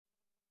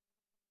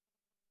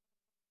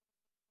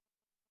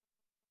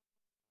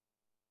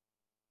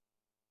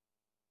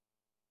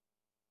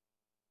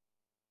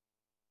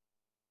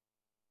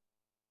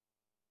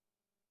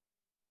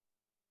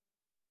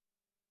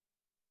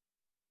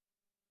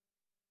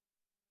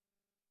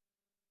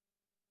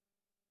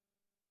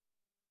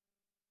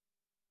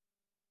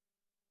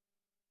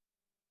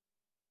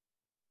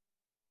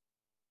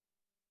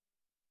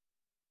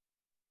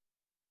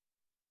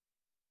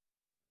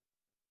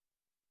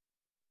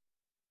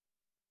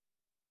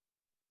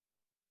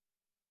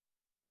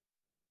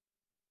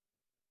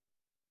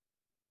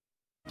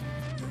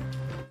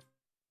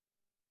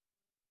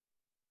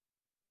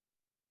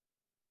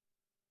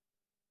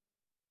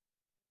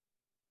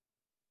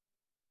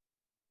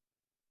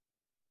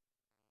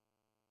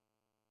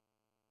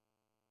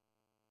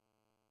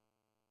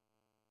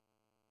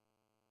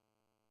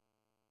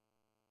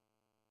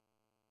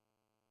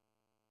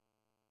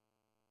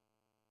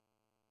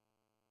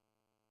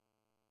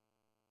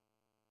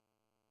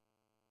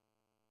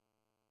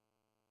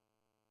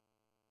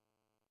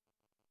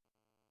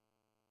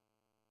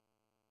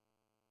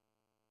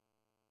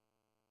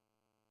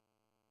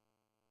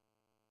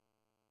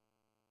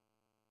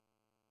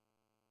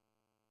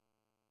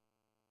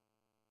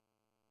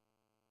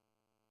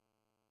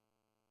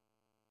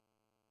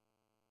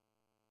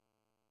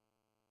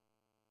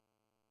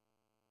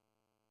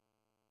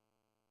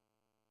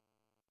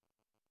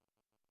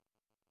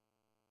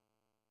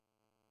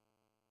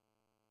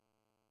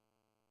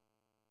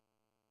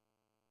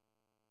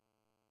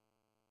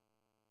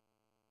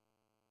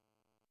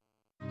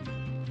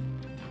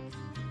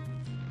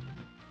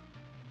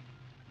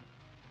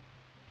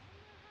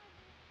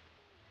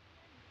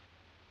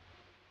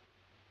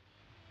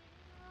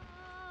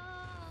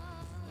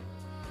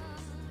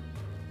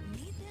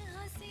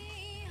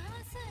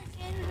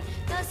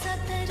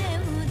FM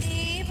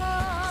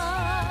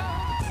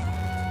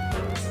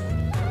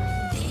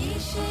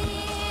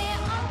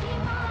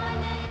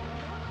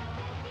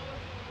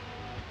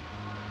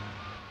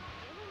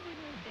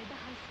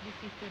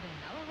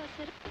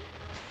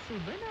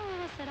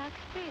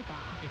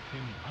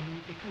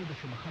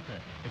 91.7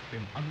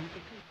 FM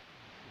 91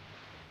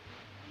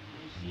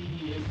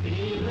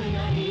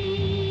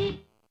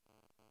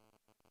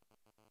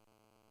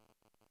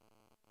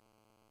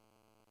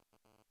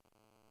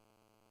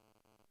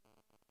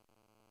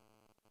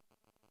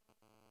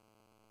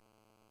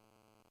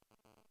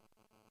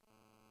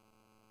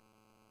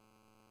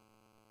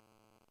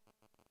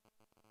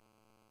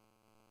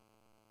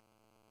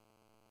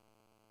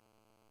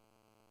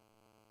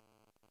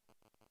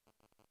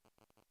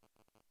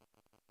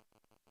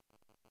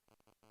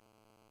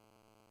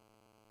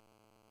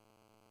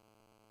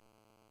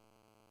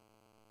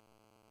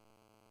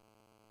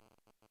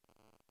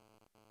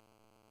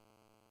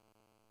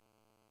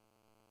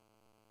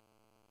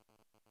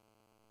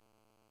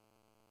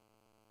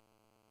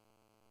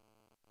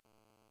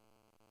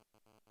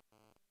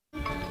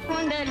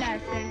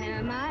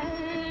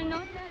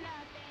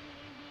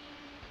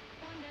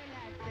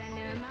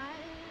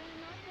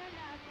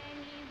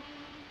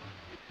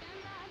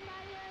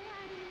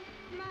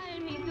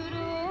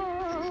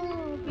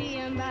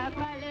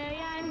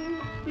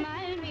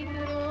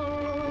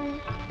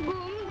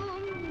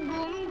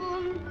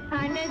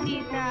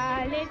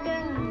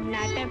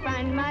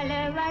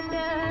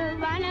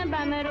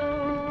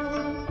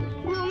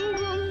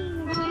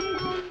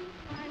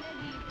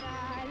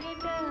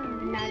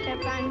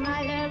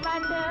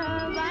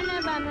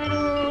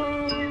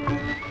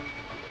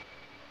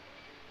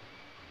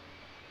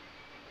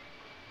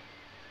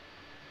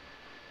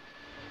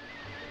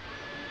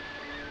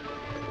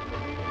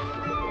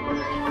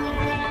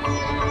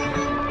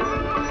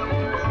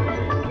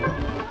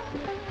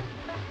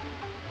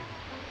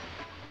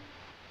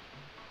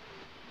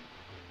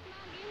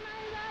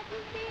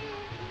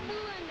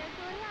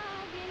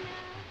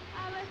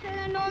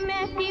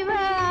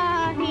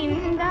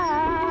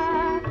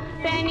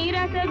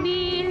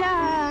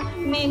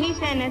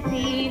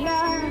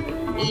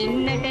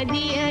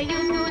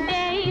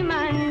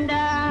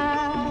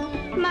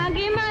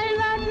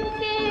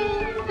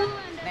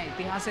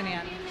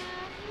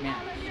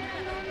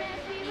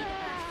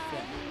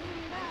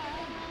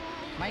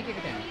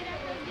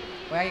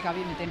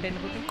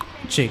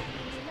 Check.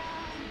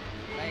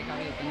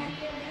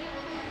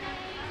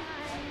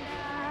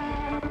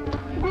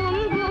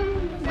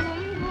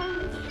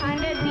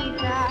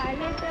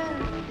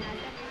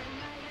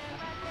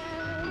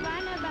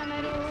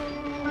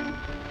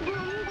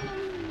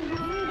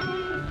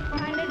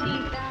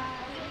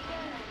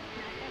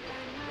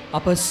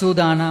 අප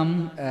සූදානම්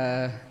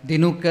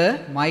දිනුක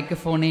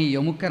මයික්‍රොෆෝනේ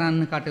යොමු කරන්න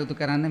කටයුතු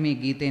කරන්න මේ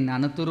ගීතෙන්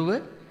අනතුරුව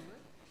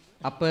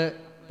අප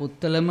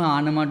පුත්තලම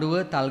ආනමඩුව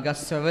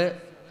තල්ගස්වැව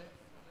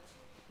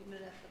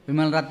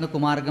විමලරත්න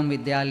කුමාරගම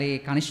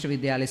විද්‍යාලයේ කනිෂ්ඨ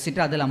විද්‍යාලයේ සිට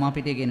අද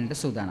ළමාපිටිය ගෙනට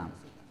සූදානම්.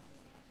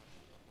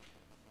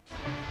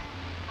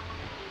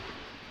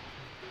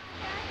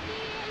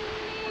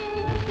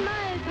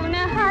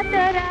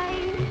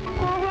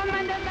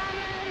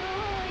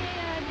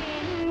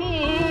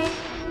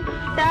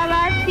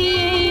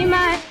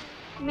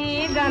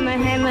 මේ ගම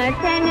හැම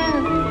තැන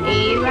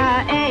ඒවා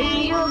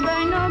ඇයි ඔබ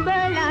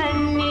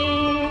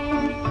නොබලන්නේ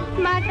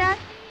මට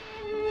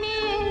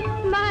මේ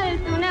මල්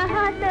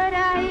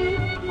 3-4යි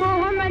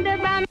කොහොමද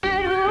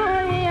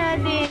බමරෝය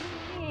දෙන්නේ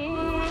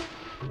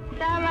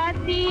තවත්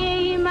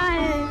තියෙයි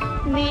මල්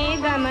මේ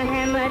ගම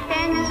හැම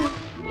තැන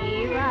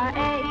ඒවා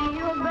ඇයි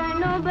ඔබ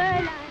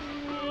නොබලන්නේ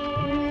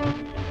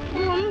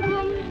ගුම්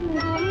ගුම්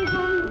ගුම්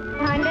ගුම්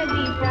හඬ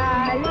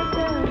දිසාලක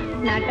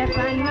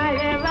නටපන් මල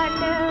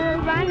වට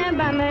වන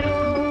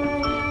බමරෝ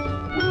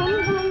ගුම්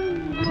ගුම්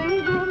ගුම්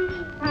ගුම්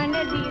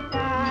හඬ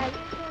දිසාලක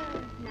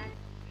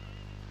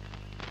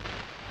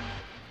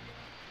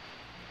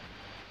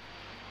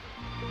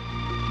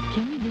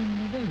කෙමිදෙන්න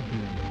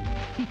වෙල්දිය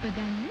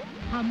සිපගන්න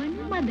හමන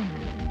මදන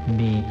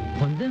මේ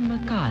හොඳම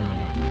කාලය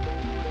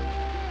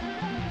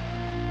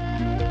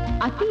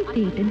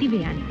අතීතයට දිව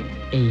යන්න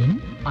එයින්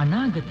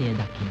අනාගතය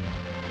දකින්න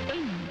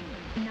එන්න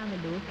නව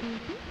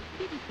ලෝකයට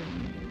පිවිසෙන්න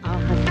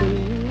අහසින්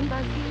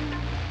බසින්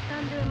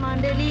සඳ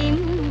මණ්ඩලින්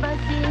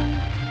බසින්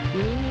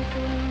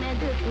මිනිසුන්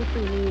මැද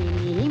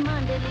පුතුනි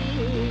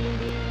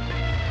මණ්ඩලී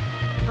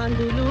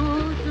හඳුළු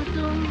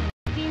සුසුම්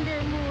කිඳ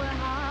මුව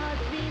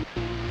හාත්වින්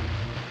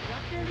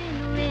රට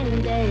වෙනුවෙන්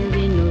දැය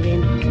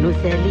වෙනුවෙන්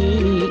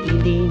නොසැලී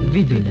ඉදින්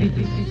විදුල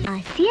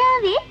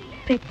ආසියාවේ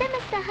ප්‍රථම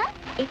සහ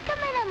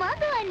එකම ළමා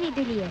ගුවන්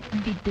විදුලිය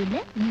විදුල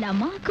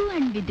ළමා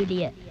ගුවන්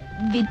විදුලිය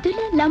විදුල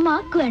ළමා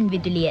ගුවන්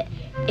විදුලිය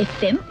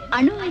FM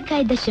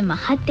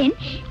 91.7න්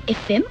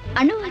FM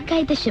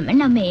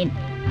 91.9න්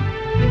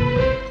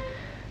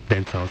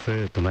දැන් සවස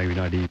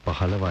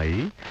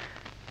 3:15යි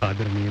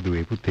ආදරණීය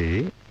දුවේ පුතේ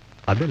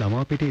අද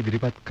ළමාපිට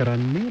ඉදිරිපත්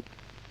කරන්නේ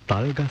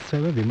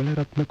තල්ගස්වැව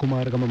විමලරත්න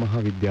කුමාරගම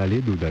මහා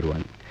විද්‍යාලයේ දූ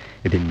දරුවන්.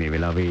 ඉතින් මේ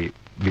වෙලාවේ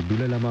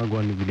විදුල ළමා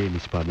ගුවන් විදුලියේ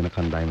නිෂ්පාදන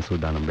කණ්ඩායම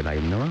සූදානම් වෙලා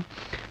ඉන්නවා.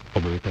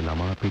 ඔබ වෙත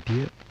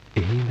ළමාපිටිය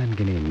එහි ඉඳන්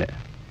ගෙන එන්න.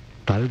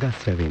 තල්ගස්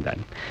වැවේ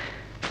ඉඳන්.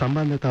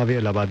 සම්බන්ධතාවය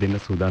ලබා දෙන්න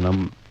සූදානම්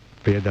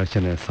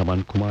ප්‍රියදර්ශන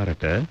සමන්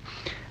කුමාරට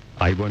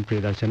අයිබෝන්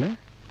ප්‍රියදර්ශන.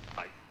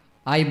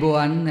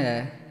 අයිබෝන්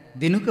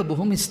දිනුක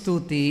බොහොම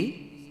ස්තුතියි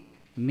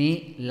මේ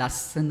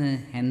ලස්සන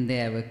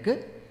හැන්දෑවක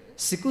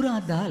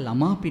සිකුරාදා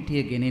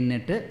ළමාපිටිය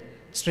ගෙනෙන්නට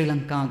ශ්‍රී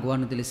ලංකා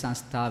ගුවන්විදුලි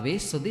සංස්ථාවේ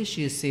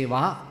ස්වදේශීය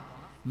සේවා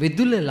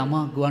විදුල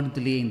ළමා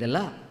ගුවන්විදුලියේ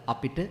ඉඳලා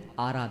අපිට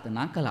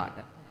ආරාධනා කළාට.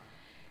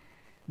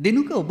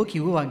 දිනුක ඔබ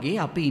කිව්වා වගේ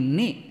අපි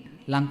ඉන්නේ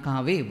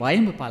ලංකාවේ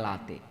වයඹ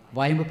පළාතේ.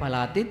 වයඹ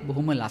පළාතෙත්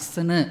බොහොම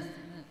ලස්සන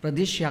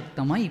ප්‍රදේශයක්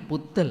තමයි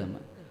පුත්තලම.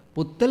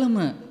 පුත්තලම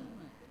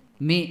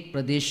මේ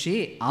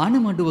ප්‍රදේශයේ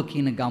ආනමඩුව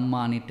කියන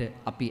ගම්මානෙට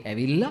අපි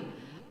ඇවිල්ලා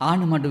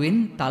ආනමඩුවෙන්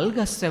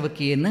තල්ගස්වැව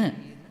කියන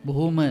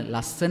බොහොම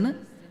ලස්සන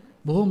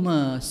බොහොම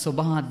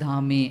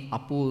සොබාදාමේ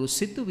අපූර්ව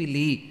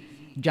සිතුවිලි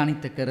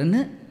ජනිත කරන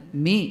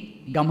මේ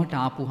ගමට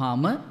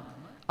ආපුහාම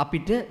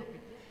අපිට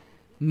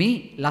මේ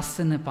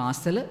ලස්සන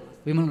පාසල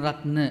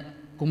විමලරත්න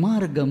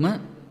කුමාරගම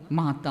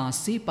මහතා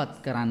සිහිපත්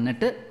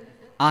කරන්නට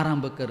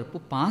ආරම්භ කරපු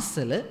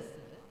පාසල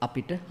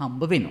අපිට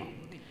හම්බ වෙනවා.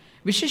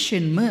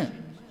 විශේෂයෙන්ම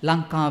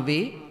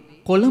ලංකාවේ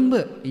කොළඹ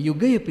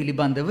යුගය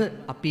පිළිබඳව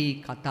අපි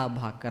කතා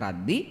බහ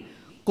කරද්දී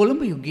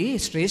කොළඹ යුගයේ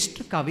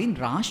ශ්‍රේෂ්ඨ කවින්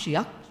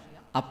රාශියක්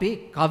අපේ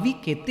කවි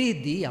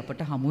කෙතේදී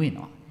අපට හමු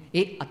වෙනවා.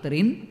 ඒ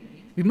අතරින්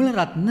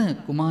විමලරත්න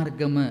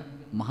කුමාරගම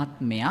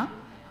මහත්මයා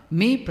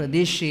මේ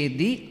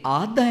ප්‍රදේශයේදී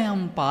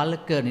ආදායම්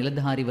පාලක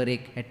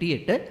නිලධාරිවරයෙක්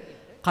හැටියට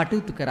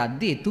කටයුතු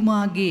කරද්දී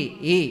එතුමාගේ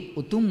ඒ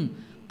උතුම්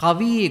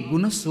කවියේ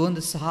ගුණ සුවඳ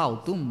සහ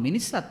උතුම්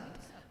මිනිසත්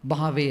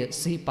භාවය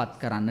සිහිපත්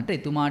කරන්නට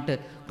එතුමාට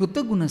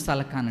කෘතගුණ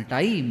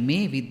සලකන්නටයි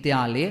මේ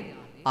විද්‍යාලය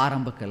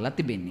ආරම්භ කරලා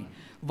තිබෙන්නේ.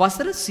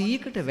 වසර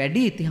 100කට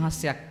වැඩි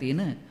ඉතිහාසයක්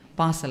තියෙන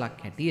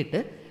පාසලක් හැටියට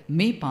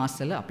මේ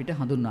පාසල අපිට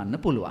හඳුන්වන්න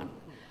පුළුවන්.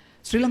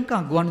 ශ්‍රී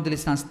ලංකා ගුවන්විදුලි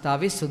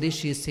සංස්ථාවේ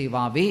ස්වදේශීය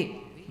සේවාවේ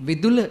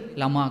විදුල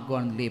ළමා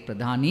ගුවන්විදුලියේ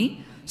ප්‍රධානී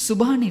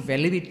සුභානි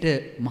වැලිවිට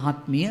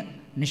මහත්මිය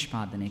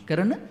නිෂ්පාදනය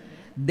කරන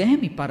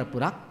දැහැමි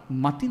පරපුරක්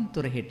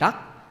මතින්තොර හෙටක්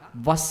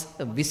වස්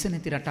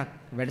විසනැති රටක්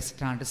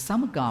වැඩසටහනට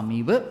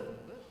සමගාමීව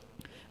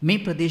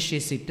මේ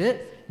ප්‍රදේශයේ සිට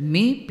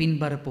මේ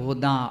පින්බර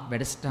පොහොදා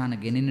වැඩසටහන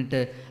ගෙනෙන්නට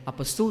අප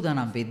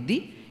සූදානම්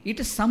වෙද්දී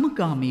ඊට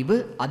සමගාමීව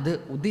අද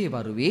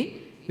උදේවරුවේ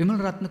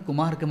විමලරත්න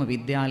කුමාරගම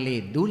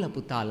විද්‍යාලයේ දූල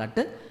පුතාලට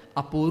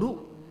අපූරු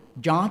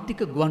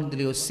ජාතික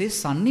ගුවන්විදුලිය ඔස්සේ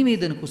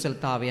sannivedana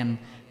කුසලතාවයන්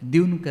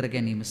දියුණු කර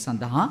ගැනීම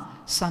සඳහා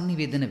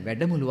sannivedana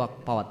වැඩමුළුවක්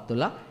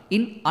පවත්වලා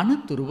ඉන්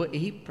අනතුරුව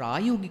එහි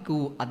ප්‍රායෝගික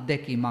වූ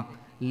අත්දැකීමක්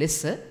ලෙස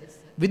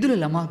විදුල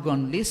ළමා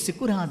ගුවන්විදුලියේ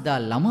සිකුරාදා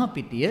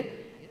ළමාපිටිය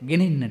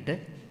ගෙනෙන්නට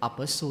අප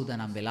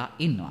සූදානම් වෙලා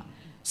ඉන්නවා.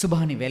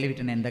 සුභානි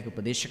වැලිවිට නැන්දක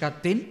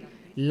උපදේශකත්වයෙන්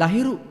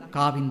ලහිරු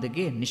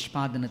කාවින්දගේ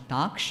නිෂ්පාදන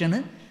තාක්ෂණ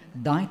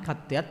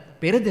දායකත්වයත්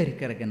පෙරදරි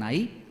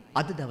කරගෙනයි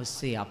අද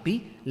දවසේ අපි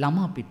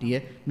ළමාපිටිය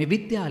මේ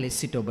විද්‍යාලයේ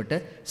සිට ඔබට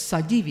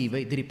සජීවීව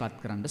ඉදිරිපත්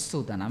කරන්න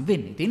සූදානම්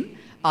වෙන්නේ. ඉතින්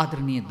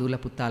ආදරණීය දූල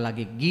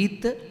පුතාලාගේ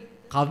ගීත,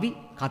 කවි,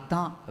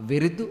 කතා,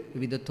 විරුදු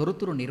විවිධ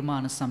තොරතුරු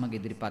නිර්මාණ සමග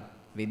ඉදිරිපත්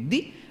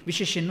වෙද්දී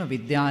විශේෂයෙන්ම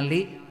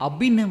විද්‍යාලයේ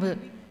අභිනව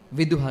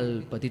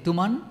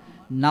විදුහල්පතිතුමන්,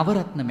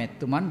 නවරත්න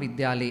මැතිතුමන්,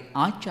 විද්‍යාලයේ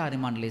ආචාර්ය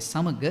මණ්ඩලය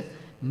සමග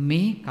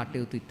මේ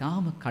කටයුතු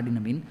ඉතාම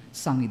කඩිනමින්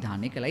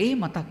සංවිධානය කළා. ඒ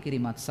මතක්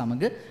කිරීමත්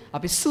සමග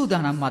අපි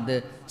සූදානම් අද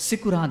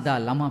සිකුරාදා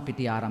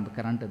ළමාපිටිය ආරම්භ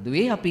කරන්නට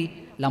දුවේ. අපි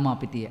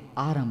ළමාපිටිය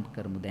ආරම්භ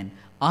කරමු දැන්.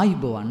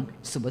 ආයුබෝවන්,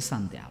 සුබ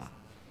සන්ධ්‍යාවක්.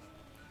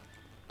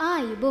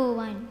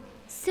 ආයුබෝවන්,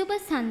 සුබ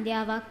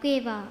සන්ධ්‍යාවක්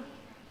වේවා.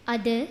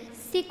 අද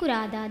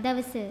සිකුරාදා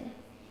දවස.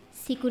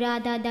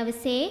 සිකුරාදා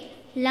දවසේ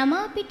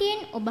ළමාපිටියෙන්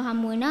ඔබ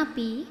හමු වන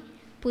අපි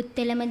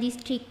පුත්තලම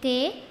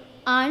දිස්ත්‍රික්කයේ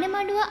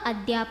ආනමඩුව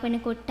අධ්‍යාපන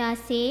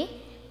කොට්ටාසේ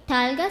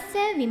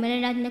තල්ගස්වැව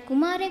විමලරත්න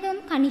කුමාරගම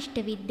කනිෂ්ඨ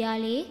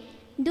විද්‍යාලයේ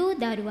දූ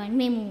දරුවන්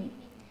මෙමු.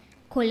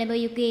 කොළඹ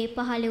යුගයේ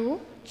පහළ වූ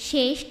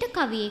ශ්‍රේෂ්ඨ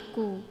කවියෙක්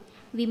වූ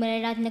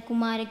විමලරත්න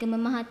කුමාරගම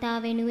මහතා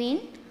වෙනුවෙන්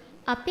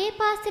අපේ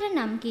පාසල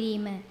නම්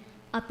කිරීම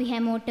අපි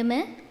හැමෝටම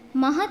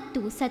මහත්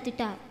වූ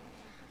සතුටක්.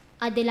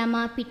 අද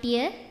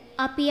ළමාපිටිය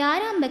අපි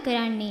ආරම්භ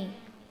කරන්නේ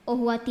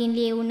ඔහු අතින්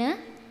ලියවුණ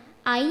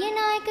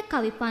අයියනායක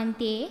කවි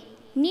පන්තියේ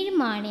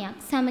නිර්මාණයක්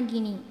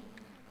සමගිනි.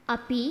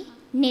 අපි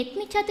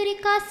නෙත්මි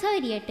චතුරිකා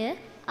සොයුරියට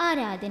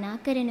ආරාධනා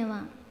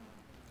කරනවා.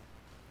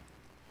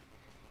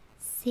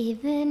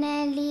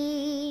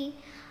 සිවනැලි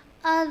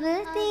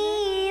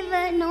අවදීව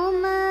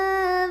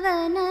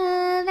නොමවන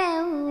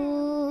වැව්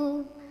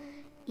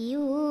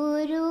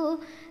යූරු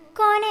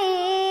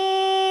කොනේ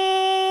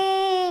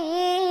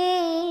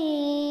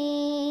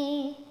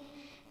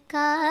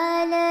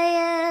කාලය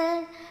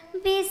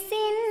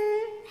විසින්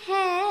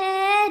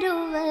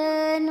හැරුවනුග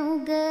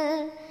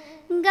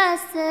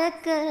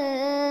ගසක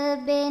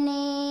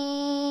බෙනේ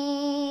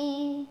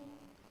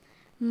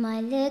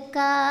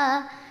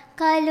මලකා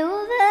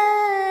කළුව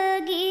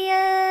ගිය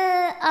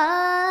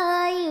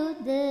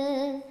ආයුධ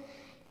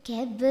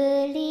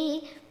කැබලි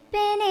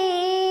පෙනේ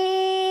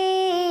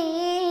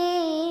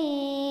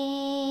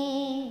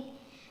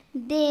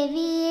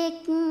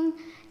දෙවියෙක්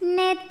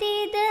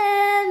නැතිද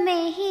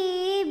මෙහි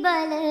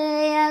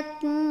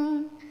බලයක්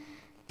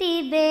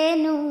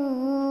තිබෙනු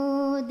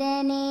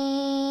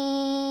දැනේ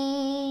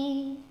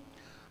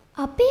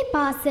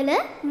පාසල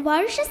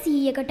වර්ෂ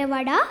 100කට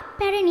වඩා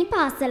පැරණි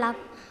පාසලක්.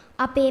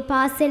 අපේ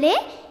පාසලේ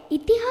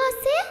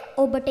ඉතිහාසය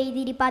ඔබට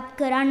ඉදිරිපත්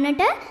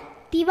කරන්නට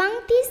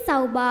තිවංති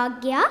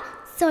සෞභාග්‍යයා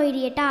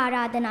සොයිරියට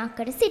ආරාධනා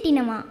කර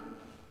සිටිනවා.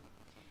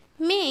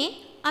 මේ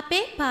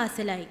අපේ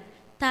පාසලයි.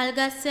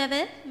 තල්ගස්වැව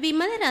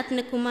විමලරත්න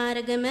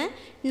කුමාරගම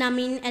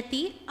නමින්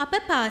ඇති අප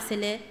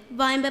පාසල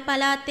වයඹ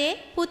පළාතේ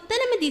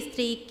පුත්තලම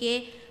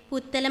දිස්ත්‍රික්කයේ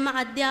පුත්තලම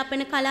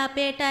අධ්‍යාපන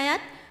කලාපයට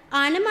අයත්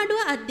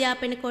ආනමඩුව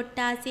අධ්‍යාපන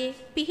කොට්ටාසේ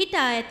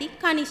පිහිටා ඇති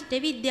කනිෂ්ඨ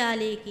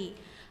විද්‍යාලයකි.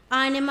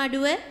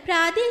 ආනමඩුව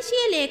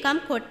ප්‍රාදේශීය ලේකම්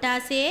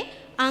කොට්ටාසේ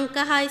අංක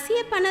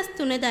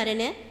 653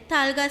 දරන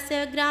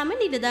තල්ගස්වැව ග්‍රාම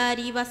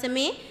නිලධාරී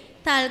වසමේ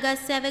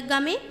තල්ගස්වැව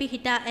ගමේ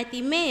පිහිටා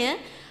ඇති මෙය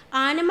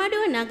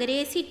ආනමඩුව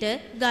නගරයේ සිට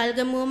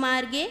ගල්ගමුව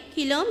මාර්ගයේ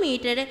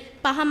කිලෝමීටර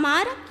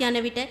 5 යන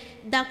විට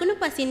දකුණු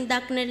පසින්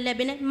දක්නට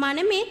ලැබෙන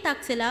මනමේ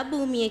තක්සලා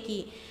භූමියකි.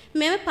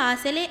 මෙම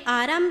පාසලේ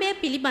ආරම්භය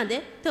පිළිබඳ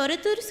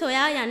තොරතුරු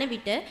සොයා යන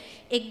විට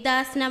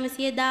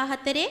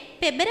 1914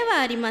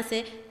 පෙබරවාරි මාස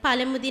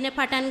පළමු දින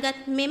පටන්ගත්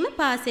මෙම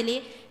පාසලේ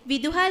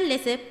විදුහල්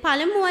ලෙස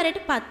පළමු වරට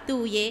පත්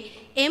වූයේ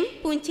එම්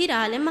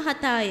පුංචිරාල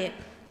මහතාය.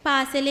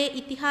 පාසලේ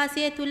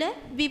ඉතිහාසය තුල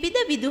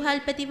විවිධ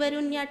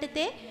විදුහල්පතිවරුන්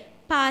යටතේ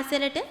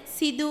පාසලට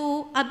සිදු වූ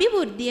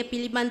අභිවෘද්ධිය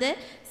පිළිබඳ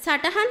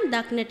සටහන්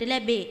දක්නට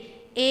ලැබේ.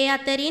 ඒ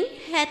අතරින්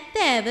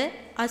 70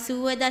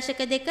 80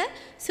 දශක දෙක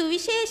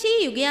සුවිශේෂී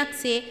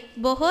යුගයක්සේ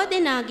බොහෝ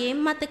දෙනාගේ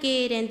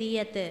මතකයේ රැඳී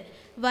ඇත.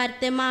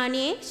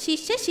 වර්තමානයේ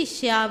ශිෂ්‍ය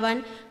ශිෂ්‍යාවන්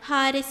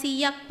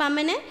 400ක්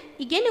පමණ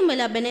ඉගෙනුම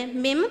ලබන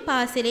මෙම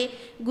පාසලේ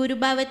ගුරු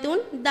භවතුන්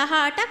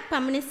 18ක්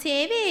පමණ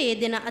සේවයේ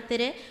යෙදෙන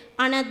අතර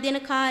අනධ්‍යයන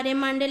කාර්ය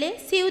මණ්ඩලයේ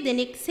සිව්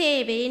දෙනෙක්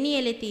සේවයේ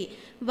නියැලති.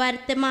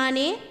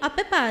 වර්තමානයේ අප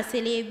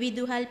පාසලේ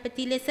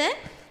විදුහල්පති ලෙස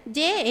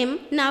ජේ.එම්.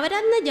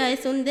 නවරත්න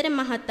ජයසුන්දර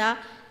මහතා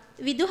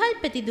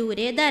විදුහල්පති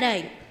ධූරය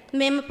දරයි.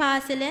 මෙම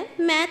පාසල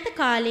මෑත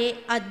කාලයේ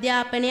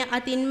අධ්‍යාපනය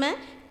අතින්ම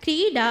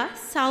ක්‍රීඩා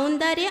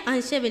සෞන්දර්ය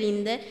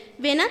අංශවලින්ද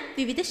වෙනත්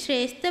විවිධ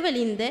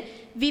ශ්‍රේෂ්ඨවලින්ද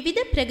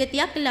විවිධ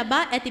ප්‍රගතියක්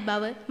ලබා ඇති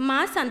බව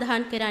මා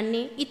සඳහන්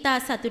කරන්නේ ඉතා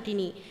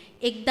සතුටිනි.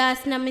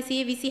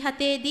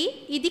 1927 දී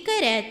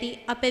ඉදිකර ඇති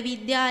අප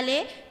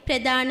විද්‍යාලයේ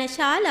ප්‍රධාන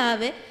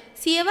ශාලාව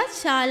සියවස්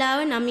ශාලාව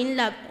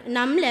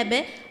නම් ලැබ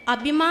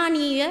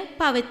අභිමානීය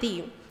පවතී.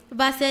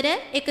 වසර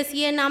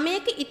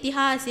 109ක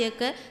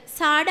ඉතිහාසයක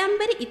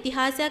සාඩම්බර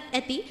ඉතිහාසයක්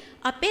ඇති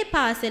අපේ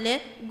පාසල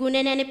ගුණ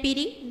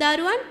නැනපිරි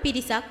දරුවන්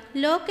පිරිසක්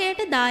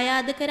ලෝකයට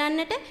දායාද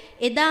කරන්නට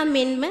එදා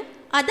මෙන්ම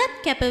අදත්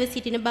කැපව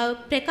සිටින බව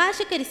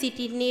ප්‍රකාශ කර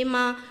සිටින්නේ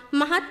මා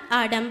මහත්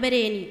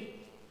ආඩම්බරයෙනි.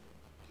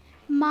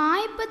 මා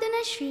ඉපදෙන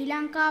ශ්‍රී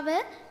ලංකාව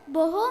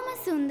බොහෝම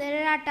සුන්දර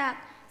රටක්.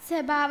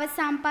 ස්වභාව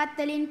සම්පත්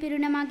වලින්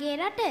පිරුණ මගේ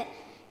රට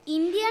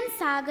ඉන්දියන්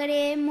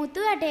සාගරයේ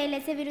මුතු ඇටේ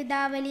ලෙස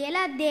විරුදාවලිය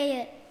ලද්දේය.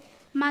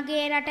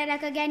 මගේ රට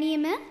රැක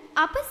ගැනීම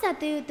අප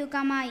සතු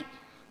යුතුකමයි.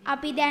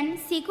 අපි දැන්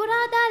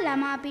සිකුරාදා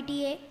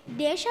ළමාපිටියේ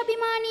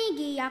දේශාභිමානී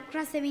ගීයක්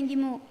රස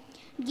විඳිමු.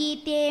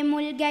 ගීතයේ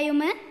මුල්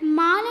ගැයුම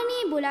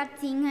මාලනී බුලත්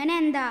සිංහ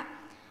නැන්දා.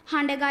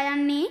 හඬ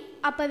ගයන්නේ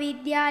අප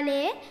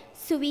විද්‍යාලයේ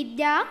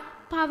සුවිද්‍යා,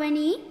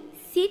 පවනී,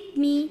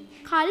 සිත්මී,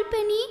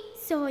 කල්පනී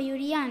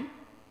සොහොයුරියන්.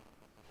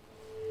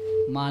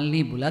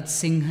 මාල්නී බුලත්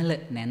සිංහල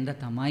නැන්ද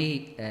තමයි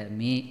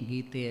මේ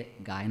ගීතය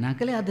ගායනා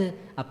කළේ. අද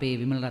අපේ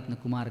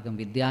විමලරත්න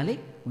කුමාරගම විද්‍යාලයේ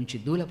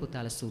උන්චි දූල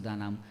පුතාල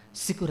සූදානම්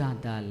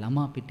සිකුරාදා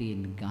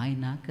ළමාපිටියෙන්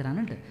ගායනා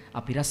කරන්නට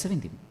අපි රස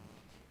විඳිමු.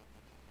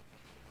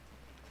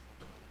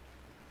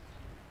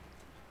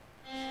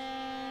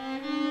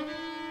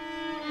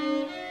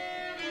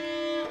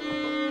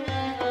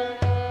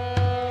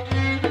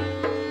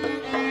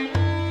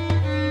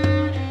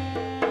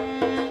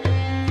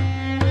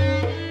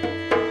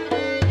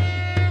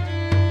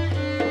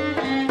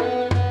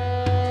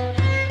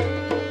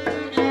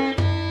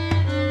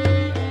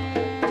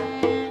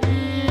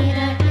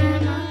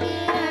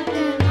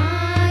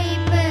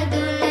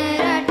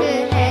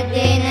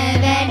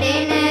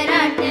 වැඩෙන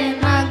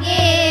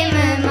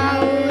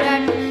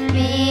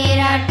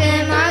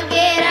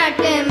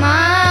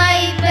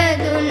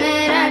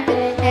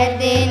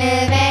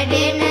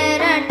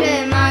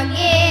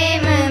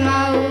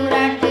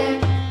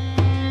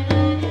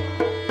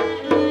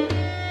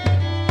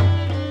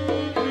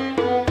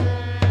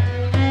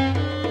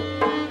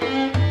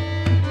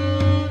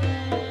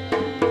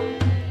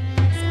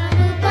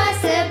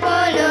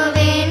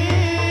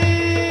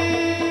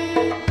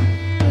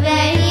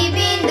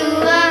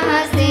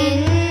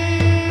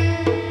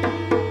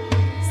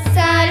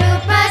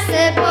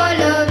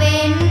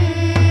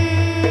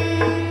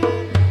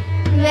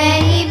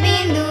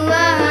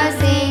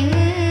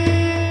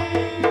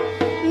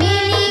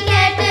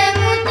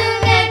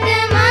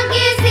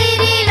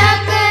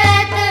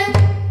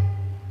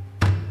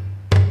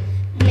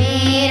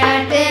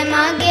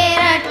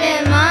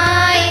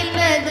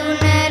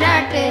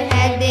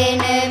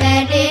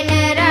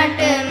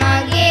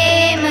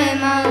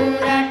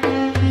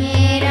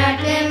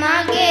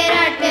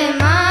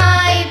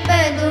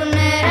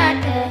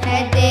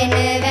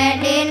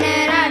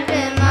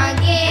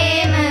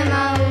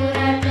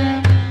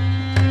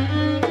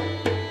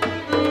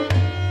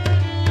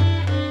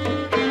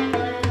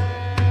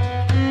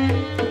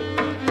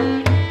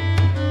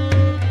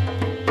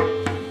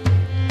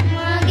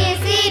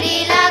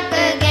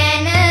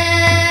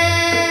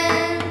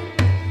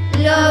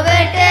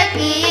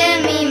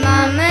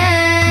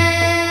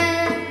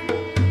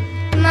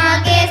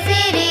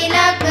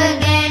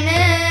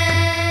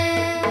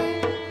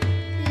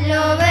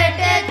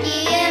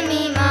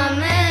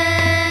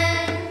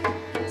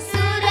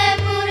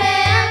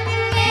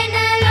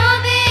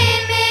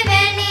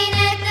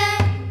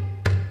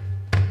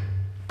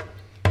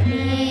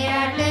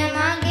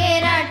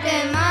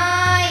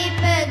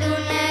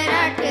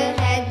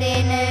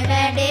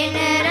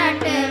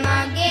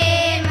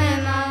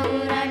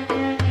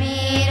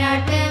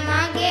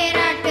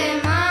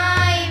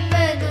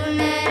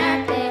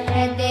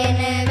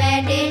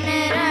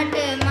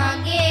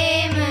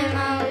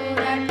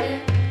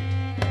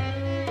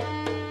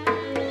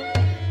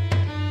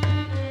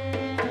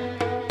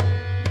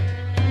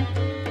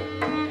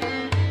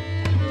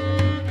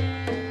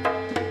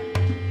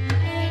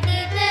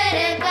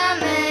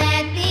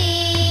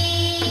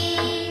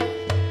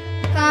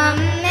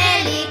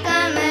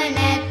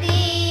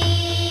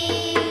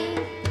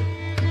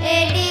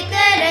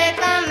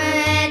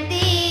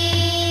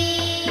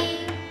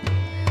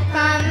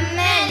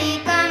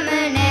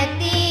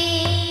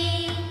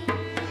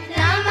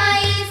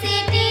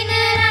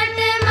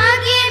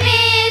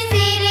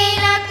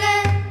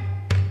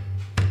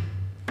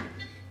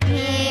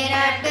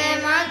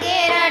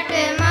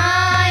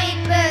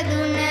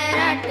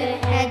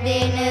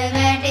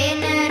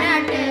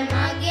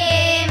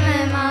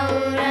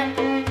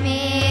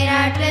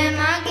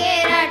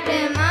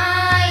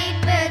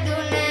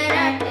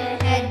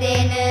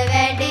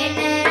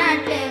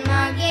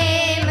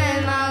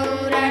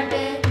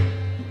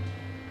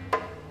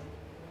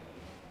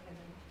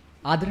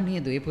ආදරණීය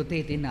දුවේ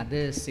පුතේ ඉතින් අද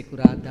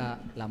සිකුරාදා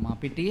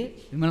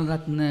ළමාපිටිය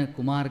විමලරත්න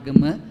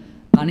කුමාරගම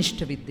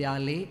කනිෂ්ඨ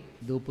විද්‍යාලයේ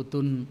දූ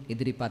පුතුන්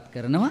ඉදිරිපත්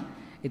කරනවා.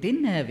 ඉතින්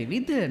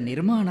විවිධ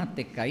නිර්මාණත්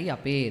එක්කයි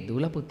අපේ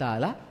දූල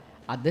පුතාලා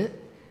අද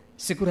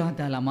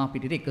සිකුරාදා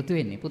ළමාපිටියට එකතු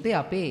වෙන්නේ. පුතේ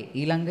අපේ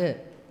ඊළඟ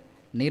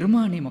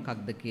නිර්මාණය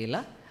මොකක්ද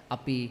කියලා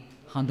අපි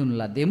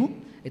හඳුන්වලා දෙමු.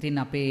 ඉතින්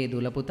අපේ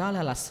දූල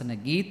පුතාලා ලස්සන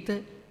ගීත,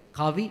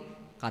 කවි,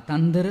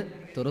 කතන්දර,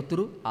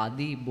 තොරතුරු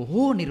ආදී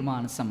බොහෝ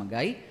නිර්මාණ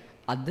සමගයි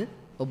අද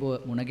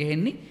ඔබ මුණ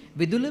ගැහෙන්නේ.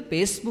 විදුල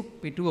Facebook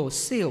පිටුව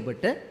ඔස්සේ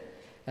ඔබට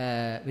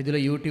විදුල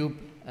YouTube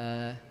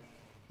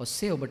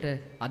ඔස්සේ ඔබට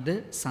අද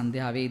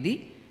සන්ධ්‍යාවේදී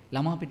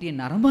ළමාපිටියේ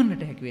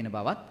නරඹන්නට හැකි වෙන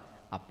බවත්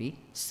අපි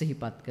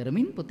සිහිපත්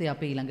කරමින් පුතේ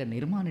අපේ ඊළඟ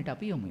නිර්මාණයට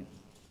අපි යමු.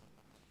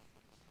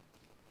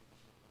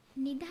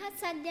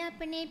 නිදහස්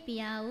අධ්‍යාපනයේ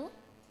පියා වූ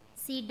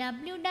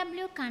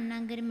CWW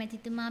කන්නංගර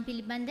මැතිතුමා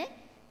පිළිබඳ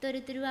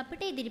තොරතුරු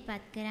අපට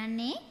ඉදිරිපත්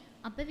කරන්නේ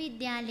අප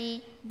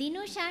විද්‍යාලයේ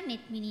දිනුෂා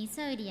නෙත්මිනී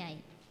සොයුරියයි.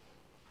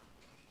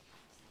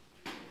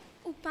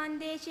 උපන්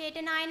දේශයට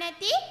ණය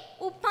නැති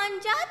උපන්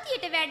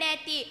ජාතියට වැඩ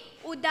ඇති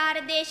උදාර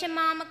දේශ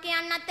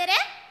මාමකයන් අතර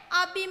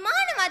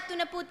අභිමානවත්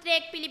වුණ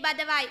පුත්‍රයෙක්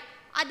පිළිබඳවයි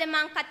අද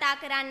මං කතා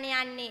කරන්න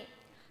යන්නේ.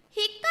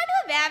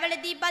 හික්කඩුව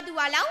වැවලදී බදු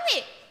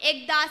වලව්වේ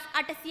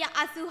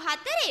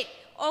 1884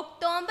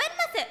 ඔක්තෝබර්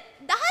මාස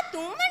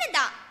 13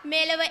 වනදා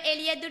මෙලව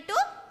එළිය දුටු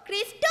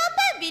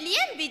ක්‍රිස්ටෝපර්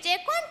විලියම්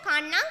විජේකෝන්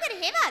කන්නංගර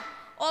හේවත්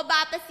ඔබ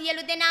අප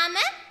සියලු දෙනාම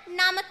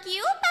නම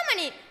කියූ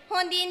පමණින්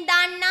හොඳින්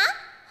දන්නා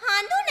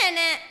හඳුනන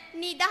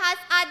නිදහස්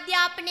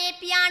අධ්‍යාපනයේ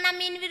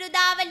පියාණමින්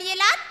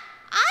විරුදාවලියලත්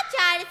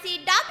ආචාර්ය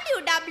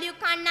CWW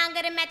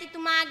කන්නංගර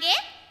මැතිතුමාගේ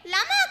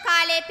ළමා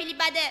කාලය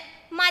පිළිබඳ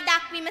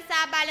මදක්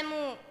විමසා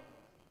බලමු.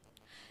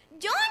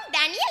 ජෝන්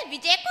ඩැනියල්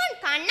විජේකෝන්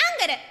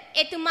කන්නංගර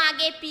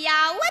එතුමාගේ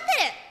පියා වූ අතර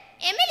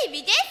එමිලි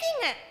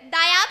විජේසිංහ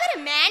දයාබර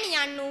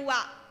මෑණියන්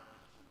වූවා.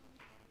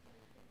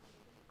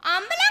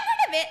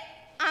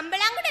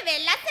 අම්බලන්ගොඩ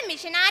වෙල්ලස්ස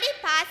මිෂනාරි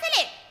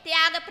පාසලේ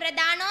ත්‍යාග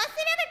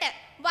ප්‍රදානෝත්සවයකට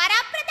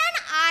වරප්‍රධාන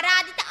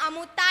ආරාධිත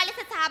අමුත්තා ලෙස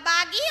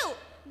සහභාගී වූ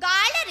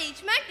ගාල්ල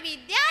රිච්මන්ඩ්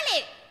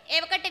විද්‍යාලයේ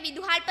එවකට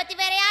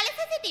විදුහල්පතිවරයා ලෙස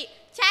සිටි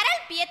චැරල්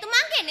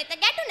පියතුමාගේ නෙත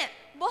ගැටුණ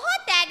බොහෝ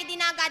තෑගි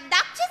දිනාගත්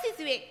දක්ෂ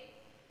සිසුවෙක්.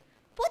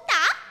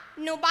 පුතා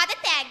නුඹ අද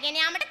තෑග්ගෙන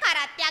යාමට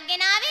කරත්තයක්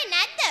ගෙනාවේ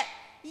නැද්ද?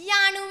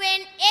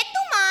 යනුවෙන්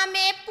එතුමා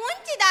මේ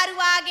පුංචි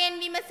දරුවාගෙන්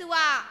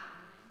විමසුවා.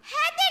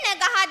 හැදෙන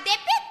ගහ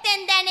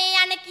දෙපැත්තෙන්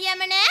දැනේ යන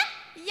කියමන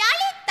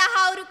යලිත්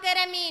තහවුරු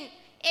කරමින්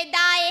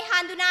එදා ඒ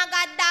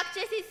හඳුනාගත්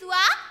දක්ෂ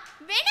සිසුවා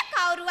වෙන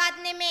කවුරුවත්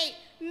නෙමෙයි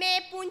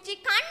මේ පුංචි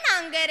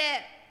කන්නංගර.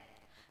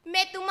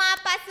 මෙතුමා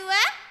පසුව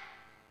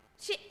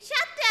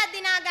ශිෂ්‍යත්වය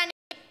දිනාගන්න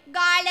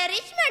ගාල්ල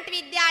රිච්මන්ඩ්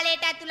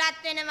විද්‍යාලයට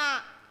ඇතුළත්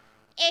වෙනවා.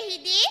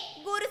 එහිදී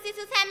ගුරු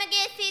සිසු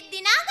සැමගේ සිත්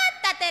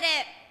දිනාගත් අතර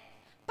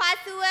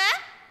පසුව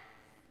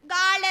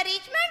ගාල්ල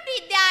රිච්මන්ඩ්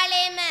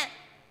විද්‍යාලයේම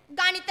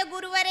ගණිත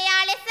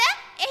ගුරුවරයා ලෙස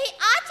එහි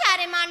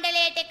ආචාර්ය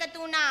මණ්ඩලයට එකතු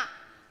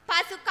වුණා.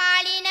 පසු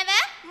කාලීනව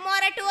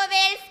මොරටුව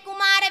වේල්ස්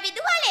කුමාර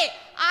විදුහලේ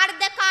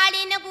අර්ධ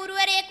කාලීන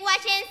ගුරුවරයෙකු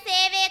වශයෙන්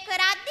සේවය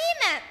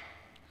කරද්දීම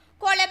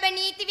කොළඹ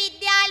නීති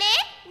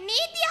විද්‍යාලයේ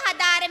නීතිය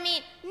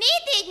හදාරමින්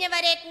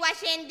නීතිඥවරයෙකු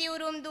වශයෙන්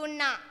දියුරුම්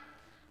දුන්නා.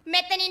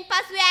 මෙතනින්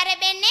පසු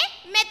ඇරෙන්නේ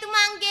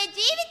මෙතුමන්ගේ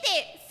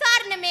ජීවිතයේ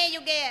ස්වර්ණමය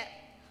යුගය.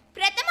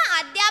 ප්‍රථම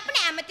අධ්‍යාපන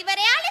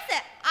ඇමතිවරයා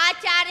ලෙස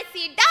ආචාර්ය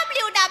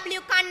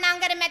CWW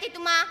කන්නංගර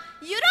මැතිතුමා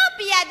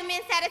යුරෝපීය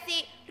ඇදුමෙන්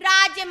සැරසී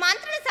රාජ්‍ය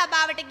මන්ත්‍රණ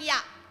සභාවට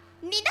ගියා.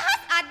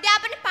 නිදහස්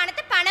අධ්‍යාපන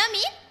පනත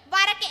පනවමින්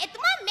වරක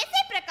එතුමා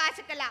මෙසේ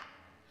ප්‍රකාශ කළා.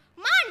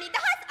 මා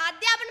නිදහස්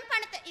අධ්‍යාපන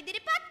පනත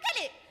ඉදිරිපත්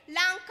කළේ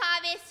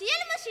ලංකාවේ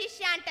සියලුම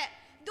ශිෂ්‍යයන්ට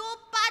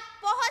දුප්පත්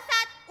පොහොසත්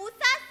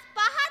උසස්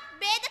පහත්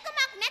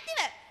ભેදකමක් නැතිව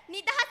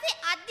නිදහසේ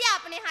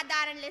අධ්‍යාපනය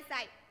හදාරන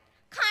ලෙසයි.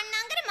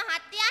 කන්නංගර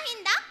මහත්තයා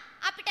හින්දා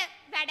අපිට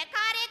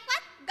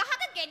වැඩකාරයෙක්වත්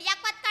ගහක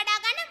ගෙඩියක්වත් කඩා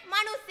ගන්න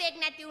මිනිස්සෙක්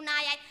නැති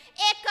වුණායයි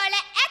ඒ කළ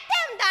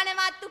ඇතැම්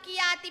ධනවත්තු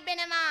කියා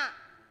තිබෙනවා.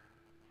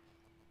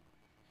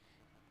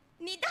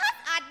 නිදහස්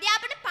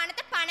අධ්‍යාපන පනත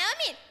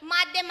පනවමින්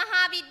මධ්‍ය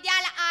මහා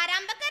විද්‍යාල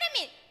ආරම්භ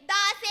කරමින්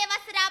 16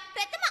 වසර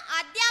ප්‍රථම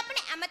අධ්‍යාපන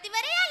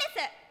ඇමතිවරයා ලෙස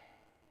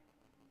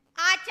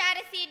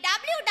ආචාර්ය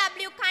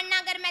CWW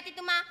කන්නංගර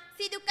මැතිතුමා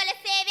සිදු කළ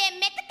සේවය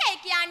මෙතකයි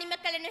කියා නිම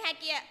කළ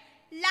නොහැකිය.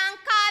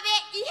 ලංකාවේ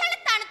ඉහළ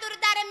තනතුරු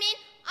දරමින්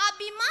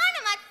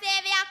අභිමානවත්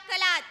සේවයක්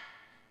කළත්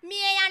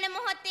මිය යන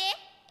මොහොතේ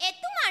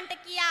එතුමන්ට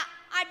කියා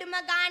අඩුම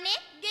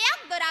ගානේ ගෙයක්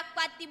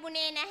දොරක්වත්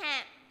තිබුණේ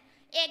නැහැ.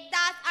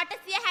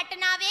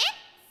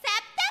 1869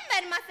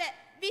 සැප්තැම්බර් මාස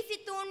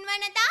 23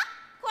 වනදා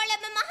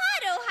කොළඹ මහා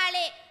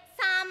රෝහලේ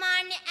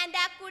සාමාන්‍ය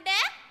ඇඳක් උඩ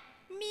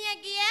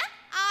මියගිය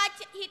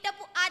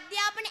හිටපු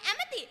අධ්‍යාපන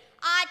ඇමති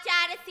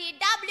ආචාර්ය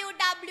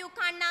CWW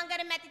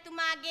කන්නංගර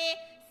මැතිතුමාගේ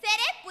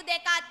සෙරෙප්පු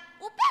දෙකත්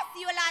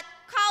උපැසියලත්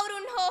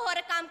කවුරුන් හෝ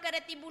හොරකම්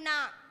කර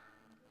තිබුණා.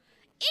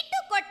 ඉටු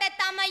කොට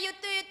තම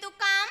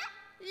යුතුයතුකම්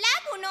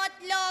ලැබුණොත්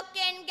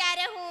ලෝකෙන්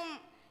ගැරහුම්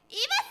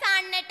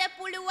ඉවසන්නට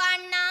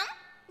පුළුවන් නම්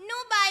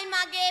නුඹයි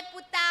මගේ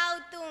පුතා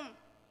උතුම්.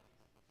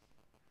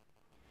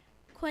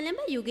 කොළඹ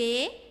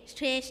යුගයේ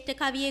ශ්‍රේෂ්ඨ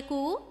කවියෙකු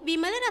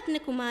විමලරත්න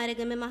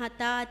කුමාරගම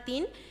මහතා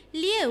අතින්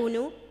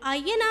ලියවුණු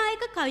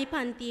අය්‍යනායක කවි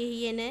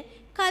පන්තියෙහි එන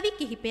කවි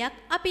කිහිපයක්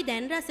අපි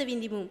දැන් රස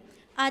විඳිමු.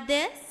 අද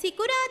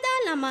සිකුරාදා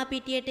ළමා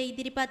පිටියට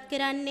ඉදිරිපත්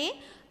කරන්නේ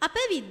අප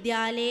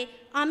විද්‍යාලයේ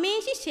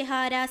අමේෂි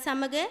ශෙහාරා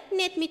සමග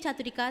නෙත්මි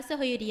චතුරිකා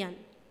සොහොයුරියන්.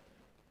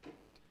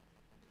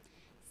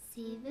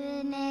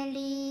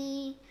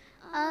 සිවනැලි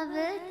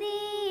අවදි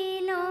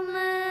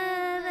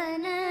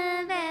නොමවන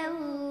වැව්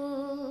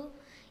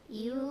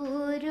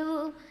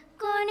යුරු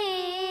කොනේ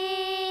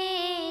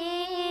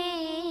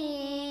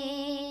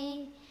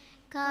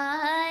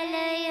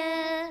කාලය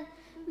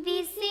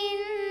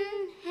විසින්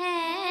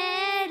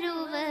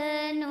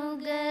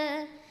හැරුවනුග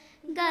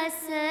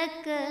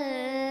ගසක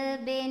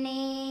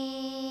බෙනේ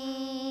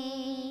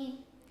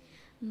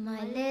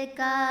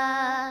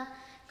මලකා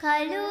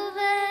කළුව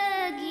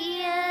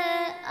ගිය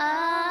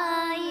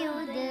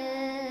ආයුධ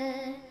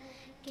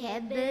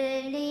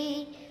කැබලි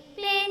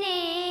පෙනේ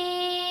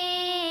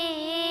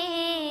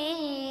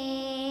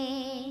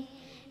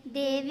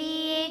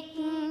දෙවියෙක්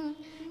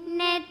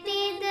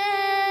නැතිද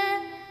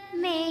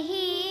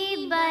මෙහි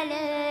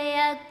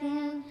බලයක්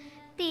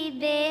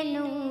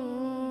තිබෙනු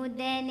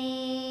දැනේ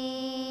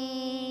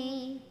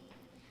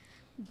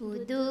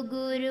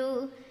බුදුගුරු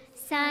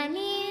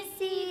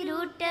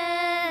සනිසිරුට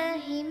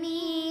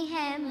හිමි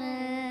හැම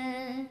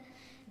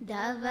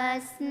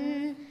දවස්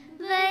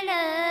වල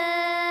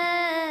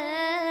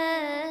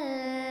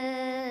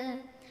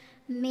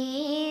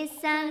මේ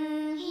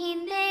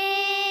සංහිඳේ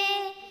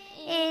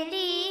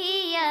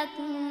එලියක්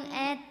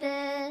ඇත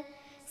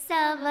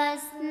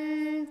සවස්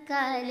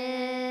කල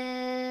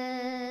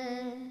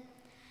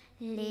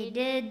ලෙඩ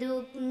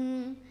දුක්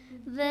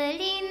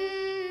වලින්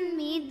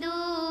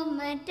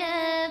මිදුමට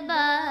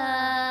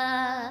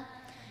බාරයක්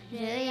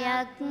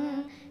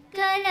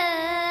කල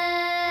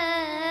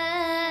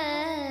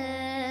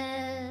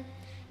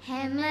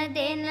හැම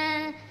දෙන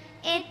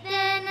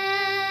එතන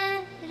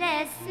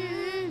රැස්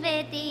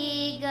වෙති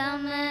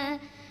ගම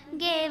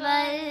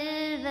ගෙවල්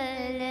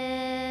වල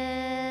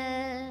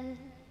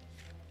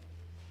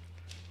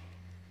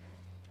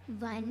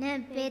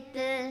වනපෙත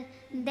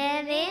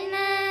දැවෙන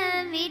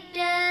විට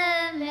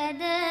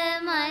මැද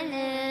මල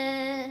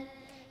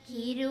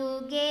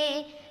හිරුගේ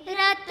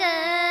රත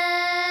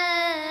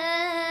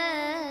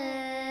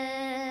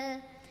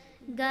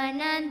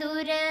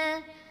ගනඳුර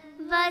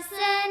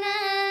වසන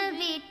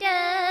විට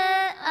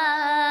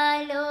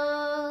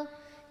ආලෝකයෙහි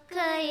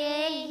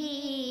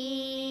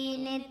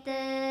නෙත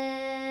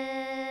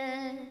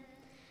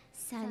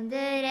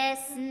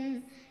සඳරැස්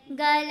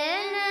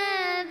ගලන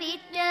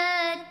විට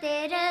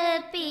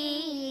තෙරපී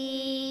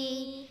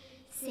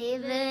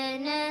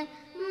සෙවන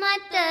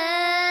මත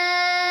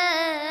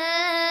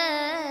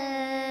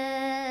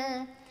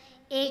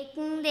එක්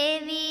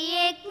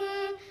දෙවියෙක්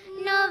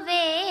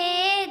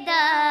නොවේ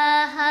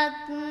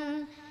දහක්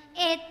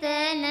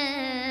එතන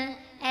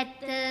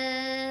ඇත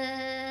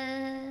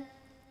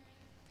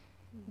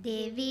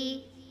දෙවි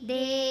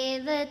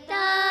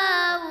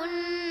දේවතාවුන්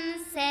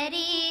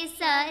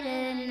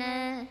සැරිසරන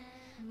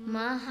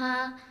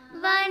මහා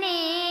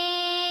වනේ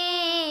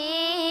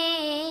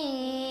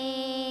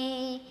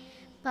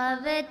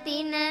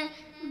පවතින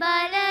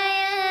බලය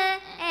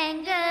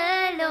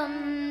ඇඟලොම්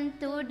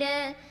තුඩ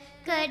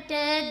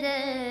කටද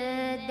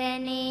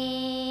දැනේ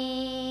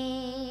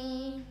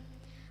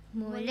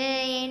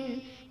මුලයෙන්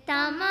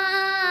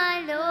තමා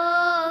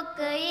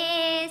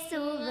ලෝකයේ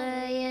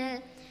සුවය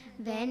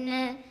වෙන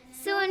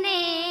සුනේ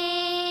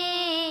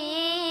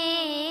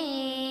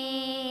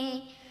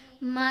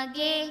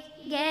මගේ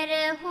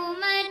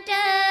ගැරහුමට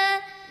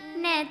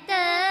නැත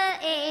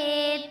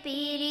ඒ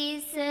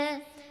පිරිස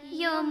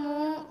යොමු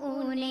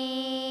උනේ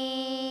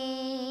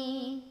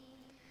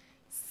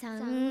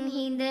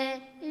සංහිඳ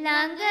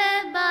ළඟ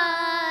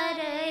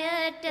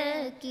බාරයට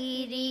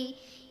කිරි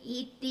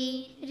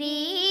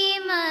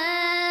ඉතිරීම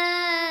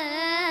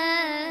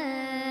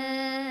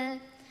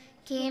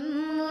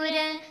කෙම්මුර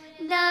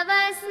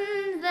දවස්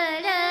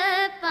වල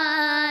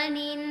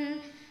පානින්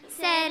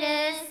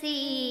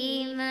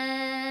සැරසීම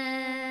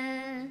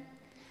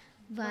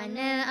වන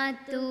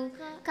අතු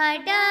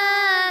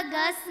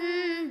කඩාගස්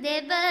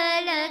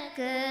දෙබලක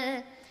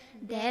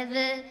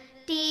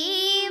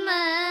දැවටීම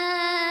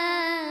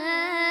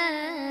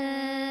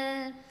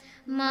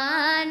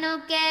මානො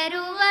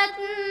කැරුවත්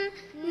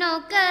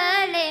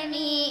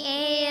නොකලෙමි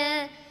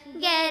එය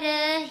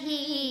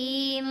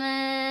ගැරහීම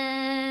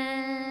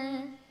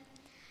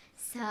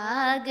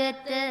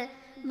සාගත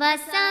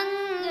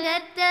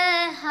වසංගත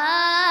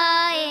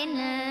හායන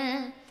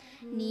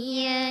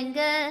නියග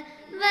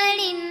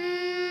වලින්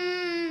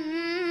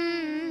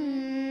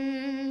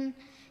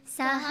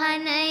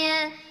සහනය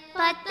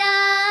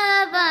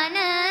පතාවන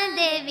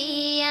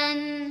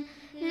දෙවියන්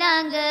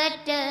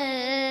ළඟට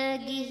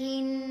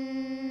ගිහින්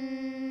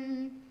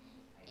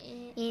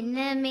එන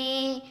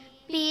මේ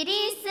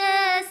පිරිස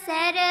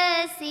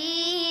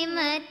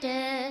සැරසීමට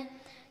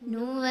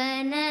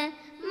නුවණ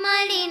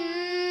මලින්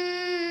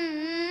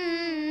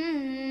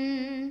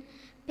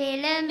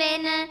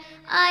පෙළඹෙන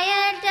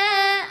අයට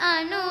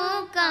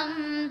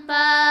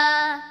අනුකම්පා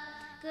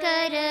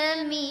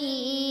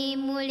කරමි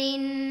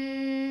මුලින්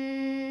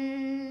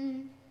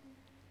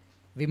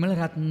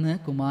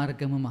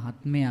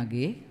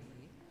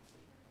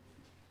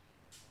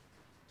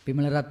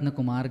විමලරත්න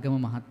කුමාරගම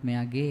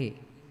මහත්මයාගේ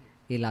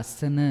ඒ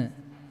ලස්සන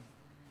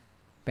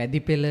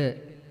පැදිපෙළ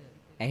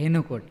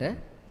ඇහෙනකොට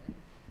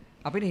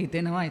අපිට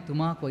හිතෙනවා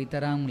එතුමා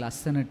කොයිතරම්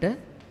ලස්සනට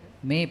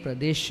මේ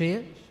ප්‍රදේශය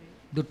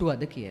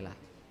දුටුවද කියලා.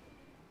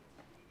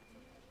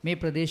 මේ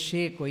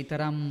ප්‍රදේශයේ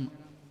කොයිතරම්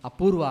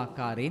අපූර්ව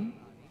ආකාරයෙන්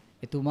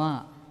එතුමා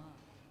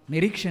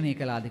නිරීක්ෂණය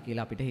කළාද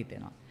කියලා අපිට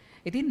හිතෙනවා.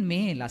 ඉතින්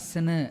මේ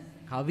ලස්සන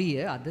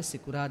කවිය අද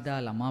සිකුරාදා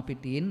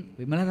ළමාපිටියෙන්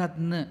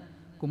විමලරත්න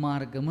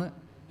කුමාරගම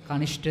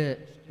කනිෂ්ඨ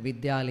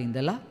විද්‍යාලයේ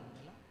ඉඳලා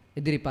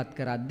ඉදිරිපත්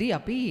කරද්දී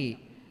අපි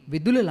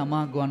විදුල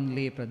ළමා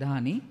ගුවන්විදුලියේ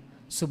ප්‍රධානී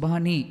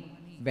සුභානි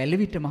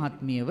වැලිවිට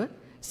මහත්මියව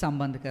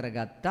සම්බන්ධ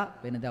කරගත්තා.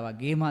 වෙනදා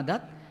වගේම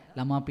අදත්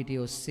ළමාපිටිය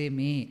ඔස්සේ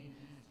මේ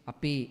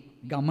අපි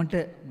ගමට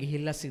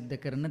ගිහිල්ලා සිද්ධ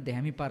කරන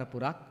දැහැමි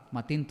පරපුරක්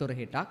මතින්තොර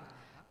හෙටක්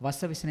වස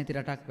විසනති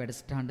රටක්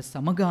වැඩසටහනට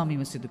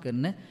සමගාමීව සිදු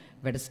කරන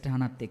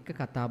වැඩසටහනත් එක්ක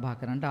කතා බහ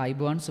කරන්න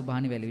ආයිබෝන්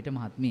සුභානි වැලිවිට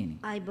මහත්මියනි.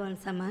 ආයිබෝන්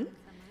සමන්.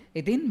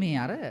 ඉතින් මේ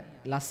අර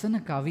ලස්සන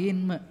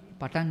කවියෙන්ම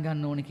පටන්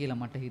ගන්න ඕනේ කියලා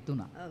මට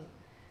හිතුණා.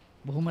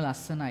 බොහොම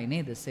ලස්සනයි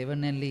නේද?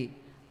 සෙවණැලි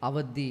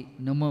අවදි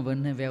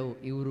නොමවන වැව්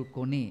ඉවුරු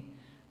කොනේ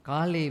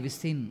කාලේ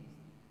විසින්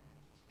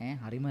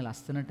හරිම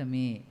ලස්සනට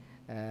මේ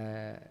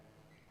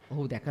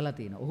ඔහු දැකලා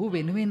තියෙනවා. ඔහු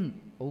වෙනුවෙන්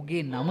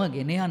ඔහුගේ නම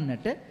ගෙන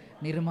යන්නට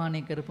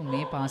නිර්මාණය කරපු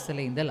මේ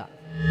පාසලේ ඉඳලා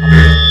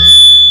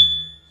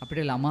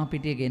අපිට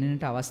ළමාපිටිය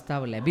ගෙනෙන්නට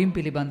අවස්ථාව ලැබීම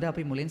පිළිබඳව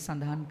අපි මුලින්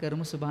සඳහන්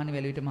කරමු සුභානි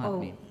වැලිවිට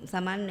මහත්මිය. ඔව්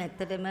සමන්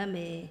ඇත්තටම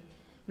මේ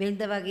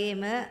වෙනද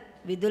වගේම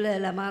විදුල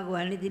ළමා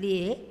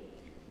ගුවන්විදුලියේ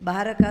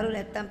බාරකරු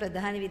නැත්තම්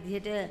ප්‍රධාන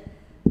විදිහට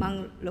මම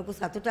ලොකු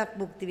සතුටක්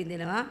භුක්ති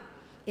විඳිනවා.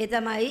 ඒ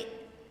තමයි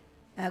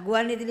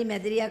ගුවන්විදුලි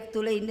මැදිරියක්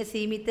තුල ඉන්න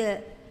සීමිත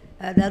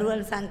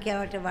දරුවන්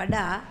සංඛ්‍යාවට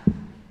වඩා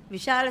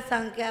විශාල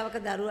සංඛ්‍යාවක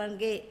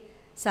දරුවන්ගේ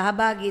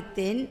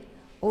සහභාගීත්වයෙන්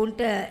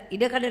ඔවුන්ට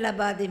ඉඩකඩ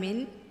ලබා දෙමින්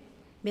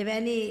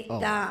මෙවැනි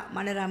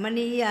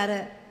මනරමණීය අර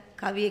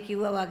කවිය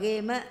කිව්වා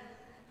වගේම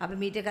අපි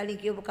මීට කලින්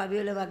කියපු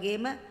කවිවල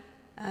වගේම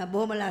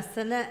බොහොම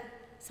ලස්සන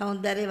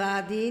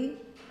සෞන්දර්යවාදීන්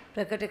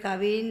ප්‍රකට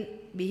කවීන්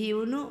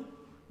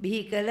බිහි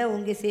කළ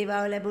උන්ගේ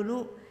සේවාව ලැබුණු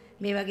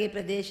මේ වගේ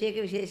ප්‍රදේශයක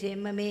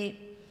විශේෂයෙන්ම මේ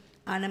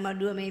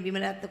ආනමඩුව මේ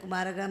විමලරත්න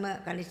කුමාරගම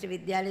කනිෂ්ඨ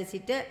විද්‍යාලයේ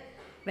සිට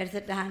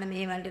වැඩසටහන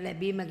මෙහෙවන්ට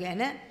ලැබීම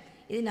ගැන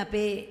ඉතින්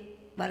අපේ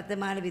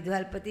වර්තමාන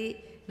විදුහල්පති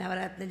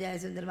නවරත්න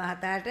ජයසුන්දර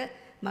මහතාට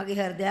මගේ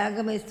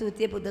හෘදයාංගම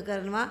ස්තුතිය පුද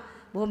කරනවා.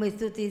 බොහොම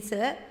ස්තුතියි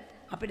සර්.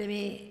 අපිට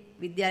මේ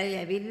විද්‍යාලයේ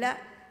ඇවිල්ලා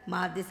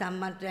මාධ්‍ය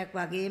සම්මන්ත්‍රණයක්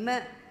වගේම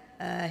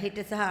හිට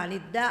සහ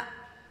අනිද්දා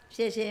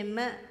විශේෂයෙන්ම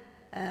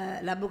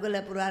ලබුගල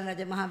පුරාණ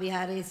රජ මහා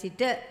විහාරයේ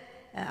සිට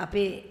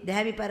අපේ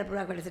දැහැමි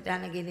පරපුරක්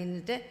වැඩසටහන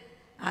ගෙනෙන්නට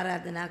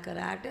ආරාධනා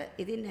කරාට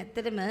ඉතින්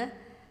ඇත්තටම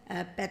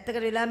පැත්තකට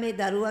වෙලා මේ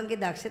දරුවන්ගේ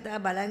දක්ෂතා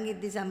බලන්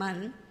ඉද්දි සමන්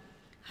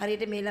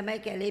හරියට මේ ළමයි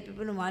කැලේ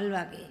පිපුණු මල්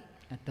වගේ.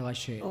 ඇත්ත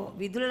වශයෙන්ම. ඔව්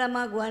විදුල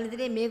ළමා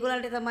ගුවන්විදුලියේ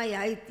මේගොල්ලන්ට තමයි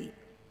ආйти.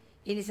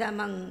 ඒ නිසා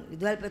මම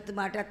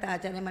විදුහල්පතිතුමාටත්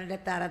ආචාර්ය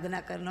මණ්ඩලයට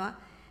ආරාධනා කරනවා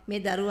මේ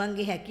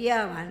දරුවන්ගේ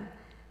හැකියාවන්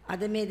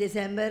අද මේ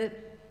දෙසැම්බර්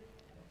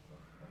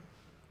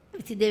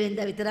 22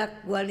 වෙනිදා විතරක්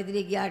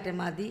ගුවන්විදුලිය ගියාට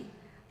මදි.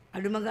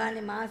 අඩුම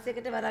ගානේ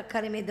මාසයකට වරක්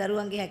හරි මේ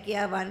දරුවන්ගේ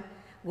හැකියාවන්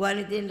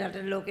ගුවන්විදුලියෙන්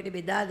රටට ලෝකෙට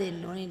බෙදා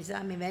දෙන්න ඕනේ. ඒ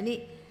නිසා මෙවැනි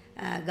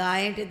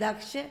ගායනට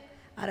දක්ෂ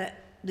අර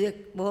දුවේ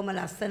බොහොම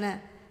ලස්සන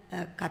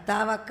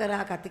කතාවක්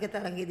කරා කතික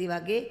තරංගෙදී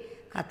වගේ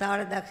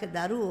කතාවට දක්ෂ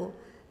දරුවෝ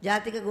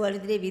ජාතික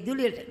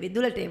ගුවන්විදුලියේ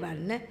විදුලට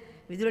එවන්න.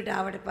 විදුලට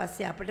ආවට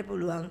පස්සේ අපිට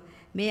පුළුවන්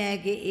මේ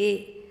අයගේ ඒ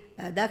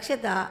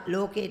දක්ෂතා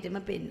ලෝකෙටම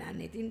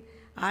පෙන්වන්න. ඉතින්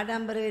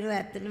ආඩම්බර වෙනවා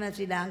ඇත්තටම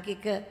ශ්‍රී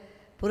ලාංකික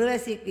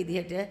පුරවැසියෙක්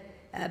විදිහට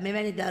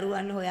මෙවැනි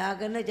දරුවන්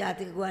හොයාගෙන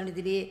ජාතික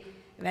ගුවන්විදුලියේ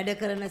වැඩ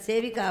කරන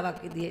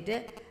සේවිකාවක් විදිහට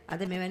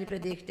අද මෙවැනි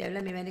ප්‍රදේශයට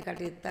ඇවිල්ලා මෙවැනි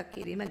කටයුත්තක්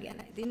කිරීම ගැන.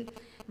 ඉතින්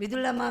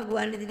විදුල ළමා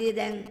ගුවන්විදුලියේ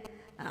දැන්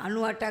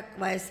 98ක්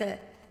වයස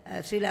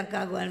ශ්‍රී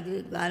ලංකා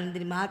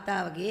ගුවන්විදුලි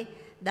මාතාවගේ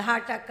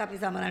 18ක් අපි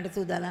සමරන්නට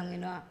සූදානම්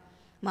වෙනවා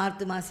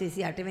මාර්තු මාසයේ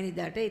 28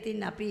 වෙනිදාට.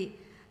 ඉතින් අපි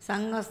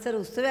සංවත්සර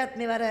උත්සවයත්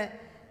මෙවර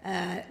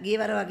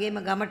ගියවර වගේම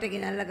ගමට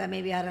ගෙනල්ලා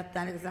ගමේ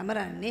විහාරස්ථානයක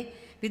සමරන්නේ.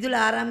 විදුල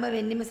ආරම්භ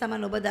වෙන්නෙම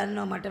සමන් ඔබ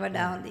දන්නවා මට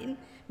වඩා හොඳින්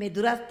මේ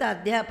දුරස්ථ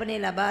අධ්‍යාපනය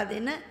ලබා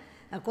දෙන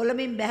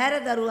කොළඹින්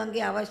බැහැර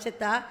දරුවන්ගේ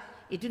අවශ්‍යතා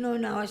ඉටු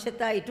නොවන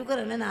අවශ්‍යතා ඉටු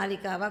කරන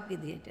නාලිකාවක්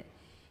විදිහට.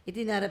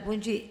 ඉතින් අර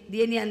පුංචි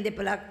දියණියන්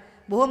දෙපළක්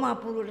බොහොම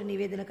අපූර්වට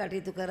නිවේදන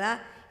කටයුතු කරා.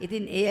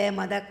 ඉතින් ඒ අය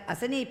මදක්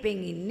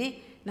අසනීපෙන් ඉන්නේ.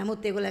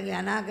 නමුත් ඒගොල්ලන්ගේ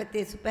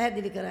අනාගතය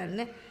සුපැහැදිලි කරන්න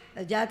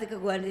ජාතික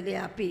ගුවන්විදුලිය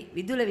අපි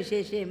විදුල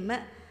විශේෂයෙන්ම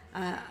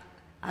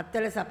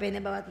අත්වල සපයන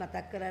බවත්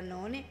මතක් කරන්න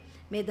ඕනේ.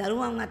 මේ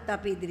දරුවන්වත්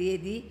අපි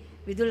ඉදිරියේදී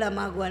විදුල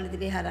ළමා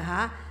ගුවන්විදුලිය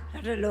හරහා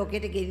රට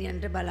ලෝකෙට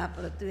ගෙනියන්නට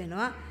බලාපොරොත්තු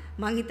වෙනවා.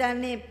 මම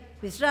හිතන්නේ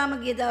විශ්‍රාම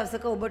ගිය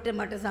දවසක ඔබට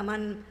මට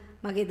සමන්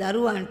මගේ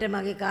දරුවන්ට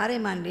මගේ කාර්ය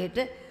මණ්ඩලයට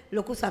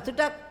ලොකු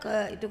සතුටක්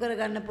ඉටු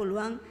කරගන්න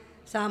පුළුවන්.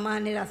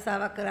 සාමාන්‍ය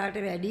රස්සාවක් කරාට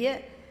වැඩිය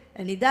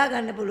නිදා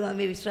ගන්න පුළුවන්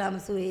මේ විශ්‍රාම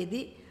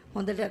සුවේදී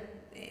හොඳට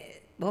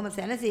බොහොම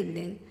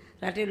සැනසෙල්ලෙන්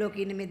රටේ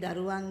ලෝකේ ඉන්න මේ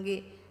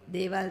දරුවන්ගේ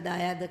දේවල්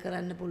දායාද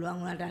කරන්න පුළුවන්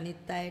වුණාට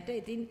අනිත් අයට.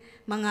 ඉතින්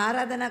මම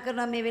ආරාධනා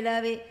කරනවා මේ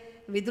වෙලාවේ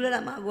විදුල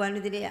ළමා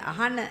ගුවන්විදුලියේ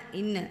අහන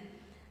ඉන්න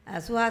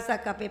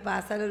සුහාසක් අපේ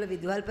පාසල්වල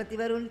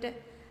විදුහල්පතිවරුන්ට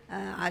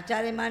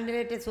ආචාර්ය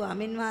මණ්ඩලයට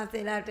ස්වාමින්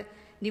වහන්සේලාට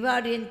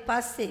නිවාඩුවෙන්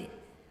පස්සේ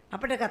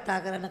අපිට කතා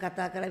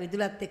කරලා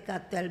විදුලත් එක්ක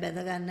අත්වැල් බැඳ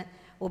ගන්න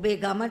ඔබේ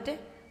ගමට,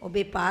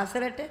 ඔබේ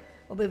පාසලට,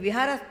 ඔබේ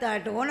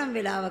විහාරස්ථානට ඕනම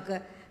වෙලාවක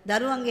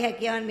දරුවන්ගේ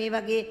හැකියාවන් මේ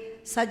වගේ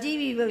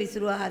සජීවීව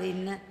විසිරුවා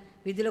හරින්න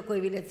විදුල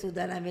කොයිවිලත්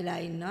සූදානම් වෙලා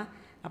ඉන්නවා.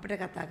 අපිට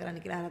කතා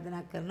කරන්න කියලා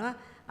ආරාධනා කරනවා.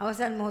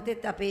 අවසන්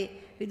මොහොතේත් අපේ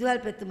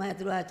විදුහල්පතිතුමා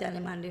ඇතුළු ආචාර්ය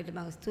මණ්ඩලයට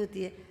මම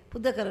ස්තුතිය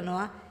පුද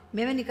කරනවා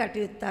මෙවැනි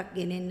කටයුත්තක්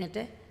ගෙනෙන්නට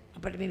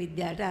අපිට මේ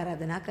විද්‍යාලයට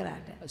ආරාධනා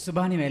කරාට.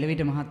 සුභානි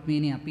වැලවිට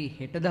මහත්මියනි අපි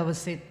හෙට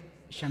දවසේ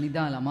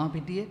ශනිදා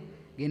ළමාපිටිය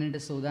ගෙනට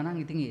සෝදානම්.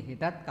 ඉතින්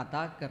හෙටත්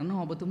කතා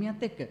කරනවා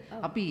ඔබතුමියත් එක්ක.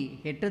 අපි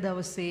හෙට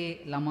දවසේ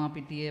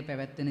ළමාපිටිය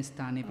පැවැත්වෙන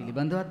ස්ථානය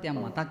පිළිබඳවත් යම්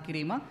මතක්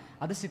කිරීමක්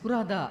අද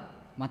සිකුරාදා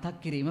මතක්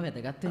කිරීම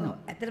වැදගත් වෙනවා.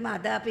 ඇත්තටම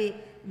අද අපි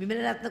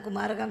විමලරත්න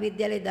කුමාරගම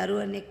විද්‍යාලයේ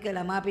දරුවන් එක්ක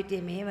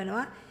ළමාපිටිය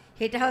මෙහෙවනවා.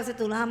 හෙට හවස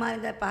 3:00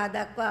 ඉඳලා 5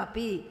 දක්වා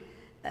අපි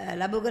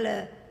ලබුගල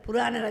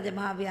පුරාණ රජ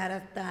මහා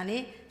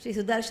විහාරස්ථානයේ ශ්‍රී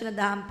සුදර්ශන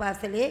දහම්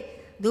පාසලේ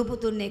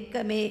දූපුතුන් එක්ක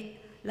මේ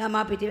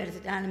ළමාපිටිය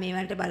වැඩසටහන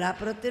මේවන්ට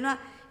බලාපොරොත්තු වෙනවා.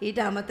 ඊට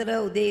අමතරව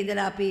උදේ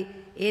ඉඳලා අපි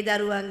ඒ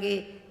දරුවන්ගේ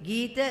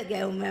ගීත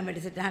ගැයුම්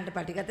වැඩසටහනට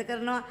පටිගත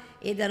කරනවා.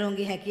 ඒ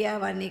දරුවන්ගේ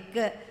හැකියාවන් එක්ක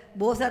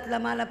බෝසත්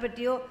ළමා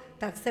ලපටියෝ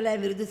තක්සලයි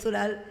විරුදු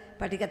සුලල්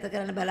පටිගත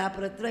කරන්න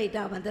බලාපොරොත්තු වෙනවා. ඊට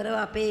අමතරව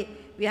අපේ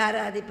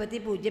විහාරාධිපති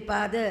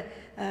පූජ්‍යපාද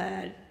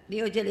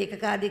නියෝජ්‍ය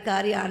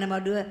ලේකකාධිකාරී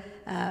ආනමඩුව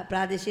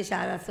ප්‍රාදේශීය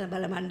ශාස්ත්‍ර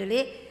බල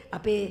මණ්ඩලයේ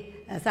අපේ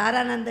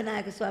සාරානන්ද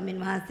නායක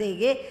ස්වාමින්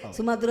වහන්සේගේ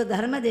සුමధుර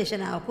ධර්ම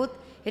දේශනාවකුත්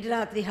හෙට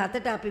රාත්‍රී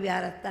 7ට අපි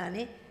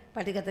විහාරස්ථානයේ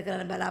පටිගත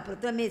කරන්න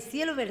බලාපොරොත්තු වෙනවා. මේ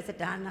සියලු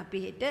වැඩසටහන් අපි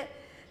හෙට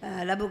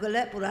ලබුගල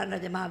පුරාණ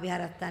රජ මහා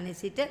විහාරස්ථානයේ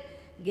සිට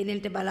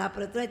ගෙනෙන්න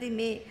බලාපොරොත්තු වෙනවා. ඉතින්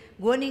මේ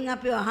ගෝණින්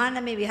අපි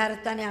අහන මේ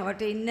විහාරස්ථානයේ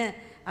අවට ඉන්න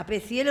අපේ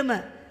සියලුම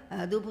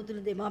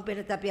දූපුතුළු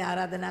දෙමාපියන්ට අපි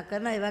ආරාධනා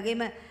කරනවා. ඒ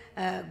වගේම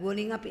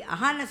ගෝණින් අපි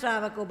අහන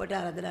ශ්‍රාවක ඔබට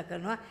ආරාධනා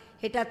කරනවා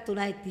හෙටත්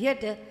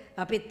 3:30ට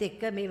අපිත්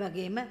එක්ක මේ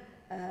වගේම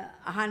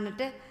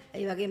අහන්නට,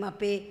 ඒ වගේම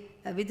අපේ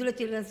විදුල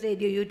චිල්ඩ්‍රන්ස්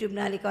රේඩියෝ YouTube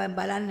නාලිකාවෙන්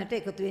බලන්නට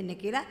එකතු වෙන්න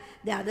කියලා.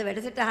 දැන් අද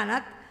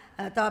වැඩසටහනත්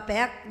තව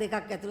පැයක් දෙකක්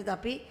ඇතුළත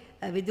අපි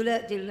විදුල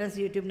චිල්ඩ්‍රන්ස්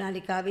YouTube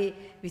නාලිකාවේ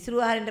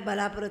විසිරුවා හරින්න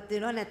බලාපොරොත්තු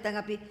වෙනවා. නැත්නම්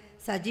අපි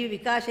සජීව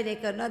විකාශනය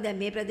කරනවා. දැන්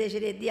මේ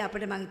ප්‍රදේශයේදී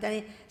අපිට මං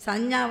හිතන්නේ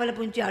සංඥාවල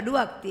පුංචි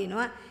අඩුවක්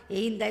තියෙනවා.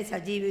 ඒ හින්දායි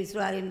සජීව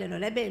විසිරුවා හරින්න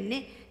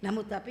නොලැබෙන්නේ.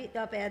 නමුත් අපි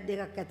තව පැයක්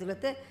දෙකක්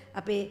ඇතුළත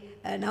අපේ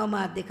නව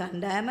මාධ්‍ය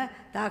කණ්ඩායම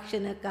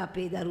තාක්ෂණික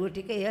අපේ දරුවෝ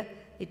ටික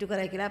ඉටු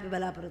කරයි කියලා අපි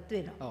බලාපොරොත්තු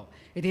වෙනවා. ඔව්.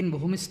 ඉතින්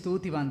බොහොම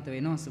ස්තුතිවන්ත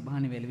වෙනවා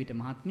සුභානි වැලවිට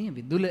මහත්මිය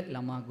විදුල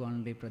ළමා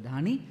ගුවන්විදුලි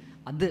ප්‍රධානී.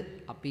 අද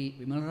අපි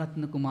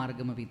විමලරත්න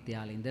කුමාරගම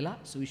විද්‍යාලයේ ඉඳලා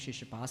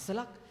සුවිශේෂ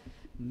පාසලක්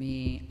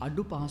මේ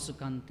අඩු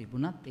පහසුකම්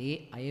තිබුණත් ඒ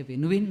අය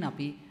වෙනුවෙන්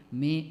අපි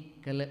මේ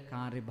කළ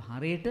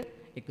කාර්යභාරයට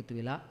එකතු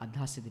වෙලා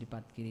අදහස්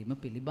ඉදිරිපත් කිරීම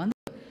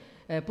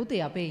පිළිබඳව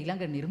පුතේ අපේ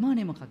ඊළඟ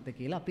නිර්මාණය මොකක්ද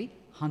කියලා අපි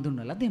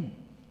හඳුන්වලා දෙමු.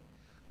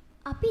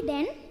 අපි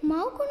දැන්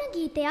මව්කුණ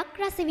ගීතයක්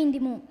රස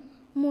විඳිමු.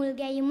 මුල්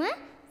ගැයුම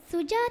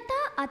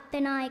සුජාතා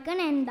අත්තනායක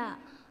නැන්දා.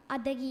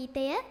 අද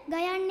ගීතය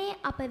ගයන්නේ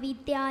අප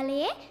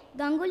විද්‍යාලයේ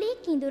ගංගුලි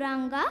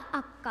කිඳුරංගා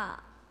අක්කා.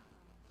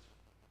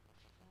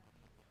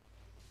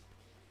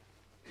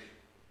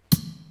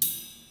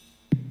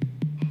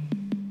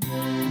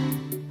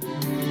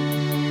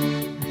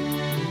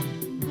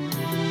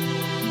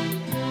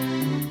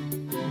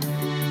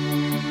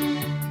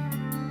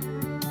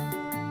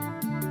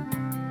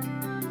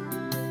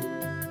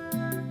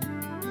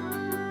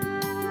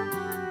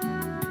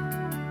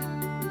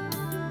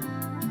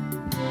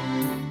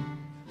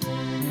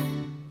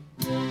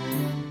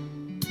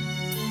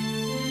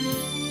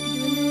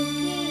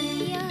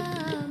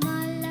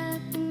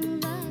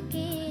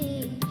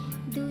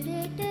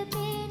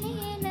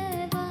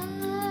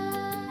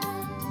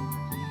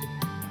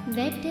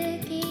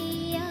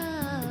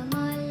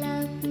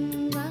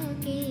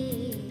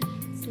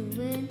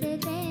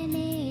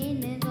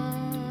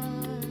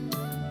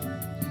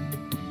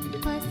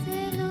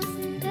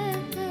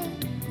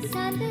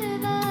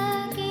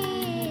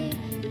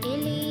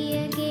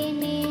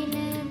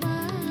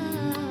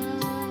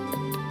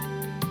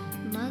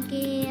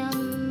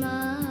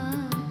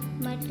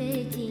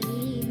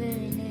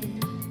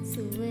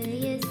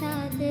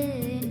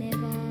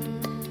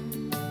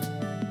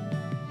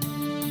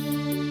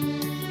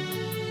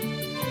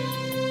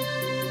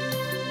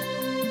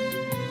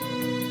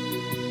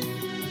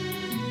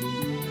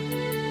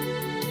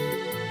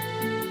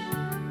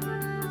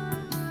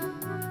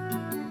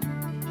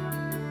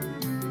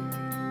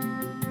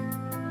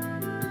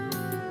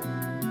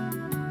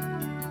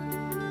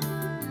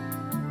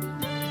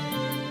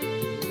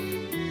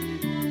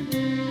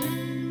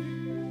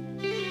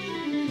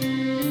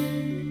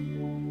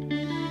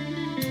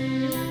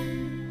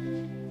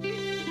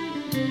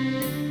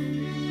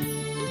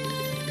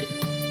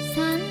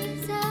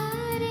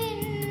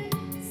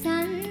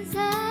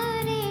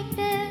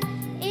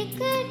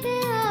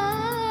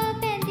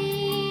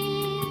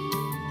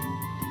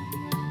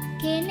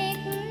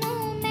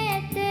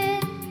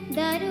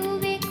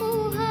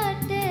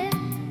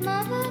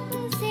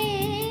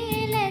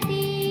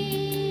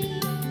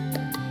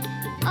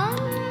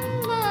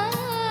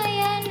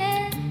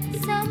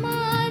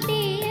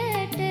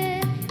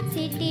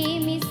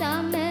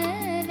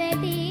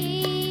 සමවැදී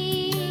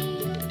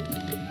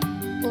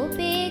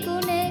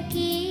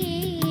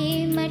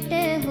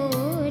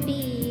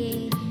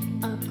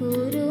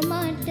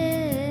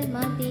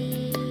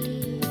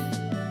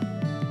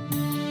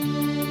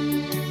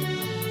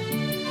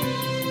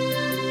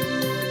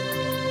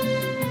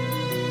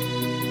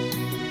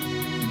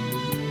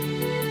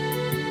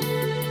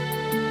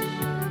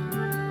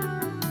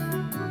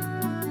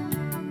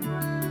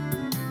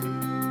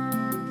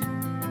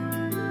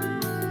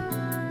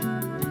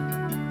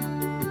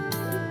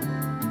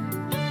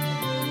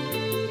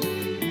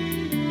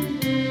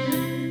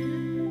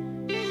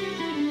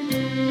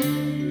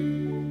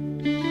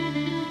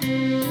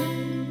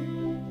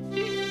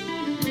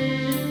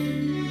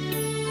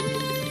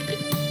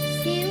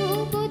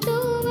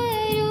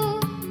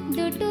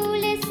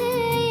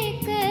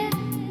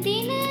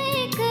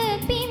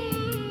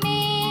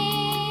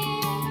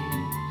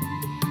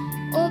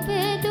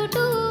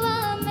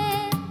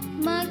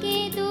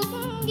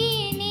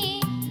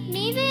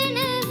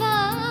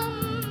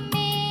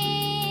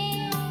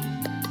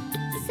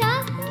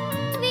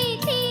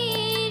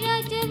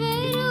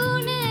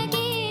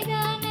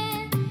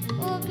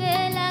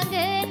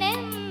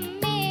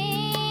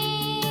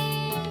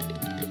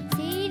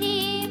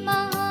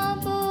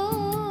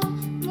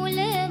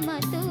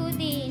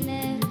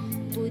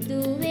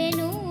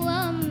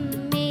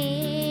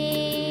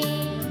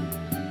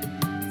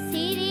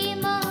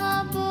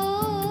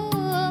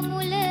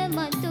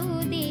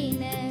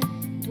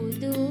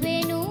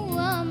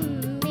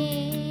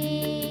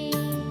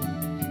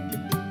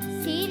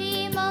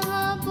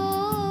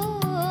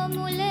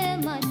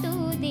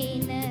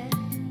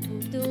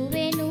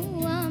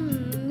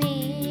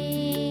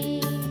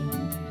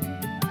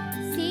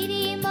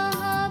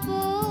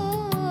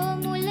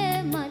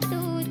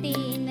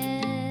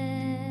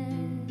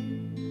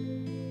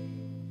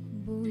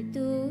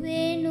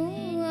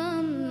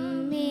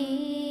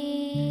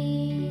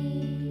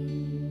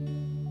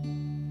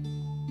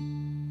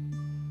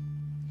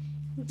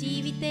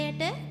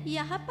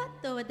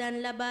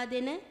අවදාන ලබා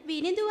දෙන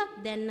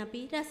විනිදුවක් දැන්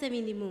අපි රස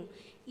විඳිමු.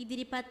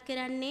 ඉදිරිපත්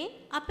කරන්නේ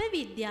අප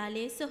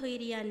විද්‍යාලයේ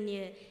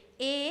සොහොයුරියන්ය.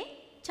 ඒ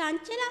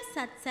චංචලා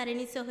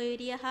සත්සරණි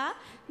සොහොයුරිය හා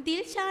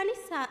දිල්ෂානි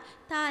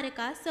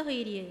තාරකා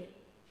සොහොයුරිය.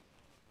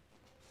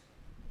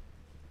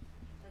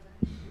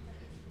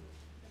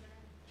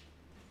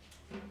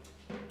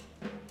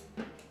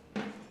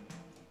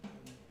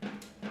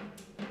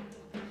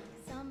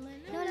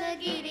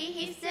 නොලගිරි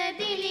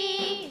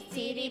හිසදිලි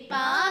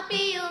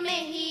සිරිපාපියු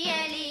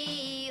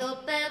මෙහියලි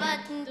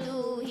ඔපවත්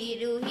දූ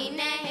හිරු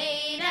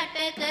හිනැහෙයි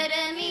රට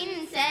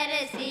කරමින්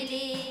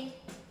සැරසිලි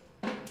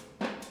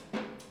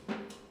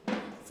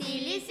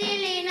සිලි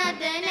සිලි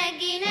නද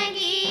නැගි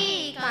නැගි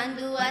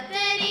කඳු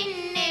අතරින්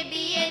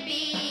එබි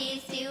එබි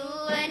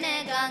සිව්වන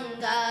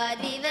ගංගා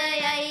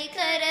දිවයයි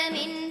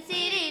කරමින්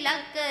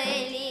සිරිලක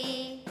එලි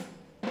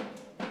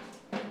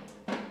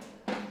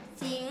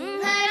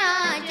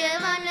සිංහරාජ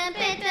වන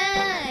පෙත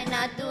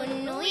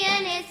නතුන්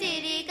උයනේ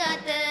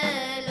සිරිගත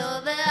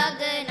ලොව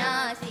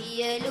අගනා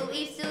සියලු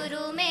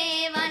ඉසුරු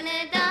මේ වන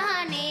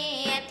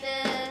දානේ ඇත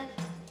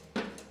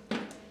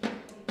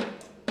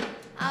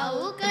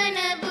අවුකන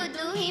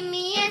බුදු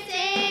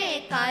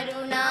හිමියසේ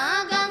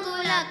කරුණා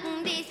ගඟුලක්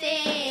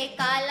දිසේ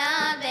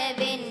කලා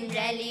වැවෙන්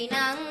රැලි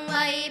නං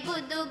වයි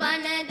බුදු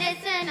බණ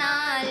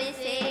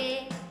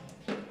දෙසනාලිසේ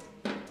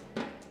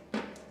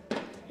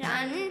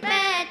රන්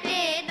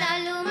පැතේ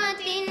දලු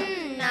මතින්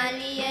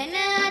නලියන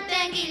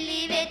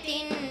අතැඟිලි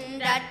වෙතින්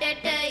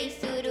රටට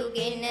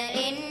ඉසුරුගෙන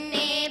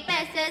එන්නේ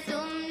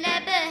පැසසුම්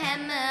ලැබ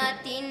හැම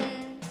අතින්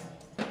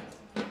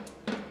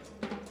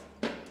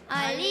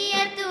අලිය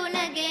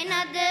තුනගේ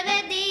නද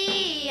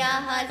වැදී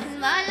අහස්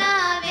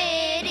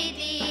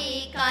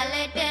වලාවේරිදී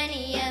කලට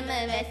නියම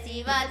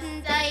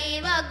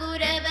වැසිවත්සයි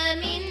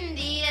වගුරවමින්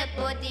දිය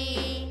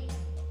පොදී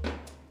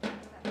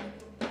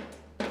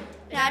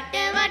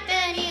රටවට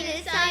නිල්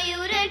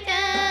සයුරට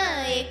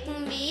එක්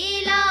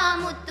වීලා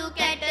මුතු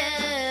කැට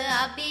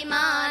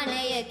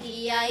අභිමානය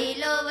කියයි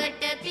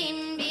ලොවට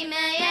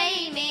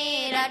පින්බිමයයි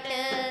මේ රට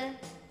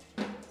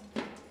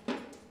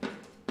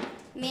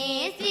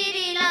මේ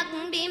සිරිලක්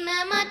බිම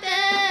මත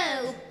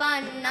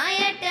උපන්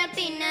අයට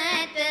පින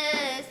ඇත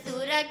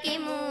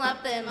සුරකිමු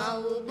අප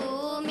මව්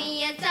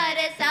භූමිය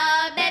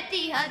සරසා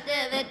බැති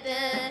හදවත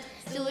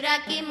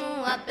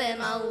සුරකිමු අප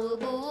මව්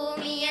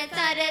භූමිය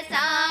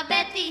සරසා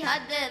බැති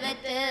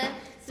හදවත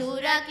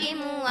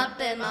සුරකිමු අප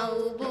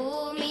මව්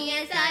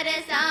භූමිය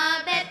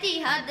සරසා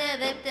බැති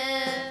හදවත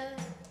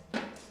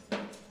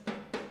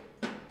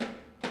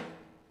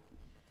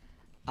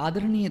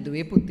ආදරණීය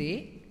දුවේ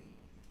පුතේ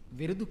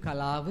විරුදු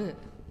කලාව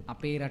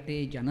අපේ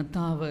රටේ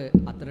ජනතාව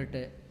අතරට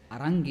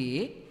අරන්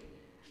ගියේ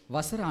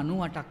වසර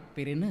 98ක්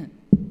පෙරෙන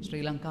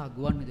ශ්‍රී ලංකා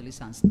ගුවන්විදුලි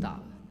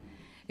සංස්ථාව.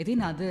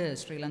 ඉතින් අද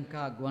ශ්‍රී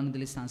ලංකා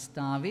ගුවන්විදුලි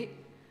සංස්ථාවේ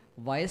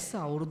වයස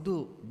අවුරුදු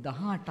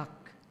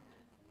 18ක්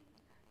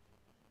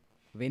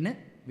වෙන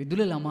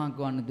විදුල ළමා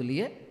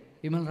ගුවන්විදුලිය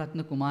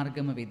විමලරත්න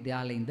කුමාරගම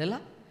විද්‍යාලයේ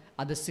ඉඳලා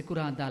අද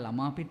සිකුරාදා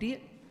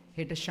ළමාපිටිය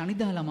හෙට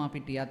ශනිදා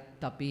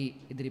ළමාපිටියත්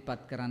අපි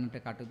ඉදිරිපත් කරන්නට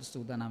කටයුතු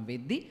සූදානම්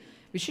වෙද්දී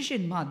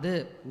විශේෂයෙන්ම අද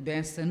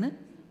උදෑසන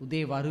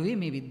උදේ වරුවේ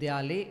මේ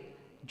විද්‍යාලයේ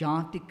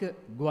ජාතික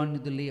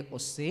ගුවන්විදුලිය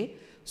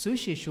ඔස්සේ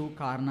සුවිශේෂ වූ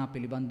කාරණා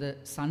පිළිබඳ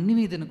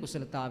sannivedana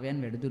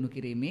කුසලතාවයන් වැඩිදියුණු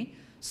කිරීමේ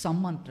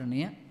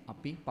සම්මන්ත්‍රණය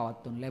අපි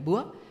පවත්වනු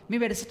ලැබුවා. මේ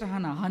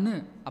වැඩසටහන අහන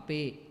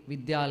අපේ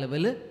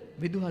විද්‍යාලවල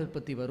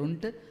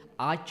විදුහල්පතිවරුන්ට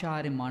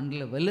ආචාර්ය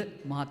මණ්ඩලවල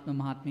මහත්ම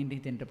මහත්මීන්ට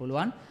හිතෙන්න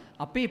පුළුවන්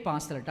අපේ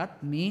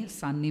පාසලටත් මේ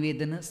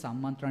sannivedana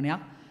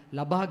සම්මන්ත්‍රණයක්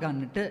ලබා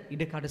ගන්නට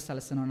ඉඩකඩ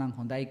සලසනවා නම්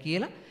හොඳයි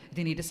කියලා.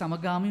 ඉතින් ඊට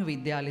සමගාමීව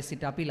විද්‍යාලයේ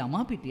සිට අපි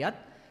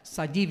ළමාපිටියත්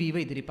සජීවීව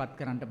ඉදිරිපත්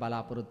කරන්නට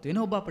බලාපොරොත්තු වෙන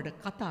ඔබ අපට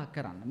කතා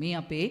කරන්න. මේ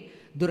අපේ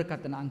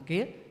දුරකථන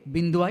අංකය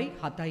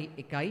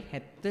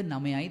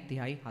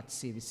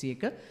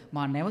 07179300721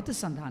 මා නැවත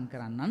සඳහන්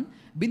කරන්නම්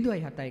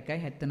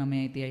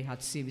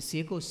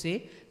 07179300721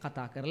 ඔස්සේ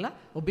කතා කරලා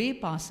ඔබේ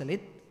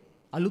පාසලෙත්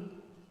අලුත්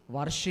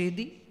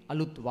වර්ෂයේදී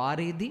අලුත්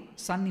වාරයේදී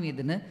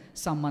sannivedana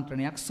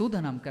සම්මන්ත්‍රණයක්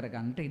සූදානම්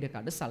කරගන්නට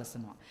ඉඩකඩ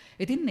සලසනවා.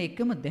 ඉතින්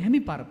එකම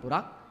දැහැමි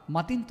පරපුරක්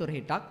මතින් තොර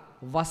හිටක්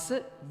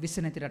වස විස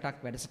නැති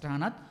රටක්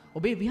වැඩසටහනත්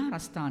ඔබේ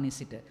විහාරස්ථානයේ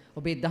සිට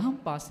ඔබේ දහම්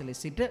පාසලේ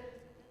සිට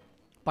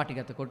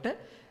පටිගත කොට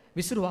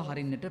විසුරුවා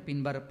හරින්නට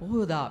පින්බර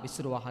පොහොදා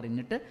විසුරුවා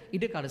හරින්නට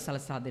ඉඩකඩ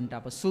සලසා දෙන්නට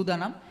අප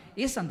සූදානම්.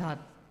 ඒ සඳහා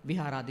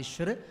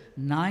විහාරාධිශ්වර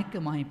නායක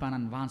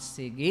මහිපාණන්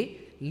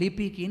වහන්සේගේ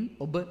ලිපියකින්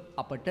ඔබ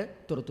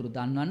අපට තොරතුරු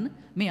දන්වන්න.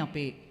 මේ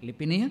අපේ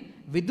ලිපිනය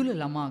විදුල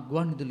ළමා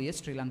ගුවන්විදුලිය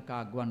ශ්‍රී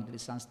ලංකා ගුවන්විදුලි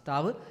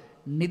සංස්ථාව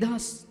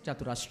නිදහස්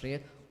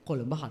චතුරස්‍රය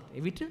කොළඹ 7.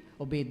 එවිට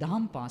ඔබේ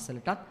දහම්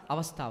පාසලටත්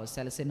අවස්ථාව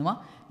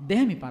සැලසෙනවා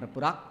දැහැමි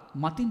පරපුරක්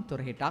මතින්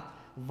තොර හිටක්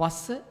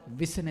වස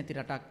විස නැති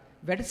රටක්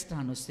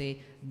වැඩසටහන ඔස්සේ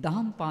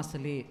දහම්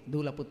පාසලේ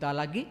දූල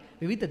පුතාලාගේ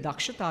විවිධ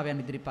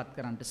දක්ෂතාවයන් ඉදිරිපත්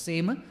කරන්නට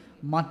සේම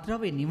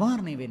මත්ද්‍රව්‍ය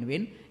නිවාරණය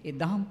වෙනුවෙන් ඒ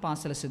දහම්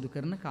පාසල සිදු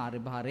කරන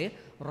කාර්යභාරය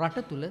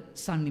රට තුල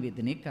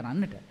sannivedanaya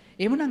කරන්නට.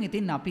 එhmenan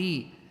ඉතින්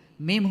අපි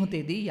මේ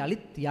මොහොතේදී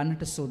යලිත්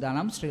යන්නට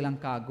සූදානම් ශ්‍රී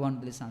ලංකා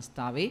ගුවන්විදුලි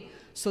සංස්ථාවේ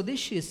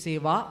ස්වදේශීය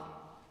සේවා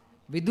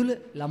විදුල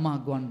ළමා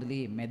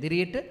ගුවන්විදුලියේ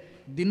මැදිරියට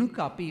දිනුක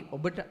අපි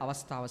ඔබට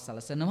අවස්ථාව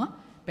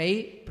සලසනවා පැයි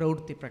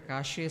ප්‍රවෘත්ති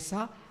ප්‍රකාශය සහ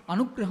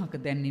අනුග්‍රහක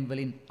දැන්වීම්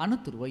වලින්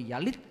අනතුරුව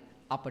යලිත්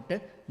අපට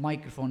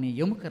මයික්‍රොෆෝනය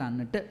යොමු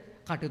කරන්නට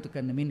කටයුතු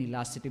කරන මෙන්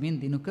ඉල්ලා සිටිමින්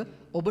දිනුක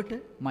ඔබට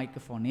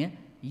මයික්‍රොෆෝනය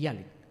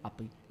යලිත්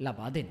අපි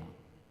ලබා දෙනවා.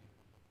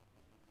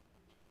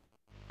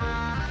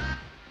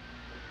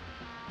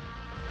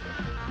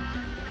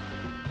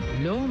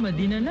 ලෝම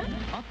දිනන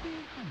අපේ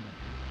හඳ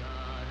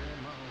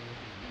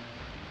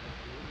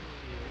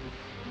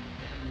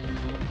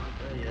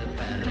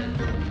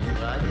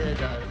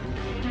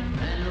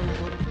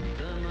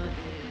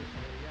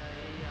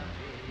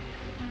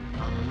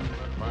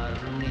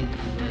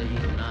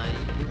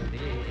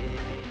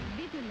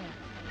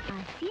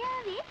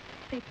ආසියාවේ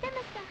ප්‍රථම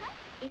සහ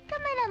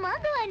එකම ළමා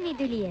ගුවන්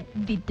විදුලිය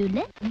විදුල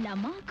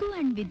ළමා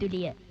ගුවන්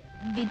විදුලිය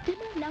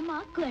විදුල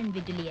ළමා ගුවන්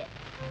විදුලිය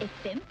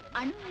FM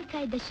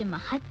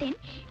 91.7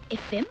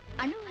 FM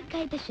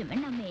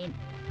 91.9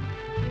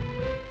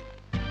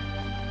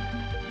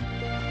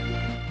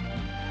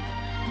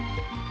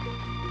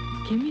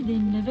 කිමි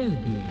දෙන්න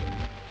වැවදී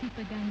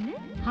සිපගන්න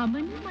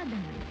හමන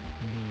මදනයි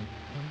මේ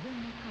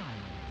හොඳම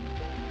කාලය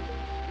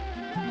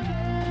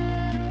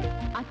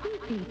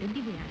අතීතයට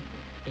දිවයන්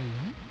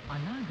එයින්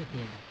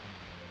අනාගතය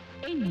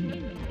එන්නේ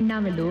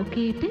නව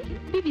ලෝකයට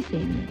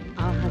පිවිසෙන්න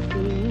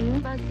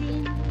අහසින්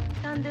බසින්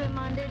සඳ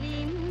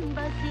මණ්ඩලින්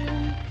බසින්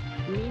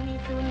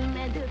මිනිසුන්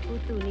මැද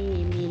පුතුනි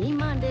මිහි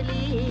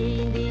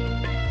මණ්ඩලීදී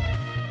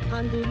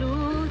හඳුළු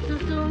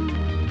සුසුම්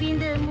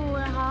විඳ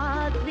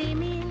මුවහත්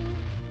වෙමින්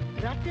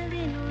රට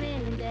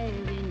වෙනුවෙන් දැය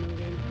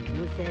වෙනුවෙන්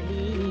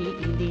නොසැලී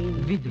ඉඳින්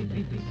විදුල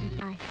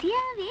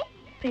ආසියාවේ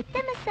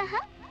ප්‍රථම සහ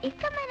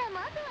එකම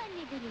ළමා ගුවන්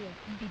විදුලිය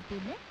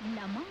විදුල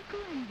ළමා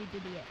ගුවන්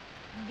විදුලිය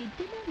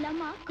විදුල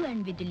ළමා ගුවන්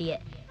විදුලිය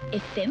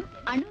FM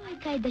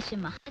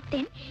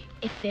 91.7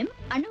 FM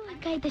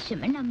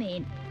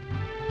 91.9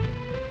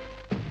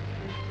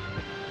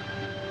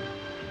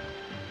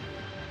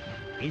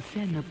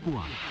 එසැන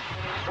පුවන්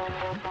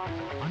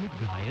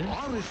අනුග්‍රහය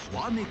ආර්.එස්.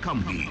 වානේ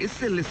කම්බි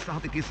SLS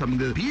සහතිකයේ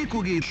සමග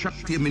පියකුගේ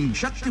ශක්තියමින්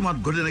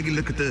ශක්තිමත්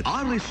ගොඩනැගිල්ලකට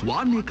ආර්.එස්.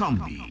 වානේ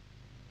කම්බි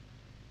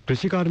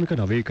කෘෂිකාර්මික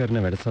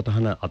නවීකරණ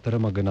වැඩසටහන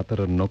අතරමඟ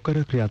නතර නොකර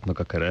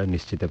ක්‍රියාත්මක කර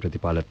නිශ්චිත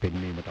ප්‍රතිඵල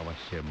පෙන්වීමට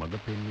අවශ්‍ය මඟ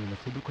පෙන්වීම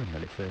සිදු කරන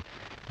ලෙස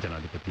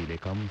ජනාධිපති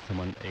ලේකම්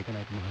සමන්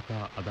ඒකනායක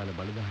මහතා අදාළ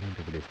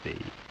බලධාරීන්ට උපදෙස්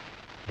දෙයි.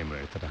 එම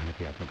වැඩසටහන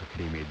ක්‍රියාත්මක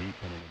කිරීමේදී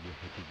පැනනගිය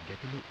හැකි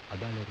ගැටලු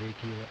අදාළ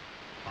රේඛීය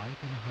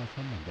ආයතන හා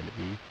සම්බන්ධ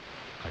වී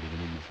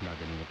කඩිනමින් විසඳා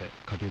ගැනීමට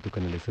කටයුතු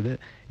කරන ලෙසද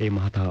ඒ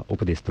මහතා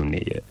උපදෙස්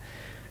දුන්නේය.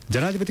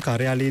 ජනාධිපති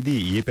කාර්යාලයේදී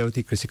ඊයේ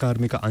පැවති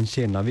කෘෂිකාර්මික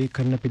අංශයේ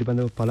නවීකරණ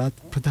පිළිබඳව පළාත්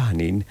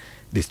ප්‍රධානීන්,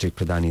 දිස්ත්‍රික්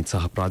ප්‍රධානීන්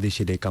සහ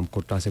ප්‍රාදේශීය ලේකම්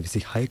කොට්ටාස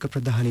 26ක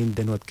ප්‍රධානීන්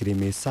දැනුවත්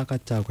කිරීමේ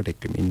සාකච්ඡාවකට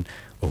එක්වමින්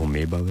ඔහු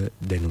මේ බව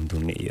දැනුම්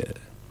දුන්නේය.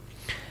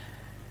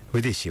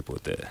 විදේශීය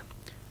පොත.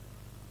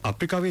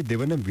 අප්‍රිකාවේ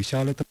දෙවන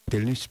විශාලතම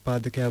තෙල්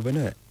නිෂ්පාදකයා වන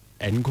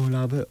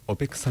ඇන්ගෝලාව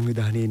ඔපෙක්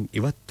සංවිධානයෙන්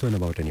ඉවත් වන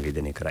බවට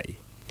නිවේදනය කරයි.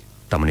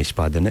 තම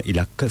නිෂ්පාදන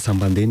ඉලක්ක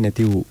සම්බන්ධයෙන්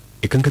නැති වූ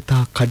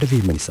එකඟතා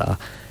කඩවීම නිසා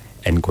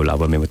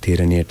ඇන්ගෝලාව මෙම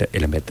තීරණයට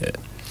එළඹෙත.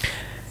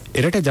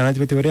 එරට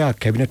ජනාධිපතිවරයා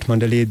කැබිනට්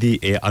මණ්ඩලයේදී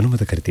එය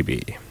අනුමත කර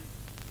තිබේ.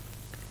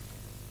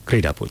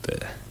 ක්‍රීඩා පොත.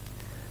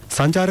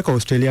 සංචාරක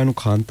ඕස්ට්‍රේලියානු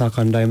කාන්තා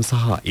කණ්ඩායම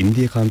සහ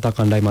ඉන්දිය කාන්තා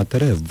කණ්ඩායම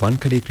අතර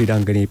වන්කඩේ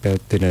ක්‍රීඩාංගණයේ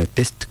පැවැත්වෙන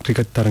ටෙස්ට්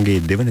ක්‍රිකට්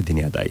තරගයේ දෙවන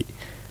දිනය අදයි.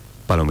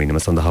 පළමුවෙනිම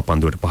සඳහා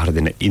පන්දුවට පහර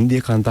දෙන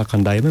ඉන්දිය කාන්තා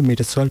කණ්ඩායම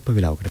මීට ස්වල්ප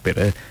වේලාවකට පෙර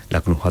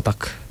ලකුණු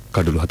 7ක්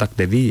කඩලු 7ක්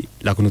දැවී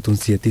ලකුණු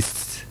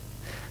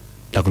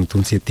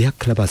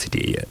 330ක් ලබා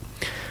සිටියේය.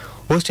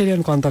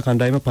 ඕස්ට්‍රේලියානු කාන්තා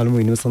කණ්ඩායම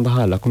පළමුවෙනිම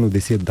සඳහා ලකුණු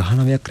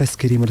 219ක් රැස්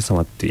කිරීමට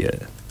සමත් විය.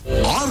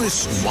 ආර්.එස්.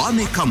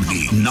 වානේ කම්බි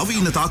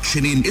නවීන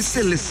තාක්ෂණයෙන්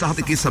SLS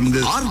සහතිකයේ සමග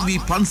RV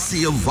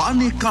 500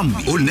 වානේ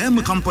කම්බි ඕනෑම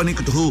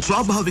කම්පැනියකට හෝ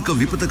ස්වාභාවික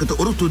විපතකට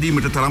ඔරොත්තු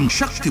දීමට තරම්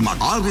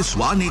ශක්තිමත් ආර්.එස්.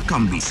 වානේ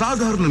කම්බි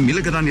සාධාරණ මිල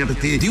ගණන්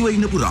යටතේ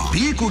දිවයින පුරා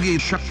පියකුගේ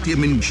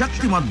ශක්තියමින්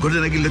ශක්තිමත්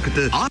ගොඩනැගිල්ලකට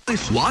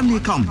ආර්.එස්.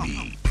 වානේ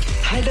කම්බි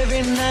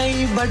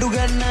හැඩවෙන්නයි බඩු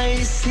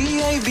ගන්නයි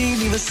CIB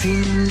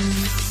නිවසින්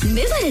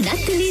මෙවර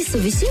නත්තලේ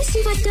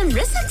සුවිශේෂී වට්ටම්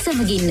රසක්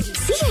සමගින්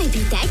CIB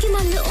තෑගි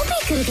මල්ල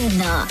ඔබේ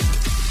කරගන්නා.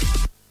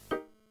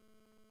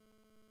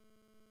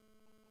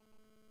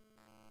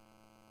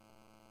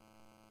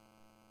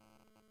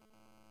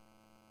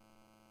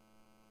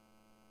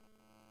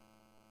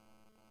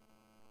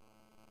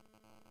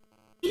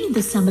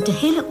 ඉන්ද සමට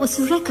හෙළ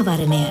ඔසු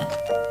රැකවරණය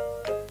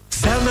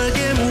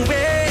සමගේ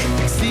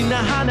මුවේ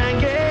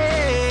සිනහනගේ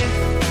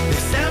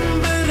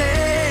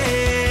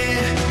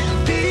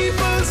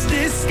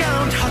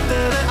discount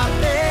හතර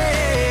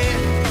අපේ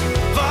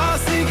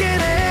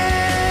වාසිගෙනේ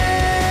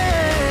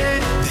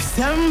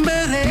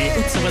දෙසැම්බරේ මේ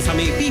උත්සව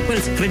සමයේ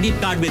People's Credit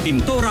Card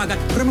වෙතින්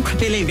තෝරාගත් ප්‍රමුඛ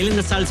පෙළේ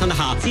වෙළඳසල්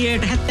සඳහා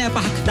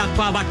 75%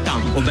 දක්වා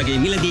වට්ටම්. ඔබගේ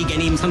මිලදී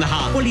ගැනීම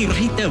සඳහා පොලි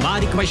රහිත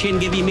වාරික වශයෙන්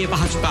ගෙවීමේ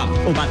පහසුකම්.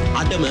 ඔබත්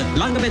අදම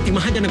ළඟමැති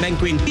මහජන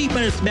බැංකුවෙන්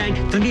People's Bank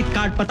Credit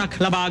Card පතක්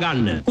ලබා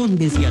ගන්න.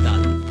 කොන්දේසි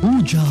අදාළ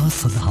පූජා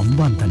සදහම්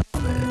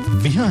වන්දනාව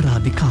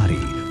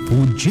විහාරාධිකාරී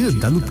පූජ්‍ය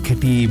දලුත්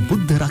කැටියේ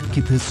බුද්ධ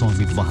රක්කිත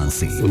ස්වාමීන්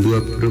වහන්සේ.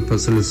 උඳුවපුර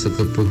පසළොස්වක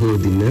පොහෝ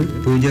දින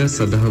පූජා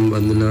සදහම්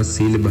වන්දනා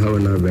සීල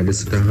භාවනා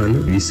වැඩසටහන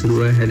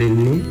විසුරුවා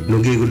හැරෙන්නේ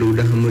නොගේගොඩ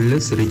උඩහමුල්ල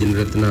ශ්‍රී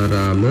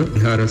ජනරත්නාරාම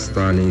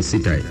විහාරස්ථානයේ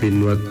සිටයි.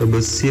 පින්වත් ඔබ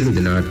සියලු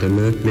දෙනාටම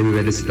මෙම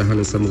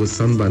වැඩසටහන සමග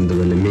සම්බන්ධ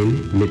වන මෙන්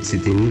මෙත්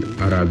සිතින්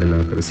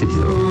ආරාධනා කර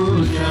සිටිනවා.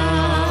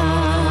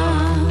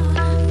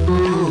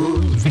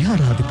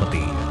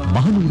 විහාරාධිපති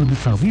මහනුවර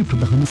විසාවේ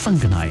ප්‍රධාන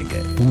සංඝනායක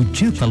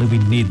පූජ්‍ය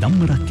තලවින්නේ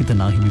ධම්මරක්කිත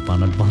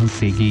නාහිමිපාණන්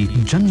වහන්සේගේ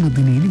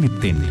ජන්මදිනය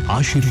නිමිත්තෙන්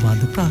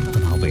ආශිර්වාද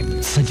ප්‍රාර්ථනාවෙන්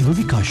සජීව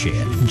විකාශය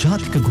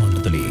ජාතික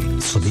ගුවන්විදුලි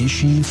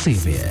ස්වදේශී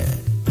සේවය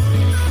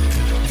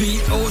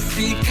VOC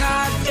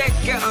card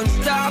එක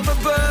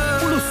unstoppable.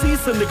 මුළු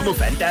සීසන් එකම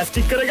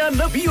ෆැන්ටස්ටික්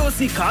කරගන්න VOC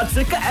cards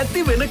එක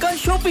ඇති වෙනකන්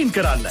shopping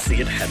කරන්න.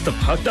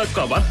 75ක්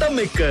දක්වා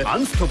වට්ටම් එක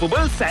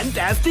unstoppable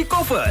fantastic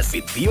offers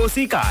with VOC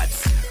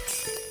cards.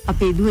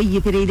 අපේ දුව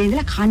ඊයේ පෙරේද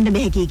ඉඳලා කන්න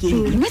බෑ කියන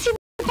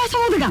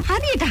පසෝදගම්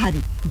හරියට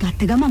හරි.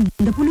 ගත්ත ගමන්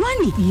මුඳ පුළුවන්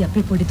නේ. ඊ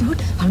අපේ පොඩි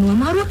දුවට අණු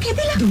අමාරුවක්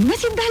හැදලා දුන්න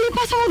සිද්ධාලේ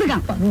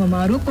පසෝදගම්. අණු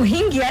අමාරුව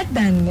කොහෙන් ගියත්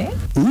දන්නේ.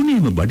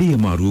 ඌනේම බඩේ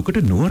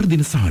අමාරුවකට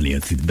නොවර්ධින සහනය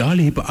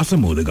සිද්ධාලේප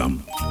අසමෝදගම්.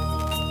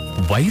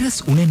 වෛරස්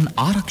උනෙන්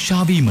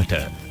ආරක්ෂා වීමට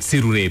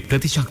සිරුරේ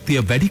ප්‍රතිශක්තිය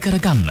වැඩි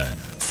කරගන්න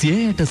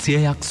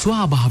 100%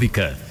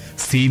 ස්වාභාවික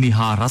සීනි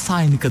හා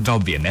රසායනික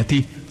ද්‍රව්‍ය නැති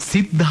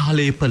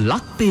සිද්ධාලේප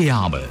ලක්තේ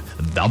යාම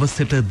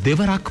දවසට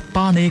දෙවරක්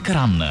පානය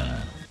කරන්න.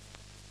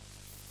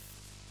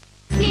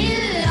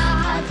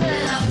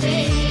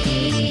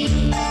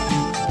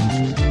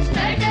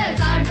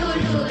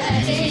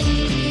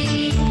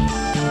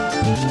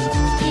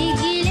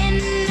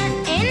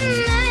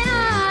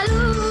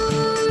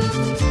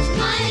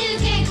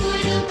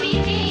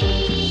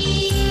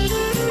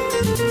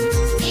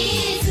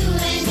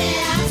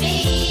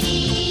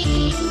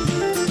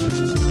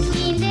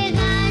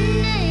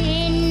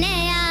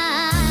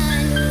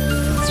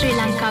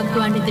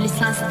 ගුවන්විදුලි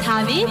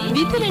සංස්ථාවේ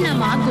විදුල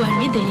ළමා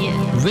ගුවන්විදුලිය.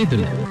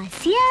 විදුල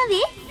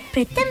ආසියාවේ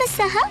ප්‍රථම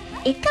සහ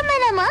එකම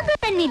ළමා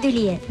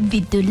ගුවන්විදුලිය.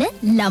 විදුල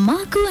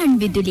ළමා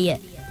ගුවන්විදුලිය.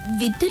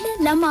 විදුල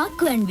ළමා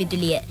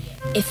ගුවන්විදුලිය.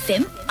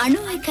 FM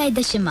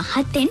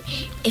 91.7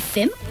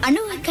 FM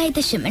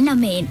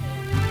 91.9.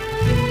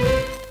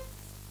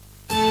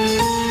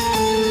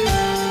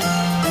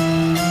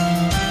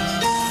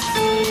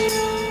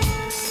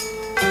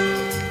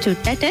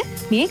 චුට්ටට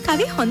මේ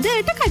කවි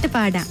හොඳට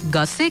කටපාඩම්.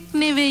 ගසෙක්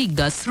නෙවෙයි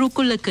ගස්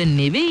රුකුලක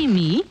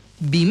නෙවෙයිමි,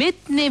 බිමෙත්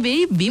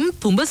නෙවෙයි බිම්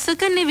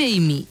තුඹසක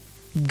නෙවෙයිමි.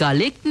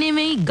 ගලෙක්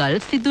නෙවෙයි ගල්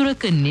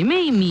සිදුරක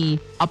නෙවෙයිමි,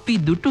 අපි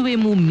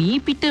දුටුවෙමු මී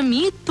පිට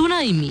මී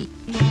තුනයිමි.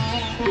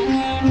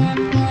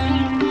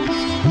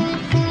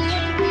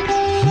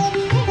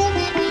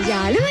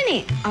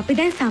 යාළුවනේ, අපි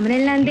දැන්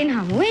සමනල්ලන්දෙන්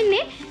හමු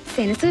වෙන්නේ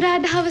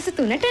සෙනසුරාදා හවස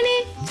 3ටනේ.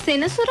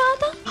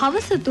 සෙනසුරාදා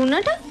හවස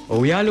 3ට?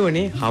 ඔව්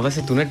යාළුවනේ, හවස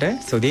 3ට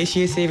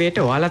ස්වදේශීය සේවයට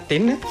ඔයාලත්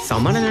එන්න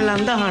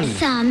සමනලලන්ද අහන්න.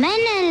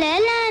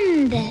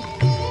 සමනලලන්ද.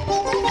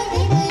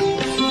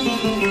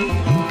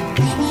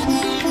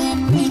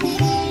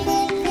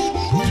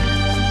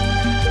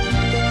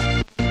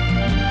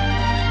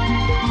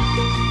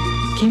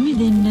 කිමි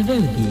දෙන්න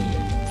වැවදී.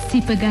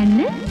 සිප ගන්න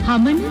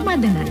හමන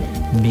මදනල.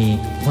 මේ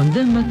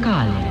හොඳම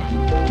කාලය.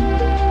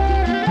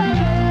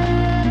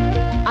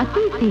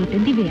 අතීතයට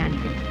දිව යන්න.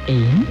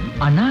 එයින්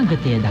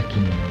අනාගතය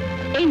දකින්න.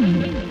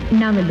 එන්නේ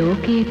නව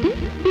ලෝකයට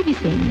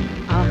පිවිසෙන්න.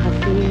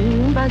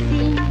 අහසින්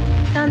බසින්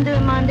සඳ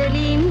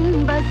මණ්ඩලින්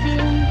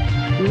බසින්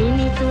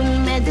මිනිසුන්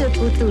මැද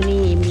පුතුනි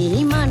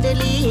මිනි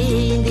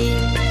මණ්ඩලීන්දී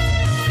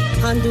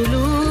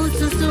හඳුළු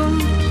සුසුම්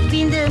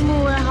විඳ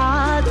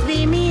මුවහත්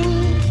වෙමින්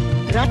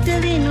රට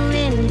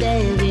වෙනුවෙන්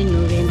දැය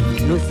වෙනුවෙන්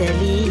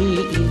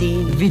නොසැලී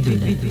ඉඳින්.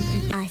 විදුල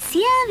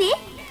ආසියාවේ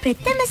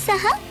ප්‍රථම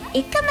සහ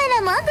එකම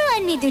ළමා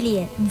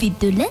ගුවන්විදුලිය.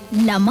 විදුල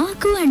ළමා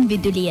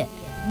ගුවන්විදුලිය.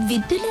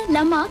 විදුල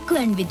ළමා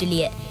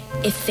ගුවන්විදුලිය.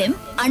 FM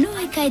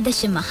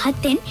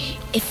 91.7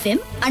 FM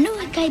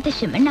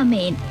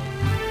 91.9.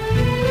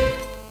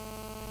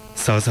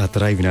 සවස්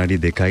 4යි විනාඩි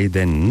 2යි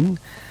දැන්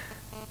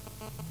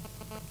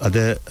අද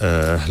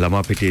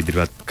ළමාපිටිය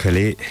ඉදිරිපත්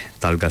කළේ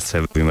තල්ගස්ස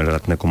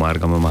විමලරත්න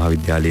කුමාරගම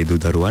මහාවිද්‍යාලයේ දූ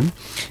දරුවන්.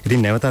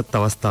 ඉතින් නැවතත්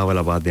අවස්ථාව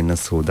ලබා දෙන්න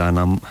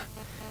සූදානම්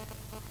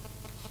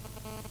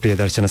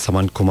ප්‍රියදර්ශන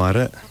සමන් කුමාර,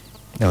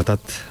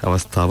 නැවතත්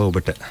අවස්ථාව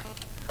ඔබට.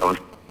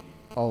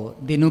 ඔව්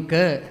දිනුක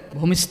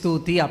බොහොම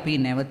ස්තුතියි. අපි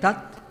නැවතත්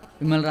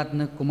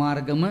විමලරත්න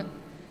කුමාරගම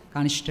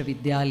කනිෂ්ඨ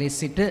විද්‍යාලයේ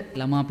සිට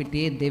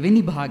ළමාපිටියේ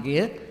දෙවෙනි භාගය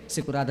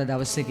සිකුරාදා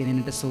දවසේ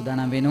ගෙනෙන්නට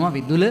සූදානම් වෙනවා.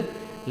 විදුල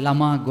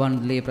ළමා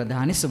ගුවන්විදුලියේ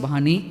ප්‍රධානී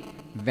සුභානි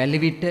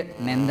වැලිවිට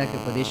නැන්දක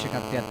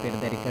ප්‍රදේශකත්වයක්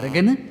පෙරදරි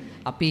කරගෙන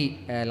අපි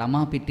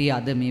ළමාපිටියේ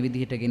අද මේ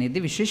විදිහට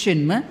ගෙනෙද්දී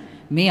විශේෂයෙන්ම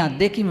මේ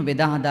අත්දැකීම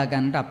බෙදා හදා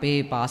ගන්නට අපේ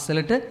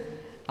පාසලට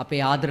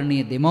අපේ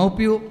ආදරණීය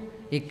දෙමව්පියෝ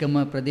එක්කම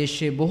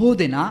ප්‍රදේශයේ බොහෝ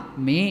දෙනා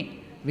මේ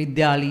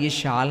විද්‍යාලීය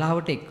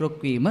ශාලාවට එක්රොක්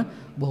වීම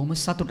බොහොම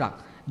සතුටක්.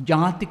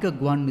 ජාතික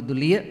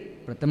ගුවන්විදුලිය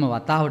ප්‍රථම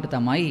වතාවට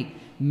තමයි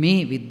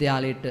මේ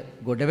විද්‍යාලයට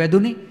ගොඩ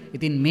වැදුනේ.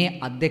 ඉතින් මේ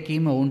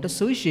අත්දැකීම වුන්ට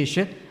සුවිශේෂ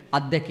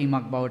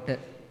අත්දැකීමක් බවට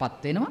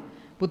පත් වෙනවා.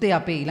 පුතේ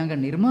අපේ ඊළඟ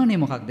නිර්මාණය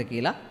මොකක්ද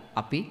කියලා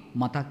අපි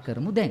මතක්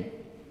කරමු දැන්.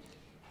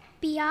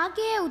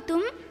 පියාගේ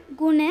උතුම්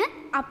ගුණ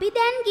අපි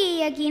දැන්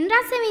ගීයකින්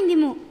රස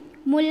විඳිමු.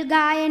 මුල්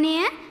ගායනය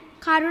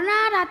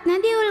කරුණාරත්න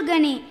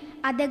දියුල්ගනේ.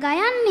 අද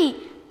ගයන්නේ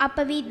අප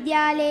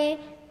විද්‍යාලයේ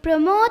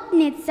ප්‍රමෝද්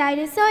නිත්සයිර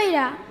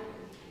සොයිරා.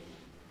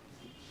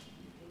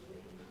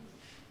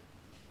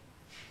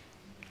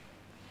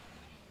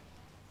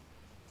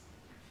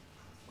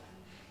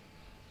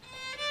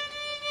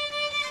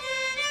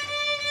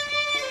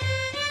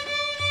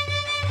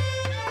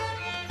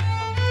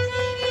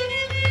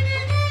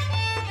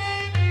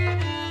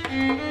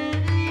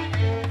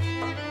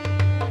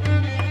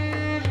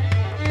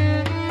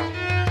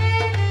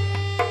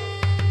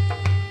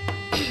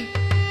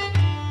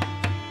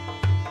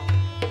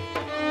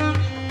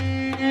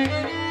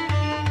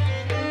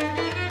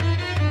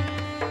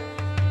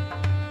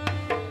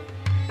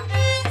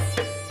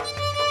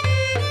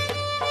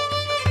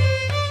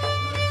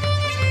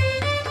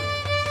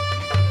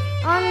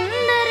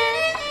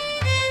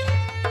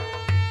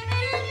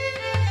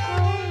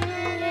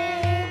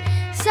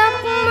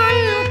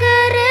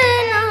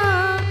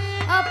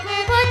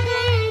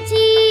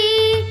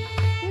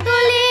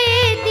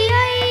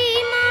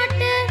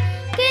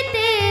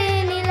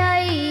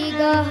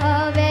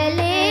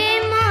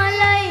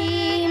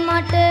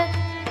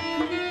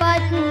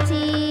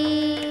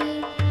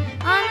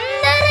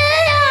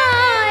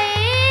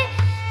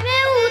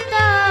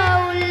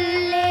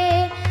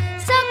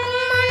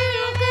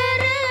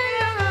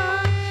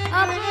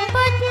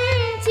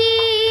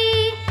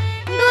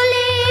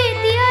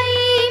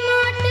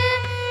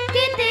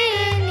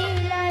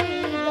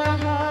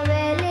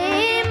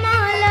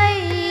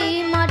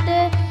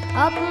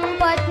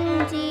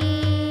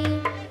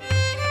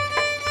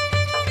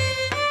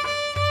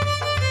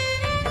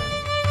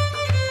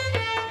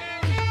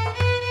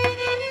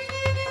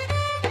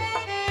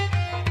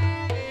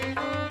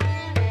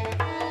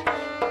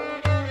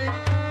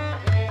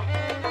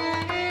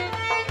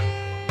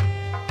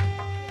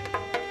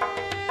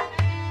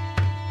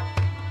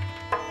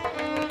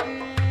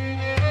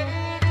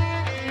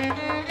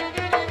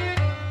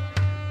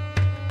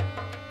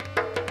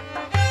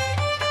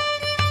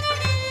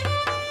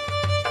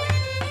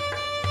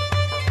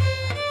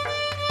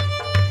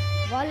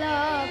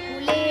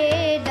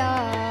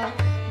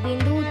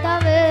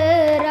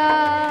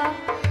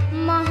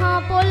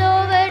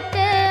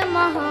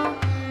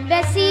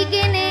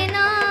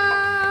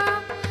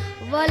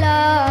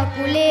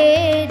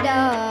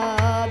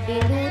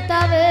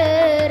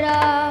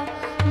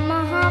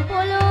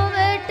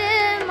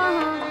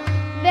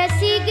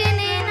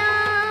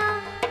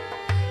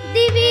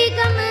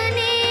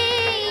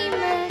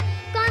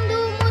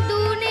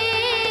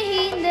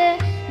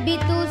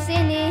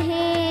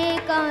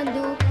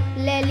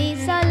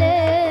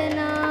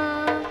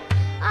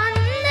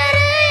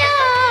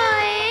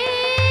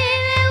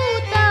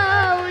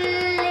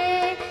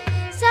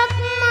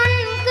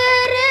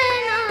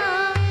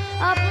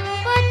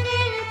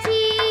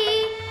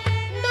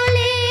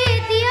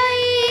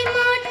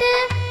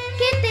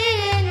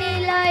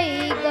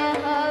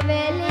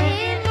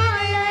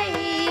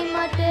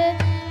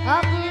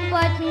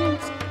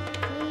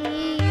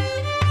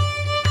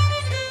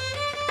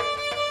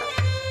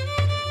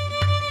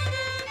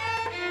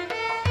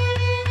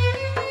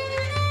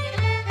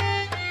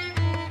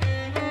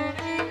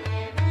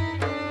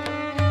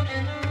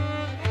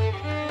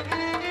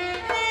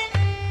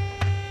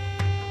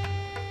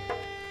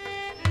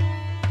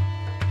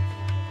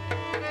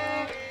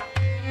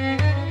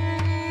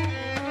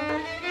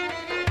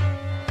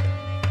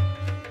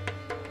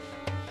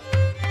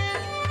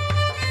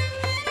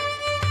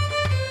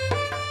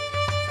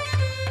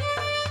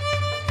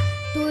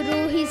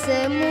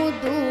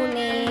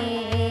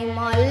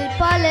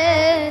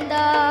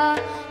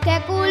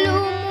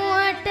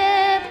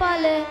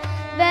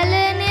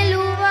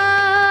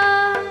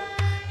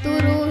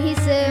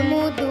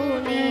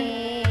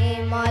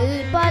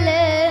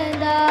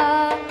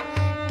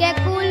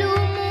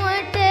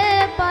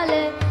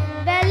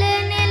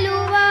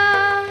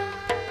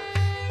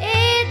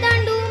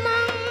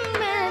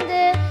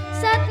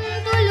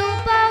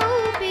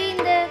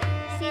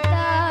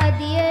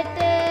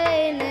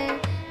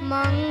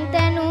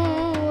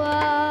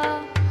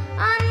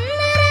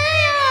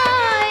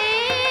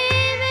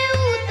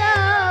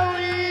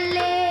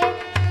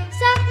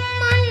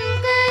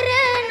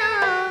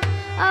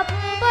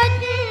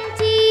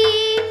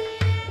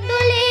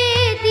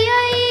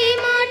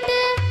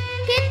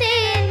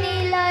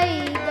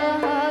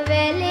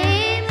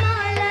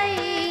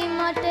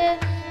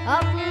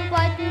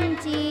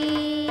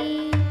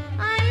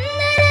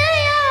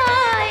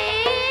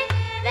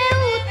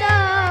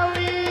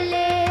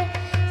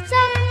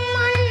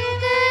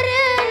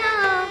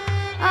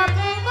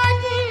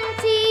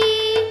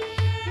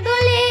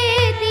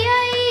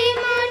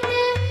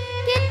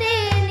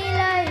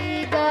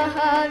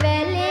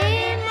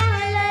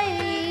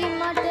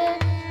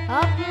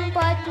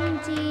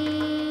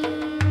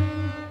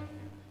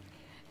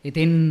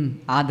 ඉතින්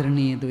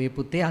ආදරණීය දුවේ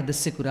පුතේ අද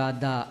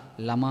සිකුරාදා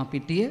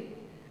ළමාපිටිය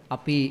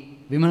අපි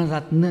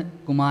විමලරත්න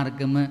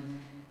කුමාරගම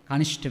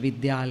කනිෂ්ඨ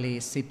විද්‍යාලයේ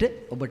සිට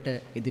ඔබට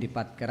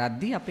ඉදිරිපත්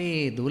කරද්දී අපේ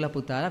දූල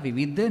පුතාලා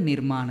විවිධ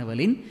නිර්මාණ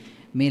වලින්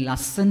මේ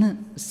ලස්සන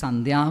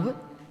සන්ධ්‍යාව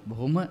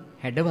බොහොම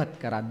හැඩවත්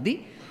කරද්දී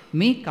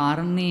මේ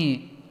කාරණේ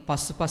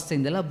පස්සෙ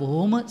ඉඳලා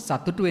බොහොම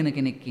සතුටු වෙන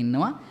කෙනෙක්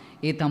ඉන්නවා.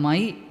 ඒ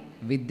තමයි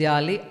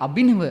විද්‍යාලයේ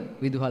අභිනව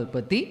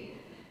විදුහල්පති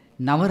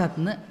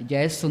නවරත්න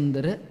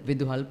ජයසුන්දර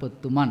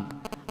විදුහල්පතිතුමන්.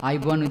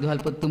 ආයුබෝවන්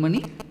විදුහල්පතිතුමනි.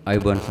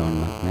 ආයුබෝවන්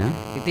සෝමනාත්මයා.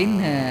 ඉතින්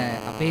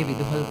අපේ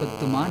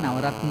විදුහල්පතිතුමා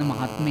නවරත්න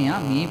මහත්මයා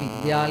මේ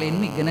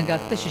විද්‍යාලයෙන්ම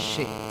ඉගෙනගත්ත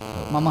ශිෂ්‍යෙක්.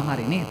 මම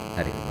හරි නේද?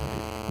 හරි.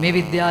 මේ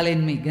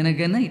විද්‍යාලයෙන්ම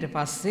ඉගෙනගෙන ඊට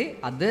පස්සේ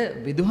අද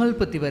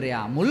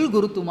විදුහල්පතිවරයා මුල්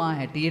ගුරුතුමා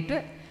හැටියට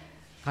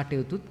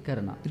කටයුතුත්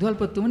කරනවා.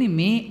 විදුහල්පතිතුමනි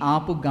මේ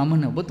ආපු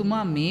ගමන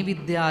ඔබතුමා මේ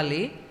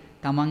විද්‍යාලයේ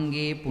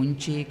තමන්ගේ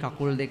පුංචි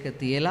කකුල් දෙක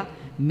තියලා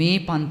මේ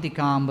පන්ති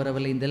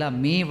කාමරවල ඉඳලා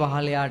මේ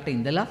වහලයාට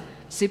ඉඳලා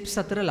සිප්ස්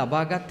අතර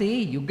ලබාගත්තේ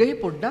යුගය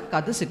පොඩ්ඩක්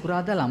අද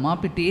සිකුරාදා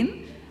ළමාපිටියෙන්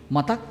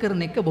මතක්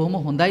කරන එක බොහොම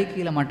හොඳයි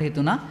කියලා මට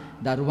හිතුණා.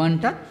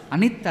 දරුවන්ටත්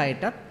අනිත්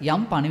අයටත්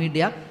යම්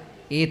පණිවිඩයක්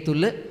ඒ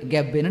තුල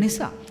ගැබ්වෙන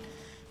නිසා.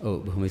 ඔව්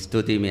බොහොම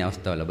ස්තුතියි මේ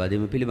අවස්ථාව ලබා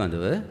දීම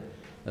පිළිබඳව.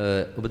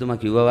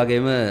 ඔබතුමා කිව්වා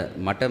වගේම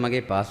මට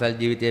මගේ පාසල්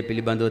ජීවිතය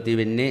පිළිබඳව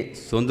තියෙන්නේ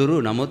සොඳුරු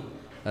නමුත්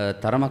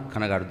තරමක්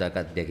කනගාටුදායක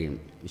අත්දැකීම්.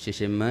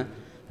 විශේෂයෙන්ම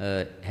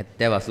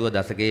 70-80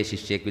 දශකයේ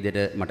ශිෂ්‍යයෙක්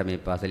විදිහට මට මේ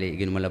පාසලේ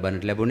ඉගෙනුම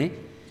ලබන්නට ලැබුණේ.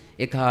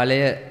 ඒ කාලය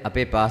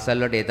අපේ පාසල්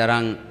වලට ඒ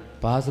තරම්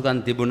පහසුකම්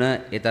තිබුණ,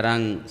 ඒ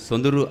තරම්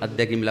සොඳුරු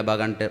අත්දැකීම් ලබා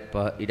ගන්නට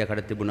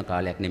ඉඩකඩ තිබුණ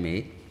කාලයක්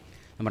නෙමෙයි.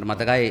 මට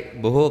මතකයි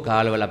බොහෝ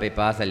කාලවල අපේ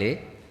පාසලේ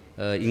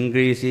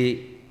ඉංග්‍රීසි,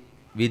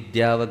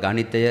 විද්‍යාව,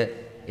 ගණිතය,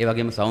 ඒ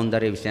වගේම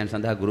සෞන්දර්ය විෂයන්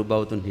සඳහා ගුරු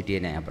බවතුන්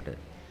හිටියේ නෑ අපට.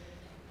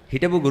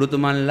 හිටපු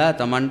ගුරුතුමන්ලා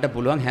Tamanට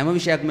පුළුවන් හැම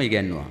විෂයක්ම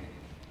ඉගෙනුවා.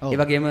 ඒ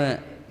වගේම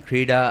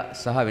ක්‍රීඩා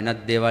සහ වෙනත්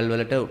දේවල්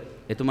වලට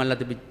එතුමන්ලා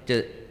තිබිච්ච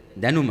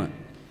දැනුම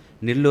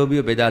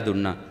නිර්ලෝභීව බෙදා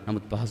දුන්නා.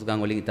 නමුත් පහසුකම්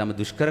වලින් ඊටම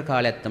දුෂ්කර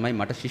කාලයක් තමයි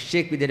මට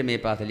ශිෂ්‍යයෙක් විදිහට මේ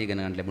පාසලේ ඉගෙන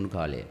ගන්න ලැබුණු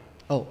කාලය.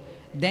 ඔව්.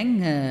 දැන්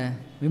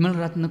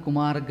විමලරත්න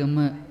කුමාරගම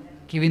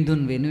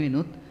කිවිඳුන්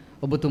වෙනුවෙනුත්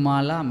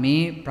ඔබතුමාලා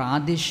මේ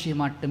ප්‍රාදේශීය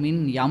මට්ටමින්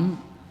යම්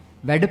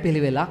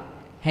වැඩපිළිවෙලක්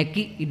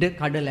හැකි ඉඩ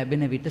කඩ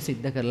ලැබෙන විට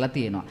සිද්ධ කරලා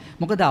තියෙනවා.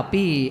 මොකද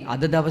අපි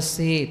අද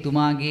දවසේ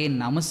එතුමාගේ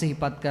නම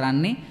සිහිපත්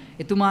කරන්නේ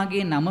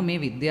එතුමාගේ නම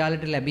මේ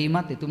විද්‍යාලයට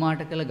ලැබීමත්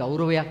එතුමාට කළ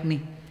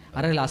ගෞරවයක්නේ.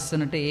 අර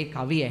ලස්සනට ඒ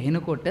කවි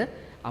ඇහෙනකොට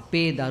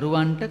අපේ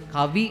දරුවන්ට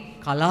කවි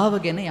කලාව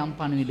ගැන යම්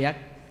පණිවිඩයක්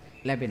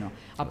ලැබෙනවා.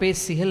 අපේ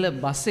සිහල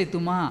බස්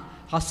එතුමා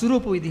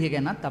හසුරුවපු විදිහ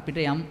ගැනත් අපිට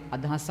යම්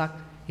අදහසක්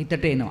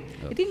හිතට එනවා.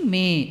 ඉතින්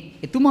මේ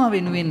එතුමා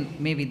වෙනුවෙන්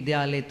මේ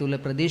විද්‍යාලය තුල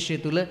ප්‍රදේශය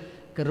තුල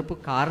කරපු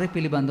කාර්ය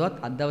පිළිබඳවත්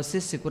අද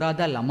දවසේ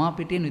සිකුරාදා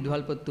ළමාපිටියෙන්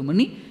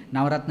විදුහල්පතිතුමනි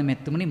නවරත්න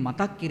මැතිතුමනි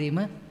මතක් කිරීම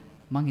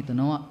මම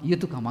හිතනවා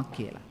යුතුයකමක්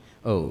කියලා.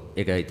 ඔව්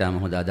ඒක ඊටම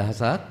හොඳ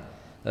අදහසක්.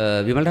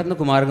 විමලරත්න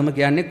කුමාරගම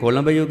කියන්නේ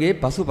කොළඹ යුගයේ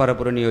පසු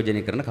පරපුර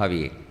නියෝජනය කරන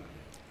කවියෙක්.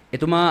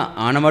 එතුමා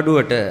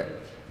ආනමඩුවට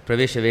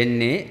ප්‍රවේශ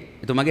වෙන්නේ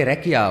එතුමාගේ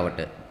රැකියාවට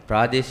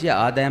ප්‍රාදේශීය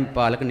ආදායම්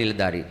පාලක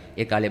නිලධාරී.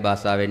 ඒ කාලේ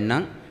භාෂාවෙන්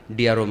නම්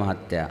ඩිආරෝ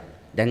මහත්තයා.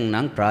 දැන්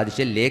නම්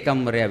ප්‍රාදේශීය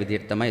ලේකම්වරයා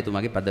විදිහට තමයි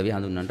එතුමාගේ පදවිය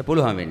හඳුන්වන්නට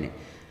පුළුවන් වෙන්නේ.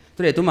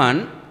 ඒතර එතුමන්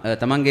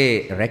තමන්ගේ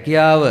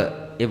රැකියාව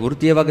ඒ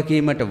වෘත්තීය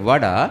වගකීමට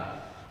වඩා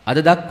අද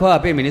දක්වා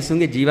අපේ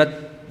මිනිසුන්ගේ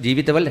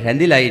ජීවිතවල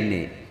රැඳිලා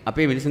ඉන්නේ.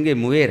 අපේ මිනිසුන්ගේ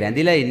මුවේ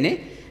රැඳිලා ඉන්නේ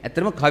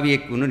ඇත්තටම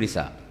කවියෙක් වුණු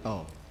නිසා.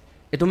 ඔව්.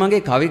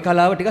 එතුමාගේ කවි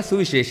කලාව ටිකක්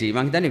සුවිශේෂී.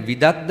 මම හිතන්නේ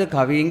විදග්ධ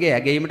කවීන්ගේ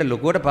ඇගීමට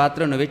ලොකුවට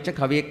පාත්‍ර නොවෙච්ච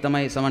කවියෙක්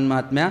තමයි සමන්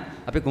මහත්මයා,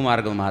 අපේ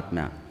කුමාරගම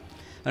මහත්මයා.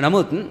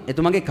 නමුත්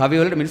එතුමාගේ කවි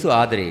වලට මිනිස්සු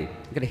ආදරේ.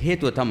 ඒකට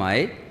හේතුව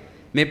තමයි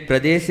මේ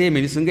ප්‍රදේශයේ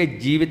මිනිසුන්ගේ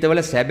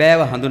ජීවිතවල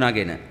සැබෑව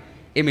හඳුනාගෙන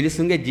ඒ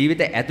මිනිසුන්ගේ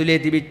ජීවිත ඇතුලේ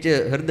තිබිච්ච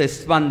හෘද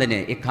ස්පන්දනය,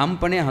 ඒ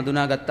කම්පනය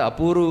හඳුනාගත්ත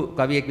අපූර්ව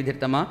කවියෙක්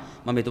විදිහට තමයි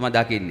මම එතුමා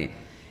දකින්නේ.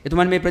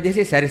 එතුමන් මේ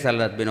ප්‍රදේශයේ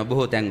සැරිසරලත් වෙනවා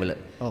බොහෝ තැන්වල.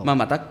 මම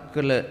මතක්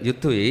කළ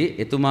යුතුයි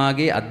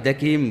එතුමාගේ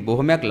අත්දැකීම්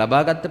බොහොමයක්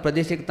ලබාගත්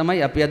ප්‍රදේශයක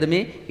තමයි අපි අද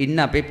මේ ඉන්න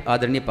අපේ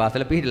ආදරණීය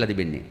පාසල පිහිටලා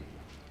තිබෙන්නේ.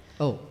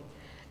 ඔව්.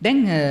 දැන්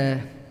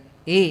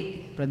ඒ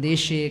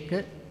ප්‍රදේශයක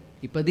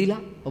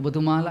ඉපදිලා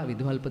ඔබතුමාලා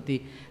විදුහල්පති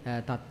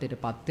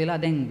තත්ත්වයටපත්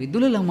වෙලා දැන්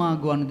විදුල ළමා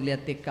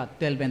ගුවන්විදුලියත් එක්ක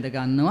අත්වැල් බැඳ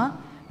ගන්නවා.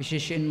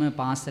 විශේෂයෙන්ම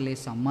පාසලේ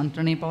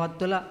සම්මන්ත්‍රණය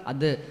පවත්වලා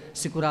අද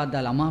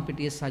සිකුරාදා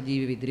ළමාපිටිය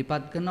සජීවීව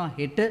ඉදිරිපත් කරනවා.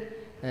 හෙට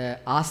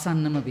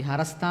ආසන්නම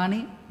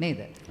විහාරස්ථානයේ නේද?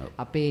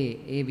 අපේ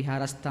ඒ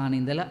විහාරස්ථානයේ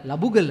ඉඳලා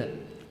ලබුගල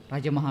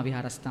රජමහා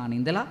විහාරස්ථානයේ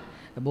ඉඳලා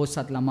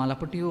බෝසත් ළමා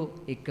ලපටියෝ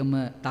එක්කම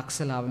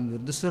තක්සලාවෙන්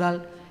විරුදුසුරල්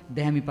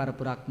දැහැමි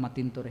පරපුරක්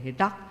මතින්තොර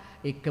හෙටක්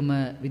එක්කම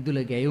විදුල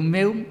ගැයුම්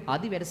මෙවුම්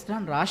ආදී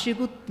වැඩසටහන්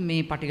රාශියකුත්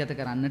මේ පටිගත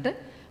කරන්නට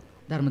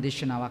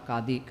ධර්මදේශනාවක්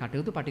ආදී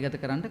කටයුතු පටිගත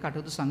කරන්නට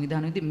කටයුතු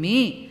සංවිධානයේදී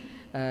මේ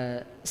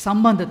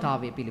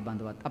සම්බන්ධතාවය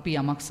පිළිබඳවත් අපි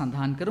යමක්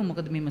සඳහන් කරමු.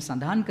 මොකද මේම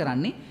සඳහන්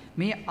කරන්නේ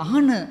මේ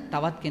අහන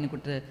තවත්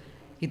කෙනෙකුට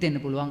හිතෙන්න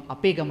පුළුවන්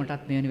අපේ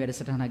ගමටත් මෙවැනි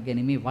වැඩසටහනක්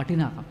ගැනීමේ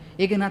වටිනාකම.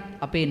 ඒ ගැනත්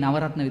අපේ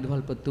නවරත්න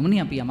විදුහල්පතිතුමනි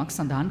අපි යමක්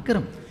සඳහන්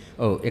කරමු.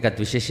 ඔව් ඒකත්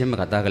විශේෂයෙන්ම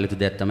කතා කළ යුතු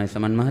දෙයක් තමයි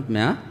සමන්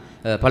මහත්මයා.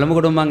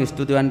 පළමුකොටම මම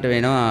ස්තුතිවන්ත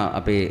වෙනවා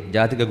අපේ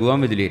ජාතික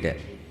ගුවන්විදුලියට.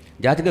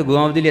 ජාතික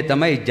ගුවන්විදුලිය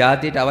තමයි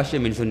ජාතියට අවශ්‍ය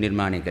මිනිසුන්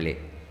නිර්මාණය කළේ.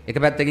 එක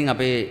පැත්තකින්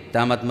අපේ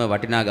තාමත්ම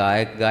වටිනා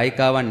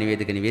ගායිකාවන්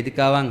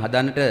නිවේදිකාවන්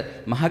හදන්නට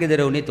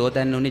මහගෙදර උනේ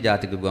තෝතැන්න උනේ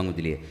ජාතික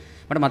ගුවන්විදුලිය.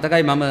 මට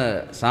මතකයි මම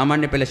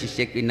සාමාන්‍ය පෙළ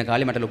ශිෂ්‍යෙක් ඉන්න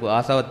කාලේ මට ලොකු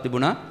ආසාවක්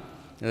තිබුණා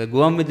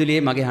ගුවන්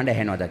විදුලියේ මගේ හඬ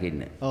ඇහෙනවා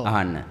දකින්න.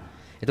 අහන්න.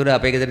 ඒතකොට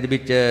අපේ ගෙදර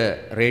තිබිච්ච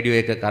රේඩියෝ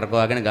එක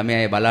කරකවාගෙන ගමේ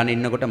අය බලන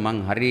ඉන්නකොට මං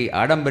හරි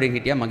ආඩම්බරෙන්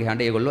හිටියා මගේ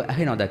හඬ ඒගොල්ලෝ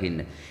ඇහෙනවා දකින්න.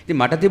 ඉතින්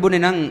මට තිබුණේ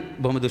නම්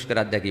බොහොම දුෂ්කර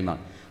අත්දැකීමක්.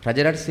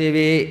 රජරට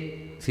සේවයේ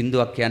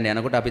සින්දුවක් කියන්න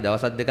යනකොට අපි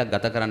දවස් දෙකක්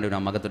ගත කරන්න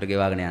වෙනවා මගතොට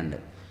ගෙවාගෙන යන්න.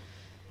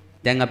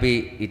 දැන් අපි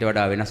ඊට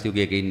වඩා වෙනස්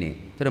යුගයක ඉන්නේ.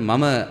 ඒතර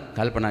මම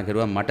කල්පනා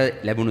කරුවා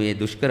මට ලැබුණු මේ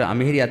දුෂ්කර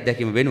අමිහිරි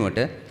අත්දැකීම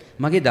වෙනුවට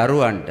මගේ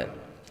දරුවන්ට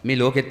මේ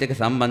ලෝකෙත් එක්ක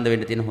සම්බන්ධ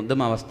වෙන්න තියෙන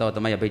හොඳම අවස්ථාව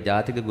තමයි අපේ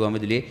ජාතික ගුවන්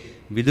විදුලියේ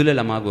විදුල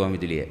ළමා ගුවන්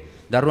විදුලිය.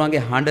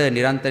 දරුවන්ගේ හඬ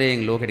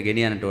නිරන්තරයෙන් ලෝකෙට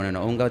ගෙනියන්නට ඕන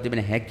වෙනවා. ඔවුන් ගාව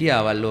තිබෙන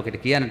හැකියාවල් ලෝකෙට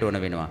කියන්නට ඕන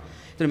වෙනවා.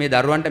 ඒතර මේ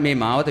දරුවන්ට මේ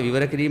මාවත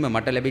විවර කිරීම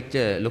මට ලැබිච්ච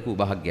ලොකු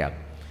භාග්යයක්.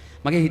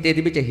 මගේ හිතේ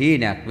තිබිච්ච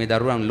හීනයක් මේ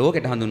දරුවන්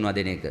ලෝකෙට හඳුන්වා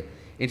දෙන එක.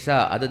 ඒ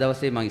නිසා අද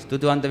දවසේ මම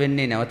ස්තුතිවන්ත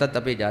වෙන්නේ නැවතත්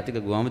අපේ ජාතික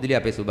ගුවන් විදුලිය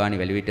අපේ සුබානි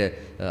වැලිවිට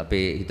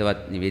අපේ හිතවත්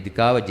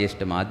නිවේදිකාව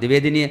ජ්‍යෙෂ්ඨ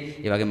මාධ්‍යවේදිනිය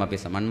ඒ වගේම අපේ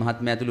සමන්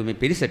මහත්මයා ඇතුළු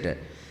මේ පිරිසට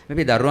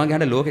මේ දරුවන්ගේ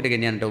හඬ ලෝකෙට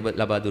ගෙනියන්නට ඔබ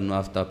ලබා දුන්නු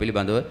අවස්ථාව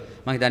පිළිබඳව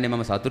මම හිතන්නේ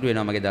මම සතුටු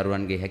වෙනවා මගේ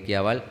දරුවන්ගේ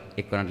හැකියාවල්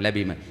එක්වරන්ට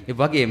ලැබීම. ඒ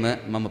වගේම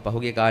මම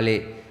පහුගිය කාලේ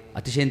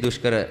අතිශයින්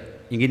දුෂ්කර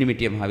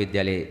ඉංගිනිමිටිය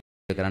මහාවිද්‍යාලයේ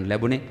කරන්න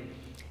ලැබුණේ.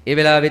 ඒ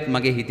වෙලාවෙත්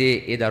මගේ හිතේ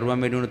ඒ දරුවන්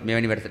වෙනුනොත්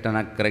මෙවැනි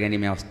වැඩසටහනක්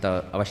කරගැනීමේ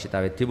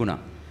අවශ්‍යතාවය තිබුණා.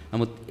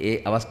 නමුත් ඒ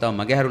අවස්ථාව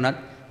මගේ හැරුණත්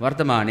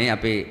වර්තමානයේ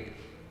අපේ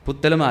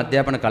පුත්තලම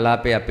අධ්‍යාපන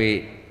කලාපයේ අපේ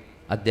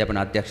අධ්‍යාපන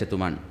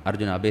අධ්‍යක්ෂතුමන්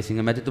අර්ජුන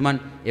අබේසිංහ මැතිතුමන්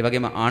ඒ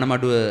වගේම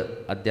ආනමඩුව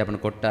අධ්‍යාපන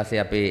කොට්ටාසේ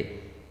අපේ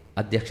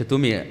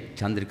අධ්‍යක්ෂතුමිය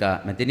චන්ද්‍රිකා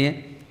මැතිණිය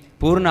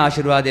පූර්ණ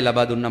ආශිර්වාදය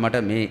ලබා දුන්නා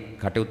මට මේ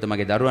කටයුත්ත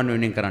මගේ දරුවන්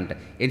වෙනුවෙන් කරන්නට.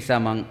 ඒ නිසා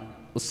මම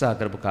උත්සාහ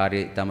කරපු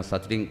කාර්යය ඊටම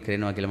සතුටින්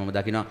කරනවා කියලා මම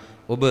දකිනවා.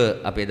 ඔබ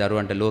අපේ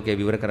දරුවන්ට ලෝකේ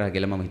විවර කරා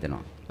කියලා මම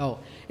හිතනවා. ඔව්.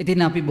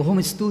 ඉතින් අපි බොහොම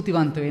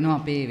ස්තුතිවන්ත වෙනවා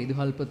අපේ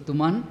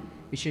විදුහල්පතිතුමන්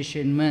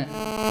විශේෂයෙන්ම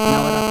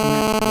නවරත්න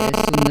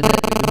ජයසුන්දර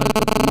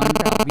විදුහල්පතිතුමන්ට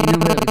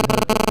අභිනව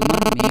විදුහල්පතිතුමන්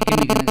මේකෙම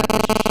ඉගෙන ගත්ත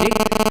ශිෂ්‍යෙක්.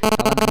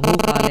 තවත් බොහෝ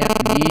කාලයක්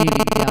මේ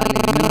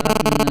විද්‍යාලයේ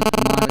විමලරත්න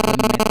කුමාරගම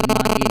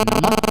මැතිතුමාගේ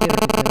නමත්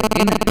පෙරට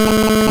කරගෙන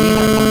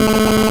මේ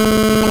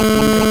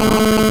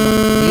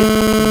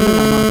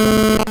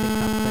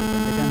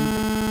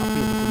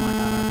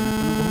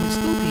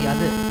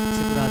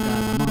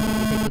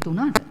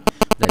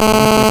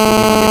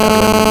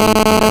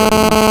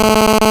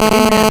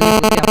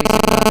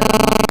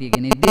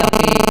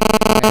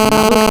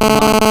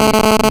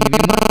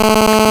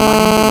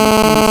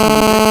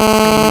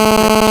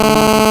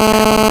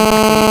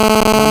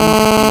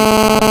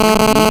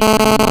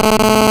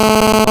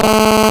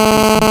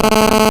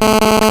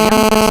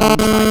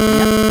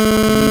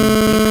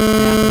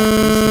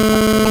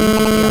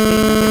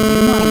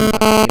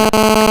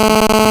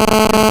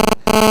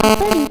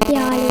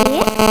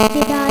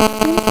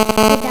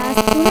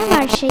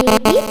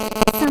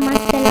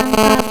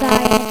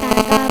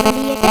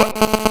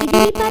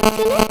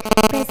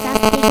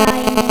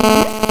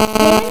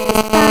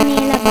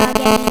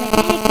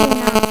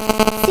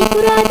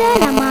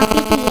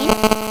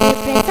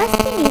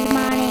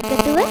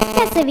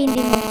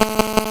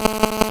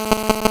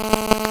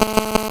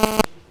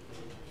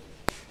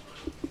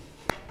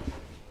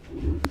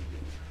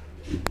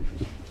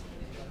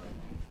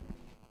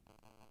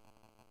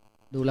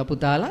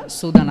පුතාලා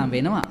සූදානම්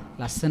වෙනවා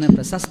ලස්සන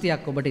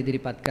ප්‍රශස්තියක් ඔබට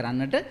ඉදිරිපත්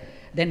කරන්නට.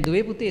 දැන්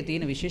දුවේ පුතේ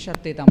තියෙන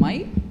විශේෂත්වය තමයි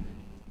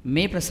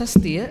මේ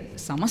ප්‍රශස්තිය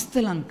සමස්ත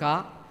ලංකා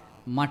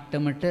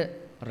මට්ටමට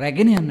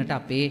රැගෙන යන්නට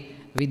අපේ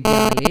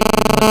විද්‍යාලයේ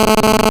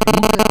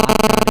ප්‍රමුඛ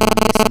ආචාර්යවරුන්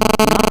ලෙස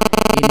මතුනා.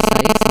 ඒ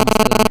නිසා ඒ සමස්ත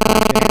ලංකා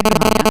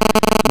ජයග්‍රහණය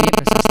මේ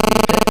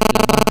ප්‍රශස්තියට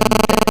ලබා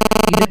දෙන්නට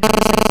ඉඩකඩ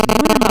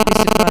සැලසෙනවා. නම් අපි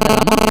සිකුරාදා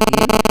ළමා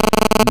මේ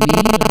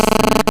ලස්සන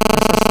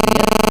ප්‍රශස්තිය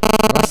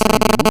රස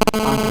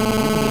විඳිමු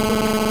ආදරණීය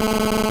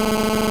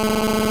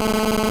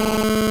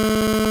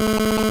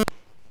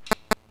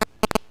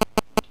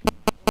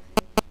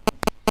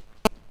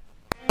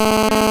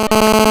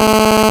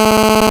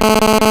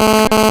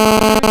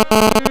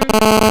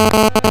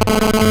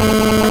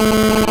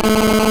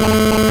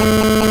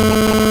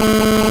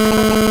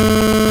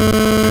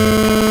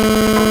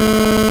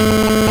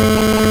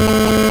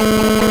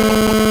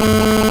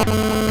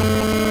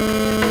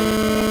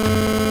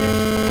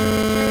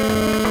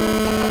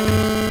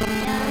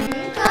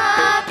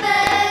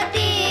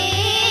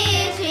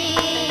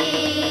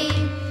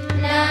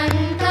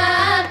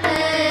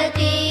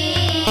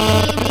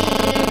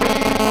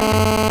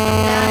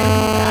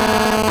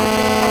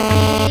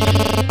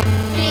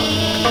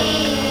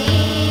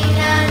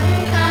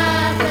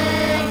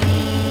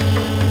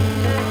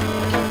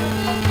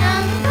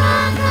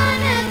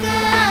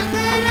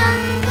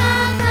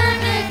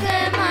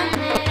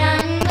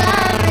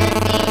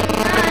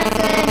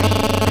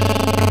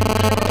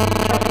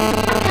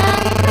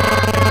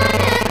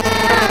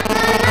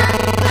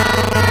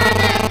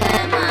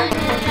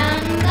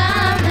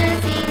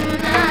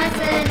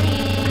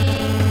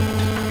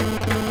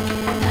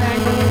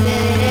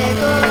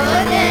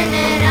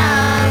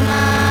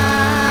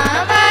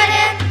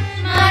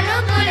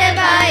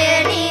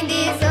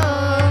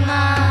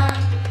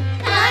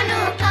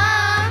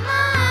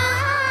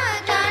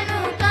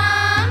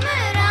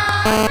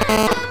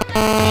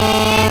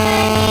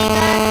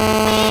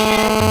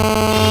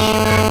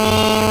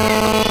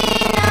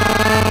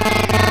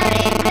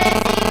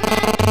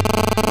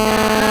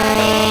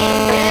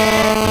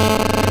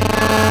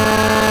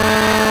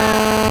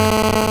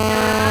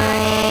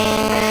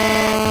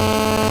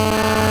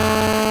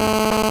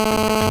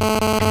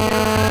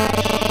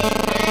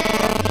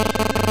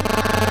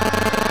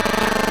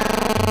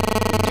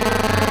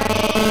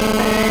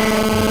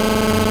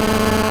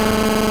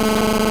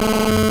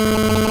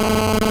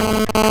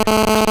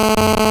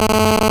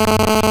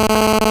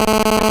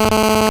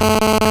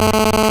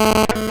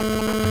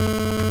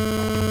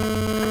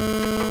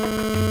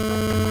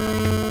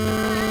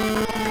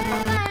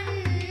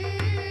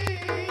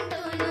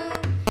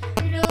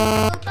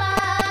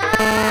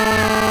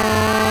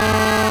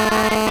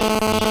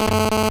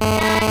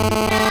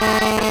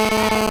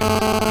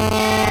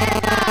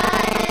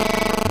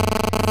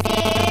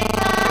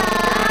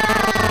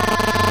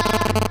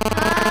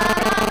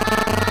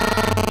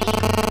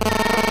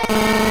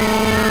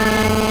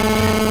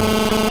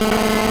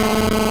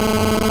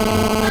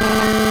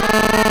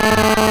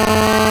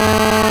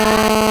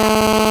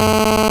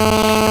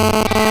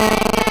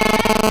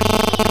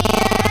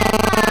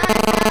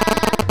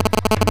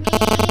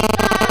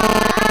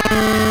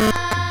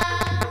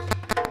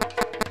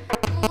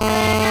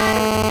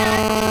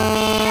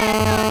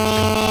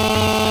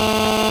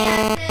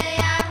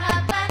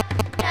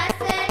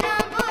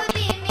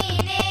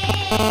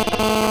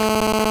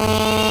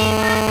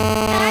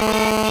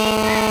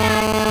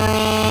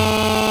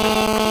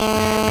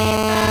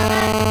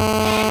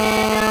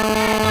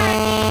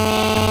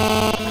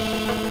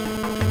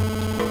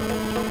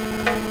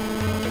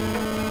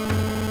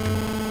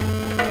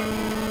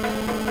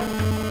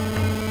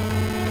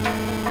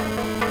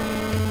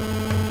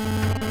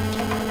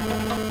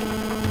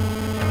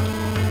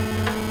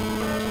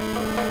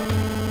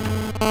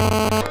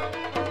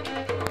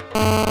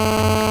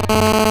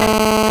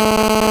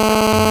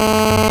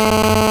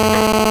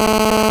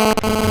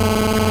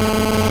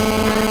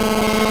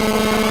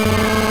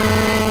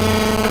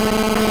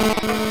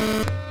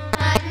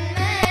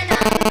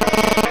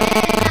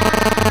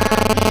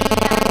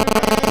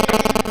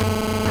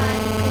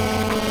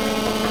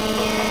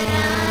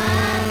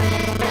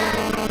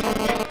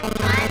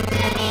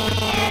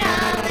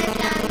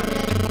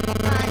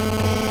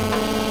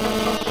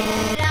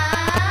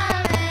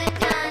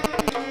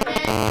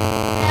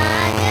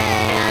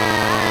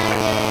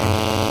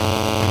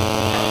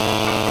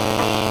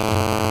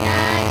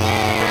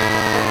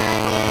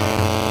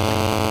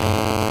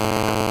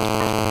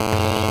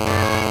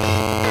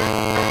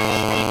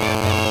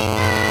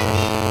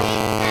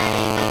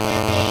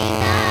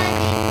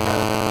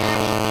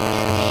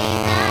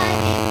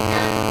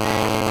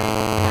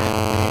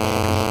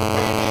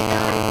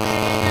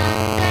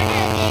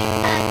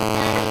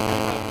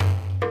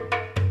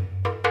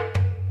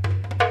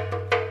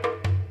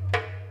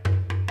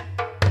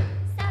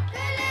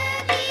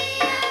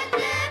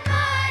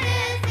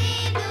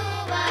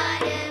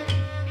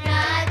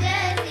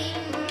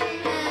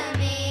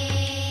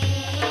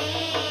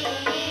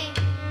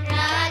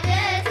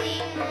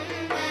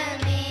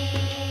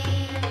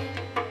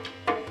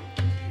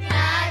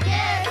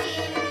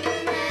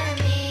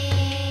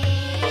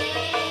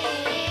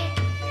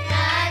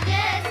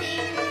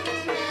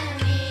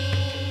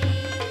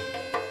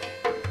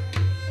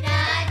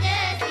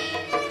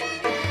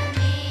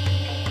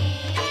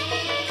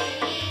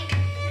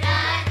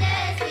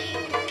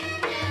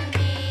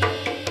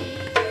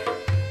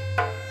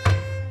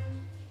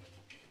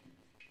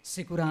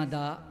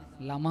සිකුරාදා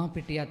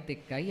ළමාපිටියත්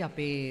එක්කයි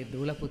අපේ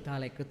දූල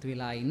පුතාලා එකතු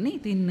වෙලා ඉන්නේ.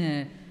 ඉතින්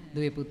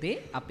දුවේ පුතේ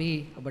අපි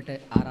ඔබට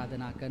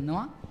ආරාධනා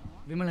කරනවා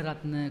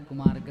විමලරත්න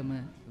කුමාරගම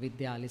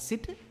විද්‍යාලයේ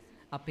සිට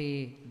අපේ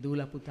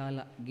දූල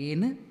පුතාලා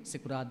ගේන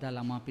සිකුරාදා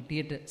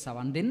ළමාපිටියට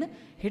සවන් දෙන්න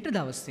හෙට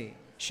දවසේ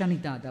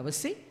ශනිදා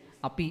දවසේ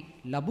අපි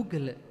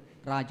ලබුගල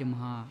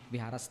රාජමහා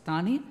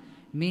විහාරස්ථානයේ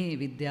මේ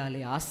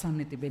විද්‍යාලයේ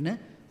ආසන්නයේ තිබෙන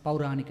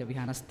පෞරාණික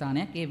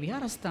විහාරස්ථානයක්. ඒ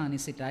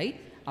විහාරස්ථානයේ සිටයි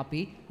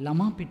අපි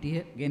ළමාපිටිය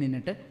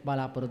ගෙනෙන්නට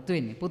බලාපොරොත්තු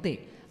වෙන්නේ. පුතේ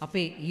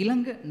අපේ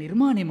ඊළඟ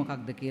නිර්මාණය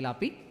මොකක්ද කියලා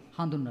අපි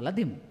හඳුන්වලා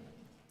දෙමු.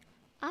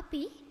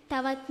 අපි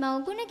තවත්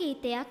මව්ගුණ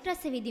ගීතයක්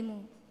රස විඳිමු.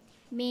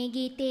 මේ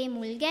ගීතයේ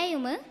මුල්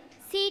ගැයුම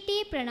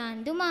සීටී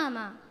ප්‍රනාන්දු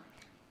මාමා.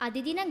 අද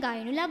දින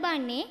ගයනු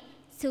ලබන්නේ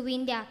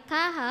සුවින්ද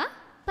අක්කා හා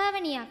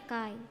පවනි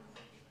අක්කායි.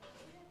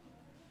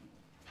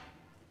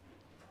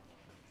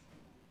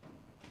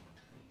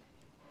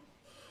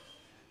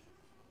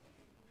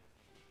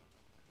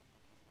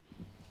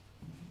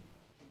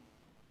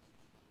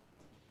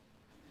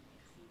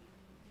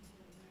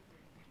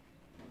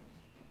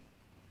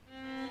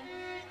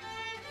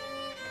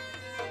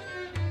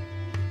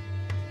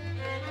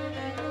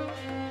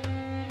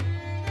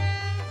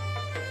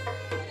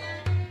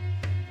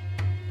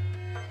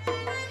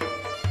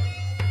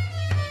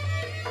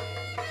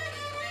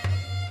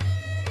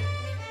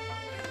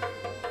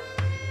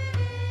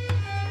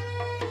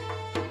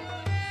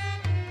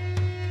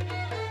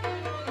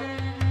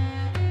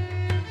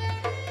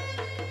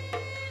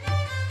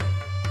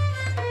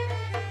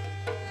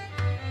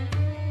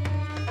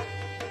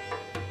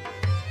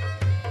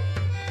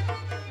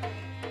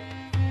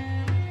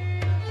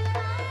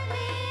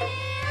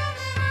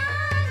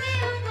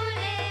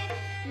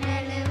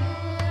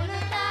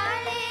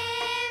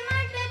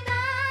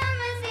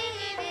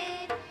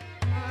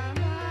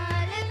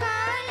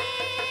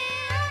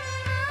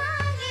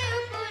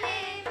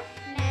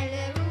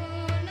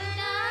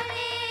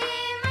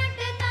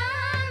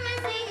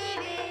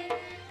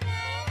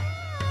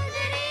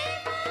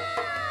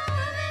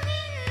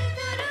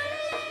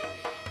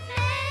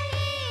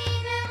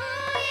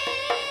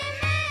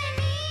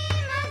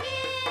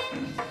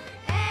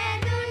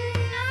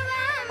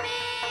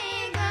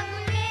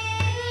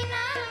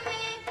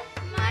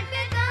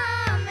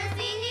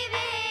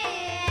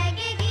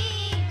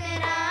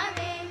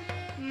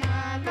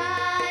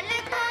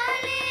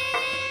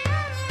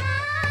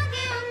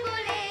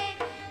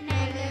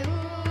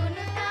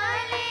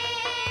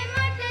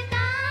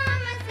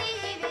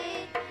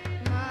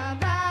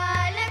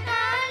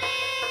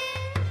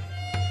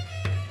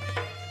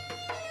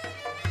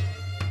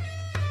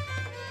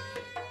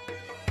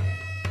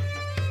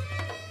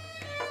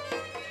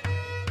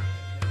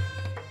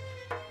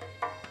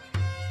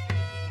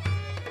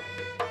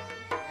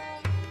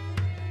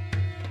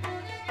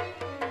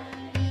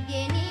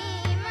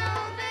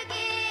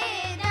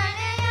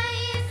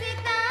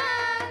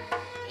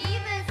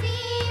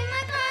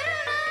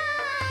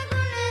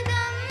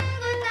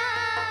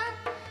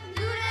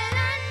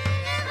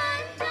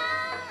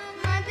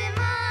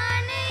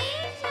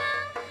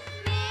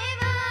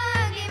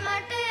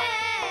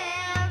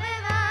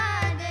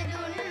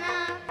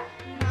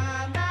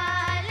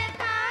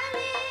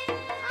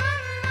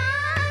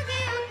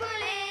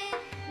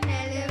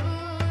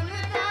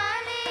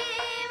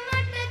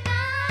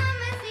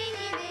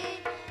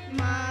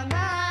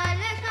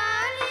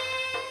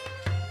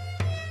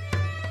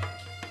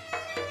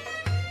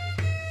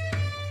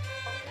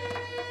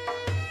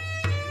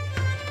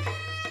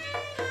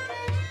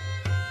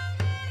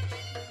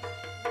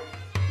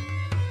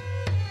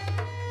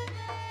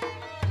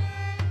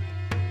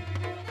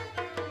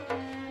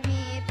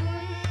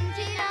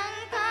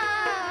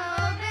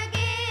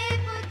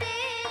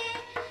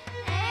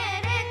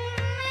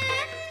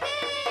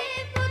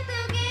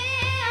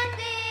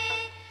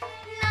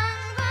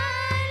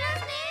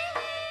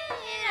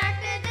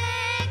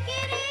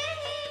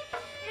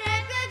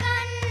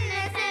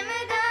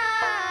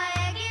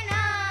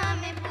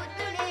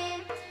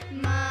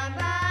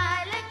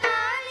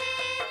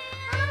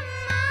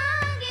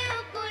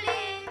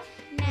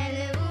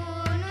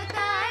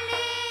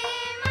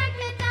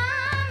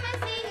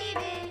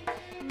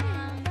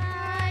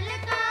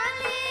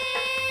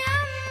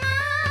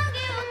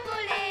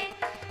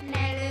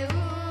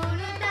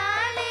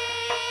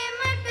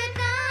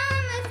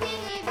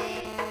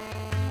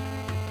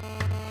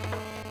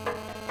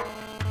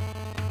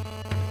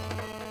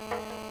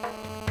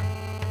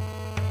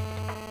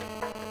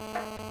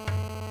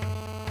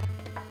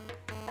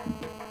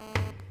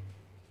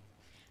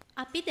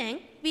 අපි දැන්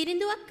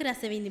විරිඳුවක්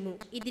රස විඳිමු.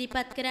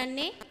 ඉදිරිපත්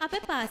කරන්නේ අප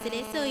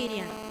පාසලේ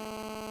සොයිරියන්.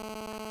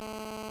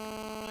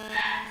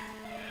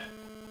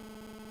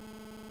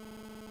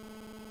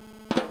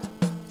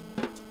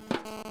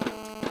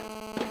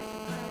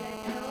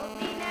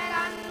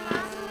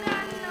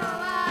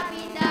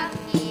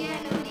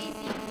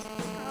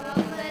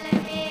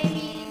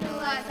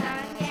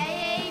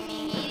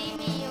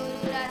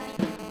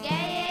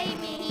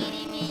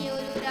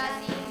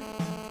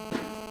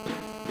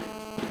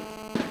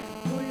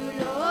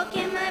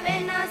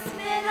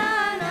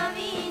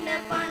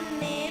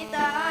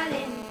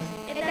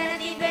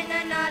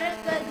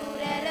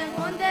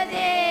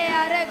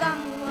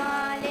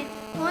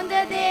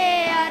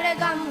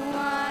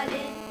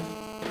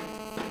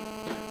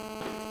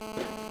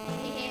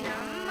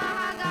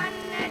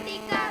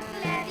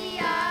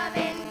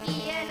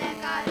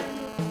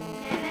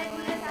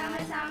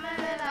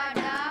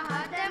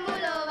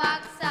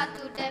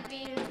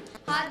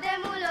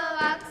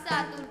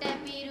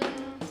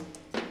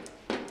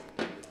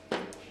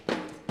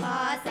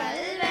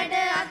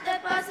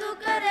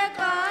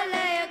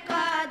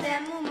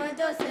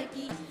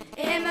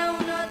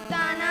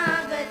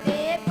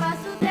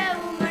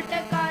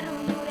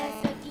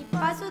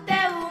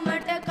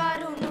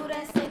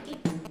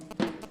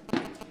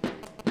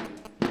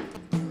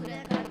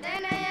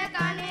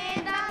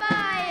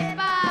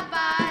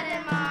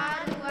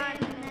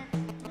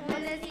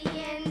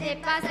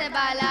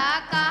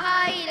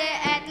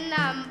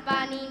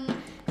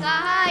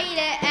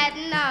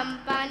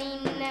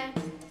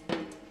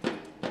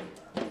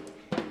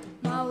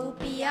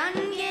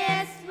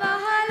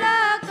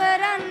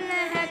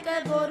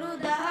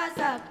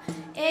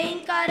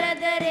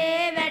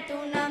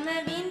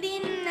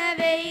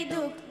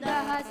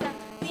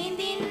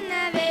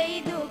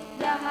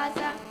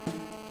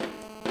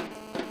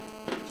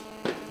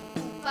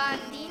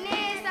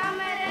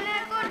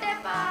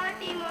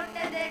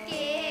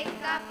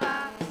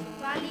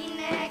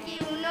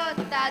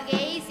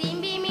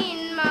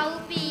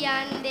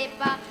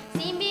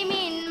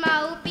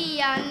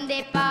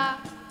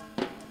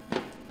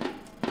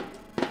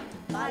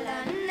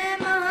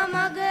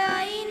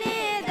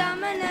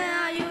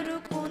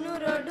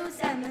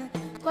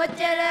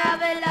 කොච්චර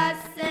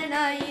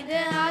අවලස්සනයිද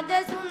අද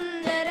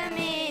සුන්දර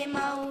මේ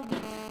මව්බි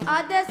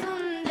අද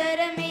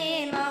සුන්දර මේ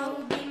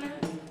මව්බිම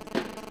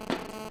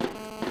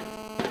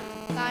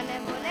කන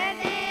බොන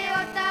දේ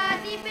ඔතා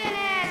තිබෙන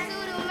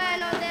සුරුම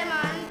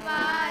නොදමන්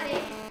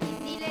පාරේ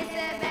ඉසි ලෙස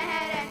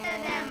බැහැරට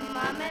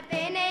දැම්මම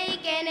පෙනෙයි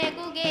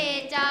කෙනෙකුගේ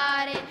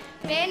චාරේ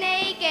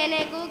පෙනෙයි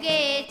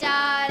කෙනෙකුගේ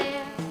චාරය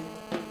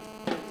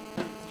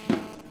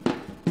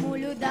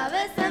මුළු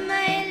දවසම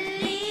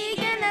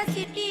එල්ලීගෙන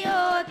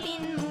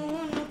සිටියෝතින්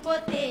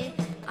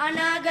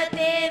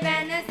අනාගතේ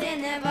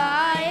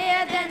වෙනසෙනවා එය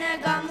දැන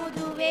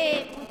ගමුදුවේ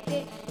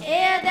පුතේ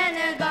එය දැන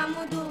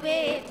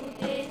ගමුදුවේ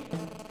පුතේ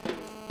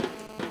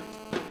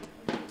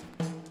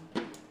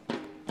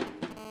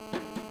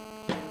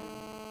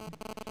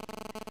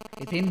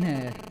ඉතින්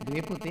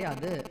දුවේ පුතේ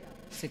අද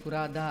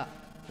සිකුරාදා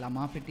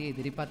ළමාපිටිය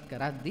ඉදිරිපත්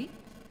කරද්දී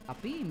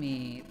අපි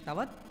මේ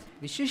තවත්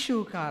විශේෂ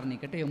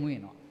කාරණයකට යමු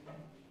වෙනවා.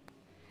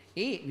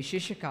 ඒ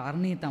විශේෂ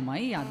කාරණේ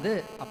තමයි අද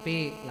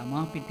අපේ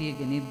ළමාපිටිය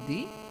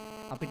ගෙනෙද්දී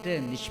අපිට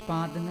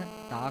නිෂ්පාදන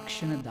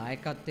තාක්ෂණ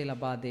දායකත්වය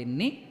ලබා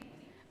දෙන්නේ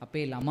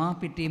අපේ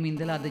ළමාපිටියේම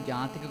ඉඳලා අද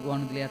ජාතික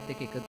ගුවන්විදුලියත්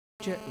එක්ක එකතු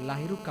වෙච්ච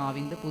ලහිරු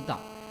කාවින්ද පුතා.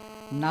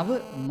 නව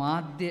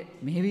මාධ්‍ය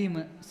මෙහෙවීම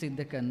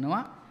සිද්ධ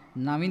කරනවා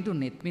නවින්දු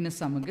නෙත්මින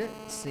සමග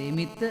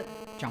සේමිත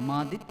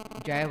චමාදිත්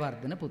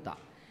ජයවර්ධන පුතා.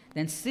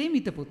 දැන්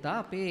සේමිත පුතා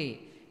අපේ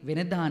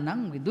වෙනදා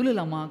නම් විදුල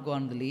ළමා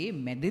ගුවන්විදුලියේ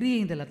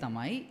මැදිරියේ ඉඳලා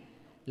තමයි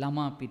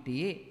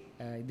ළමාපිටියේ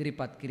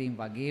ඉදිරිපත් කිරීම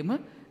වගේම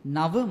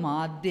නව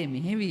මාධ්‍ය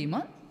මෙහෙවීම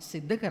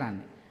සිද්ධ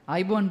කරන්නේ.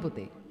 ආයිබෝන්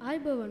පුතේ.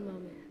 ආයිබෝන්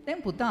මාමේ.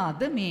 දැන් පුතා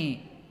අද මේ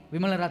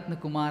විමලරත්න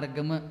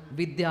කුමාරගම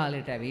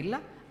විද්‍යාලයට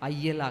ඇවිල්ලා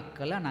අයියලා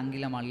අක්කලා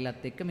නංගිලා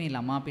මල්ලිලත් එක්ක මේ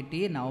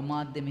ළමාපිටියේ නව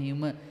මාධ්‍ය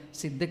මෙහෙයුම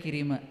සිද්ධ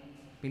කිරීම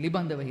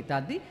පිළිබඳව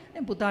හිතද්දි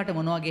දැන් පුතාට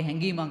මොන වගේ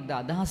හැඟීමක්ද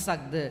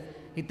අදහසක්ද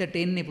හිතට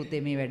එන්නේ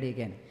පුතේ මේ වැඩේ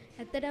ගැන?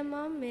 ඇත්තටම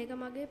මම මේක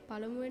මගේ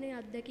පළමුවෙනි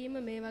අත්දැකීම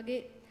මේ වගේ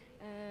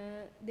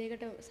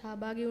දෙයකට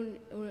සහභාගී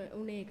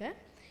වුණ එක.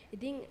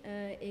 ඉතින්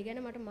ඒ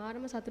ගැන මට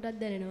මාරම සතුටක්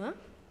දැනෙනවා.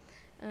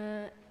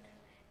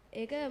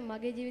 ඒක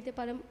මගේ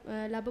ජීවිතේ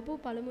ලැබපු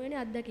පළමුවෙනි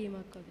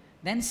අත්දැකීමක් වගේ.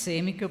 දැන්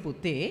සේමික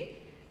පුතේ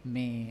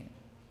මේ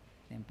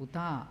දැන්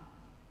පුතා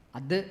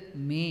අද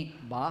මේ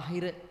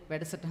බාහිර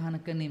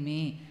වැඩසටහනකනේ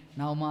මේ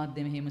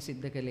නවමාධ්‍ය මෙහෙම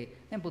සිද්ධ කළේ.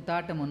 දැන්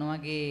පුතාට මොන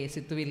වගේ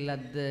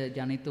සිතුවිල්ලක්ද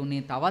ජනිත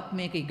උනේ? තවත්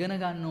මේක ඉගෙන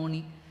ගන්න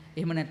ඕනි.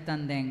 එහෙම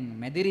නැත්නම් දැන්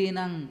මැදිරියේ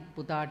නම්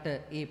පුතාට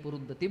ඒ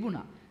පුරුද්ද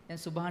තිබුණා. දැන්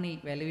සුභානි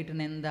වැලවිට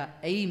නැන්දා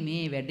ඇයි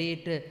මේ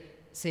වැඩේට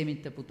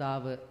සේමිත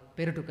පුතාව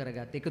පෙරටු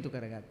කරගත්තේ එකතු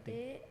කරගත්තේ?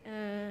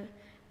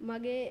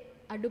 මගේ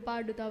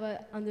අඩුපාඩු තව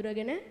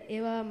අඳුරගෙන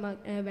ඒවා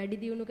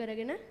වැඩි දියුණු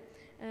කරගෙන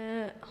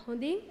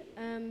හොඳින්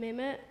මෙම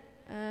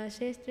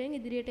ශාස්ත්‍රයෙන්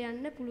ඉදිරියට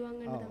යන්න පුළුවන්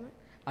වෙන තමයි.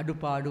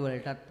 අඩුපාඩු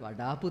වලටත්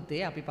වඩා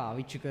පුතේ අපි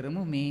පාවිච්චි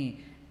කරමු මේ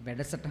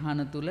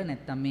වැඩසටහන තුල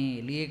නැත්තම් මේ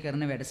එළියේ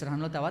කරන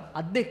වැඩසටහන වල තවත්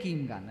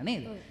අත්දැකීම් ගන්න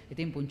නේද?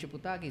 ඉතින් පුංචි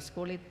පුතාගේ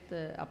ඉස්කෝලේත්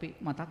අපි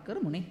මතක්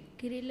කරමුනේ.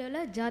 කිරිල්ල වල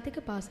ජාතික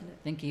පාසල.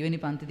 දැන් කීවෙනි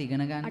පන්තිද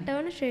ඉගෙන ගන්න? 8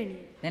 වන ශ්‍රේණිය.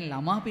 දැන්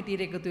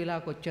ළමාපිටියට එකතු වෙලා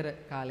කොච්චර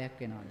කාලයක්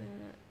වෙනවද?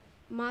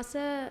 මාස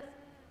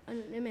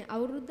නෙමෙයි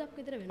අවුරුද්දක්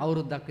විතර වෙනවා.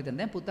 අවුරුද්දක් විතර.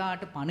 දැන්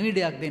පුතාට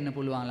පණිවිඩයක් දෙන්න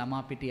පුළුවන්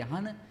ළමාපිටිය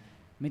අහන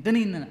මෙතන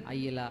ඉන්න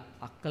අයියලා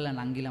අක්කලා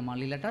නංගිලා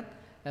මල්ලිලටත්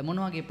මොන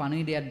වගේ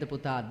පණිවිඩයක්ද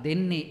පුතා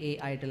දෙන්නේ ඒ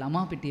අයට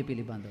ළමාපිටිය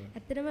පිළිබඳව?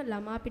 ඇත්තටම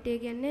ළමාපිටිය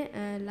කියන්නේ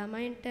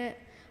ළමයින්ට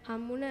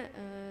හම්බුන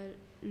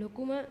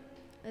ලොකුම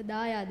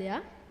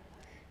දායාදයක්.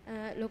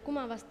 ලොකුම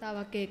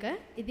අවස්ථාවක් ඒක.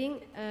 ඉතින්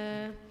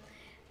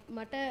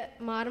මට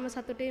මාර්ම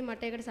සතුටුයි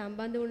මට ඒකට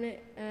සම්බන්ධ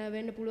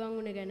වෙන්න පුළුවන්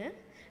වුණ ගැන.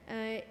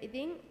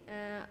 ඉතින්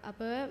අප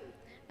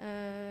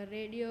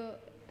රේඩියෝ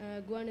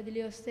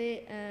ගුවන්විදුලි ඔස්සේ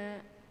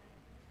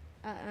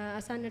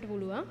අසන්නට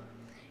පුළුවන්.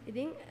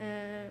 ඉතින්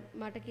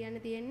මට කියන්න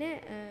තියෙන්නේ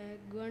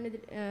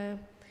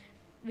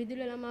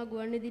විදුල ළමා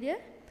ගුවන්විදුලිය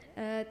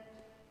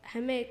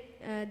හැම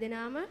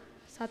දෙනාම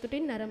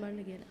සතුටින් නරඹන්න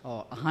කියලා.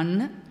 ඔව්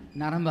අහන්න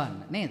නරඹන්න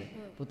නේද?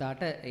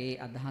 පුතාට ඒ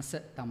අදහස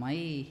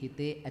තමයි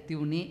හිතේ ඇති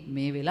වුණේ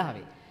මේ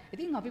වෙලාවේ.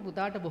 ඉතින් අපි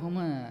පුතාට බොහොම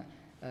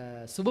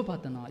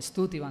සුබපතනවා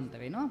ස්තුතිවන්ත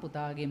වෙනවා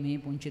පුතාගේ මේ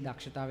පුංචි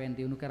දක්ෂතාවයන්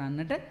දියුණු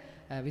කරන්නට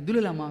විදුල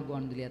ළමා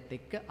ගුවන්විදුලියත්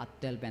එක්ක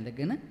අත්වැල්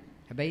බැඳගෙන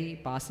හැබැයි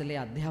පාසලේ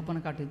අධ්‍යාපන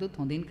කටයුතුත්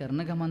හොඳින්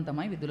කරන ගමන්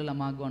තමයි විදුල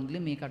ළමා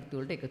ගුවන්විදුලිය මේ කටයුතු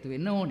වලට එකතු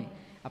වෙන්න ඕනේ.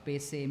 අපේ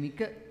සේමික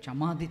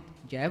චමාදිත්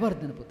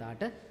ජයවර්ධන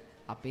පුතාට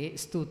අපේ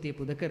ස්තුතිය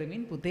පුද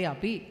කරමින් පුතේ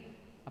අපි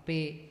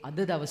අපේ අද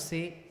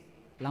දවසේ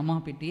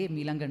ළමාපිටියේ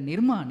ඊළඟ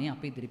නිර්මාණය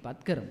අපි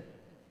ඉදිරිපත් කරමු.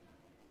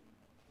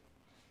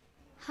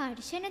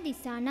 හර්ෂණ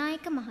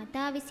දිසානායක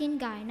මහතා විසින්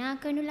ගායනා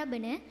කරනු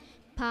ලබන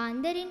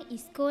පාන්දරින්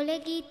ඉස්කෝලේ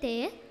ගීතය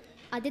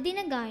අද දින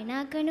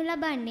ගායනා කරනු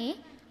ලබන්නේ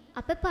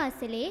අප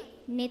පාසලේ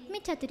නෙත්මි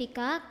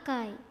චතුරිකා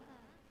අක්කායි.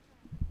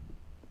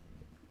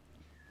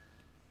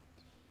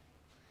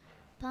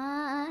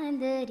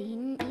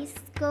 පාන්දරින්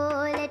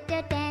ඉස්කෝලට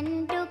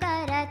ටැන්ටු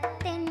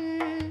කරත්තෙන්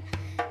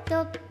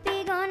තොප්පි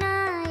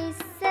ගොනා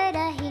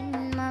ඉස්සරහින්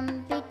මම්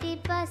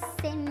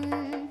පිටිපස්සෙන්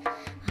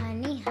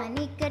හනි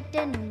හනිකට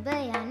නුඹ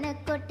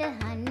යනකොට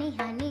හනි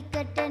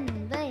හනිකට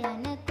නුඹ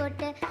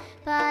යනකොට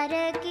පාර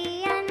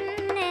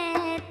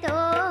කියන්නේ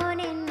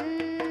තෝනෙන්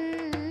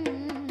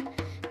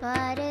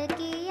පාර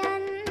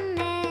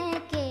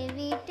කියන්නේ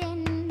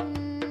කෙවිටෙන්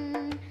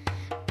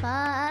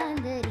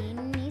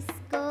පාන්දරින්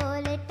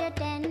ඉස්කෝලට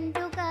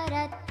ටැන්ටු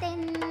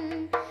කරත්තෙන්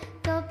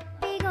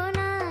තොප්පි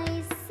ගොනා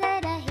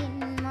ඉස්සරහින්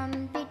මම්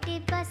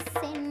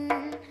පිටිපස්සෙන්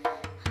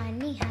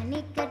හනි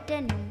හනිකට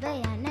නුඹ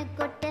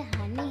යනකොට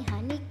හනි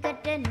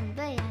හනිකට නුඹ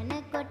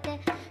යනකොට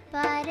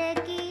පාර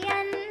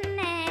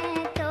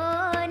කියන්නේ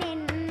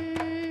තෝනෙන්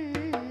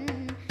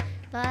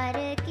පාර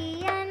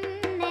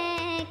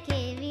කියන්නේ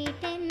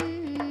කෙවිටෙන්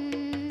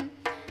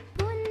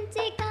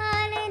පුංචි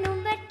කාලේ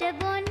නුඹට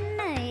බොන්න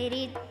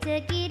එරිච්ච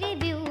කිරි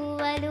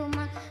බිව්වලුම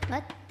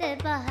වත්ත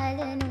පහල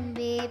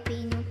නුඹේ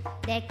පිණු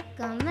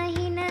දැක්කම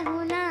හින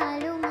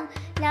හුණාලුම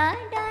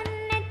ලාඩන්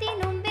නැති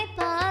නුඹේ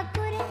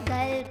පාකුර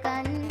ගල්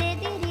කන්දේ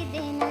දිරි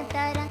දෙන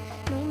තරම්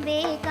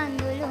නුඹේ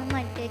කඳුළු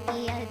මට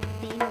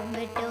කියද්දි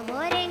නුඹට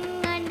හොරෙන්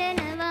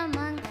අඬනවා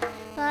මං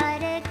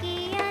පාර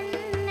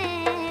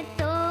කියන්නේ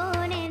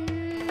තෝනෙන්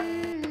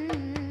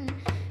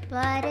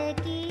පාර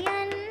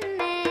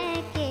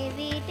කියන්නේ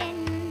කෙවිටෙන්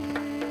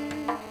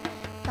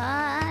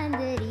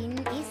පාන්දරින්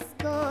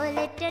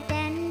ඉස්කෝලට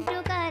ටැන්ටු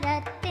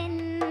කරත්තෙන්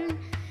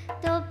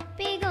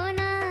තොප්පි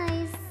ගොනා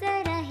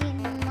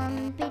ඉස්සරහින් මම්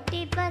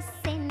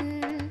පිටිපස්සෙන්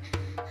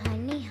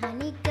හනි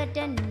හනිකට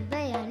නුඹ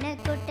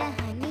යනකොට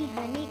හනි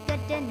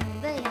හනිකට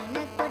නුඹ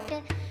යනකොට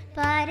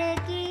පාර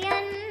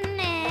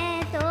කියන්නේ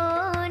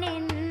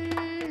තෝනෙන්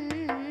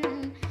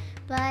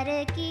පාර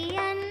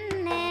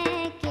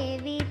කියන්නේ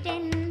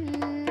කෙවිටෙන්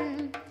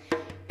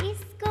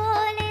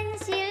ඉස්කෝලෙන්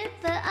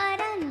ශිල්ප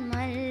අරන්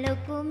මල්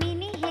ලොකු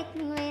මිනිහෙක්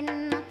වෙන්න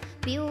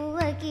පිව්ව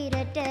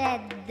කිරට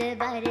ඇද්ද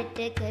බරට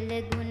කළ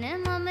ගුණ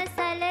මම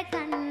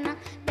සලකන්න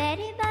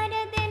බැරි බර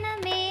දෙන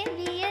මේ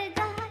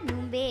වියගහ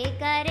නුඹේ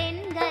කරෙන්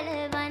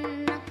ගලවන්න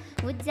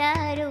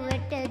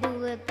උජාරුවට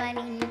දුව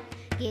පනින්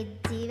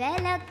ගෙජ්ජි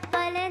වැලක්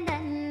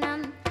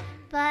පලදන්නම්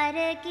පාර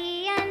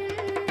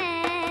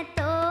කියන්නේ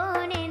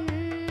තෝනෙන්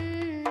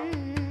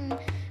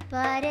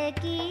පාර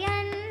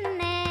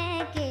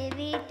කියන්නේ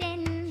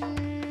කෙවිටෙන්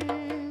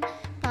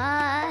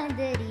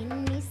පාන්දරින්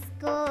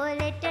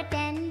ඉස්කෝලට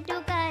ටැන්ටු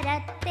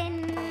කරත්තෙන්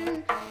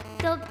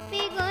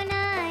තොප්පි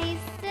ගොනා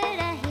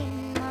ඉස්සරහින්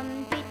මම්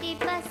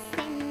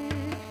පිටිපස්සෙන්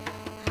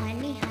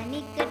හනි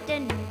හනිකට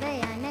නුඹ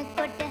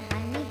යනකොට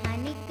හනි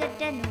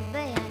හනිකට නුඹ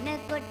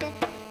යනකොට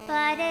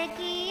පාර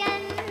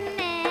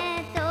කියන්නේ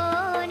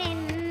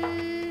තෝනෙන්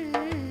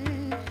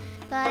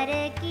පාර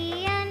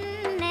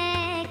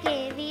කියන්නේ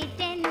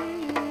කෙවිටෙන්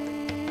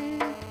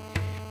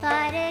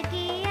පාර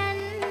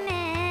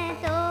කියන්නේ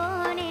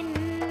තෝනෙන්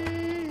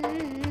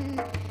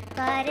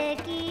පාර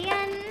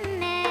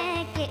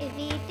කියන්නේ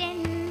කෙවිටෙන්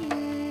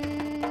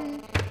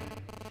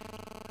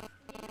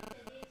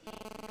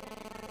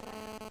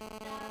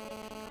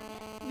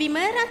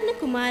විමලරත්න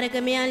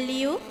කුමාරගමයන්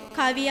ලියූ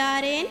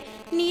කවියාරයෙන්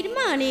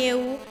නිර්මාණය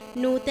වූ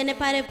නූතන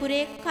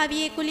පරපුරේ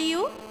කවියෙකු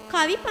ලියූ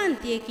කවි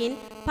පන්තියකින්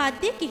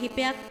පද්‍ය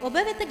කිහිපයක් ඔබ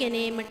වෙත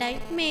ගෙනීමටයි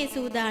මේ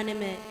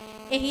සූදානම.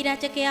 එහි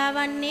රචකයා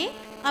වන්නේ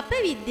අප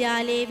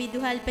විද්‍යාලයේ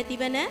විදුහල්පති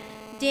වන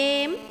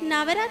ජේ.එම්.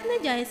 නවරත්න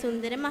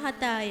ජයසුන්දර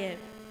මහතාය.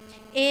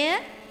 එය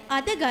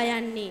අද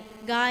ගයන්නේ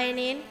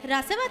ගායනයෙන්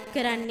රසවත්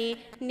කරන්නේ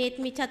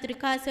නෙත්මි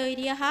චතුරිකා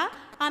සොයිරිය හා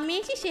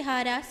අමේෂි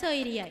ශිහාරා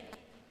සොයිරියයි.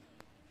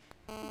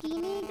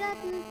 ගිනිගත්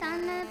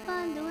තන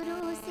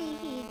පඳුරු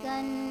සිහි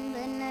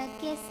ගන්වන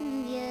කෙස්ය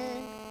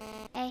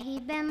ඇහි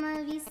බැම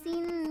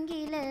විසින්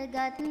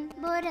ගිලගත්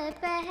බොර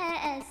පැහැ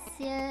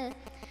ඇස්ය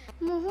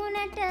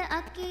මුහුණට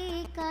අකී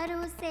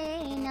කරු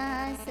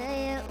සේනාසය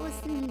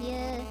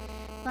උස්ය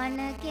පන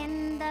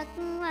කෙන්දක්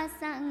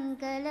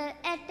වසංගල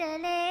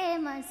ඇටලේ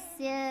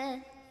මස්ය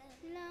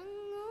ලං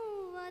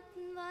වූවත්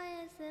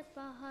වයස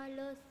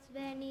 15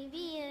 වැනි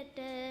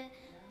වියට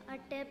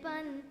අට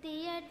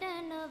පන්තියට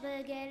නොව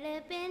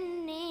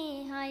ගැලපෙන්නේ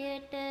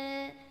 6ට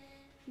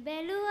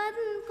බැලුවත්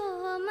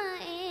කොහොම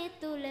ඒ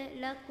තුල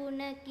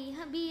ලකුණ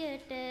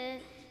කිහබියට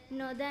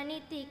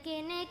නොදනිති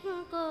කෙනෙක්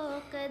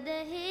කෝකද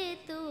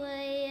හේතුව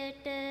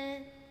එයට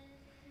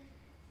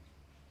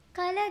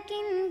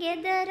කලකින්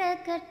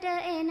ගෙදරකට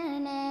එන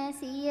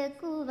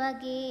නෑසියකු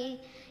වගේ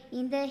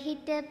ඉඳ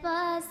හිට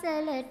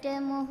පාසලට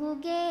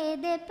මොහුගේ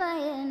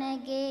දෙපය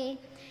නැගේ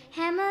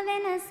හැම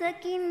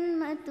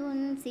වෙනසකින්ම තුන්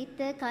සිත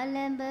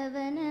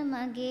කලඹවන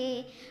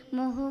මගේ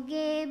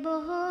මොහුගේ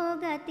බොහෝ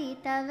ගති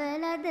තව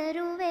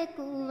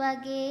ලදරුවෙකු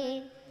වගේ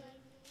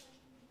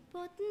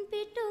පොත්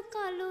පිටු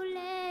කළු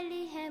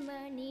ලෑලි හැම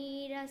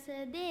නීරස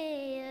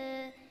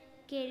දේය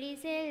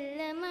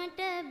කෙලිසෙල්ලමට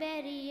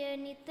බැරිය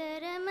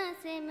නිතරම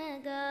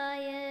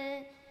සෙමගාය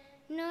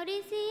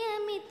නොරිසිය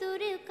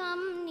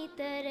මිතුරුකම්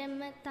නිතරම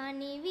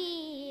තනි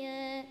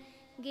වීය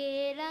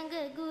ගේ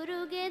ළඟ ගුරු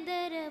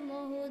ගෙදර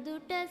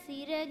මොහුදුට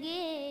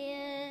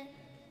සිරගේය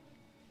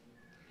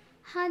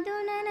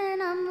හඳුනන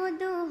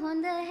නමුදු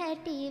හොඳ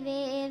හැටි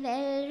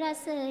වේවැල්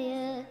රසය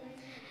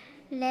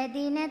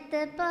ලැබි නැත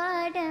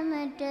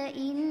පාඩමට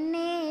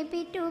ඉන්නේ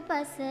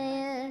පිටුපසය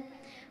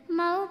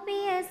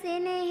මව්පිය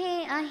සෙනෙහි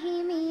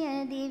අහිමිය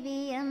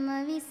දිවියම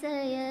විසය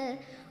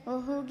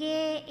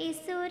ඔහුගේ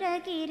ඉසුර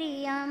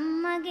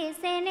කිරියම්මගේ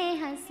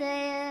සෙනෙහසය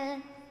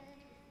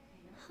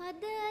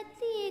හද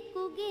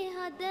ඇතියෙකුගේ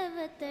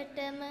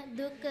හදවතටම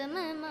දුකම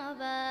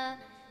මවා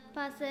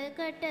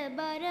පසකට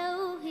බර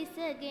වූ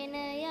හිසගෙන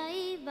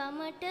යයි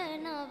වමට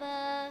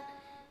නවා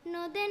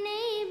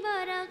නොදැනෙයි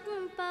බරක්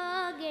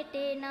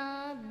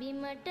පාගෙටෙනා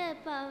බිමට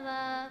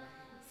පවා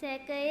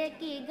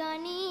සැකයකි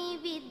ගනී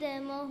විද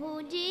මොහු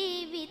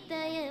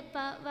ජීවිතය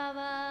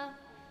පවවා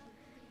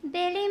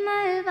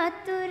බෙලිමල්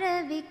වතුර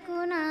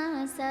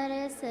විකුණා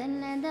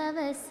සරසන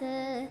දවස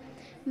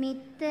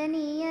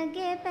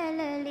මිත්තනියගේ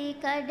පැලලි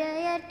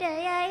කඩයට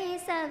යයි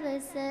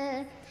සවස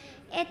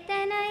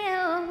එතනය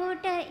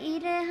ඔහුට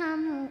ඉර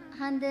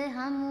හඳ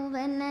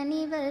හමුවන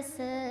නිවස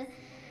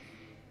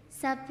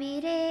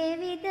සපිරේ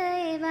විද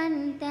එවන්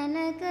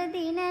තැනක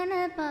දිනන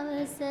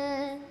පවස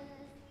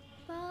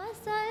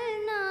පාසල්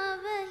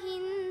නාව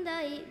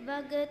හින්දයි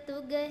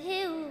වගතුග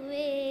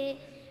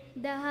හෙව්වේ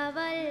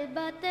දහවල්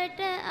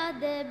බතට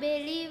අද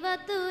බෙලි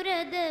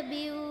වතුරද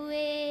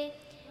බිව්වේ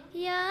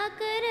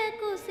යාකර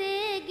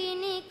කුසේ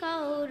ගිනි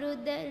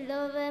කවුරුද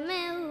ලොව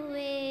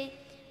මැව්වේ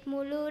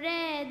මුළු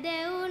රෑ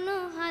දැවුණු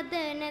හද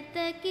නැත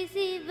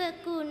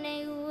කිසිවකු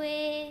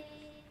නෙව්වේ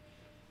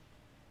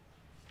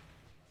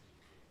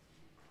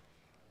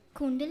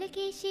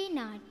කුණ්ඩලකේශී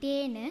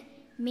නාට්‍යයේන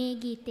මේ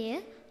ගීතය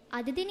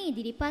අද දින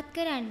ඉදිරිපත්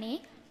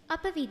කරන්නේ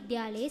අප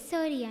විද්‍යාලයේ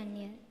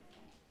සෝරියන්ය.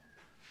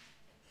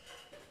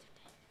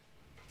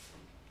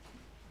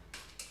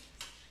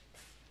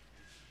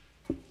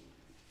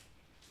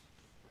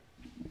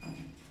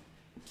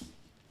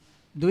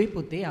 දුයි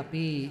පුතේ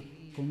අපි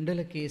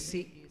කුණ්ඩලකේසි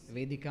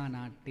වේදිකා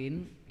නාට්‍යයෙන්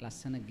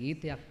ලස්සන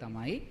ගීතයක්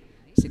තමයි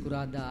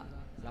සිකුරාදා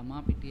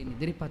ළමාපිටියෙන්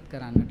ඉදිරිපත්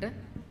කරන්නට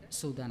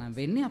සූදානම්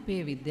වෙන්නේ.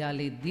 අපේ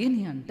විද්‍යාලයේ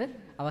දියණියන්ට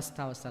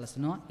අවස්ථාව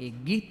සලසනවා ඒ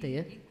ගීතය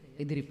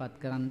ඉදිරිපත්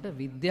කරන්නට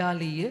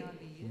විද්‍යාලීය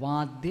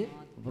වාද්‍ය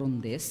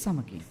වෘන්දය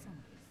සමගින්.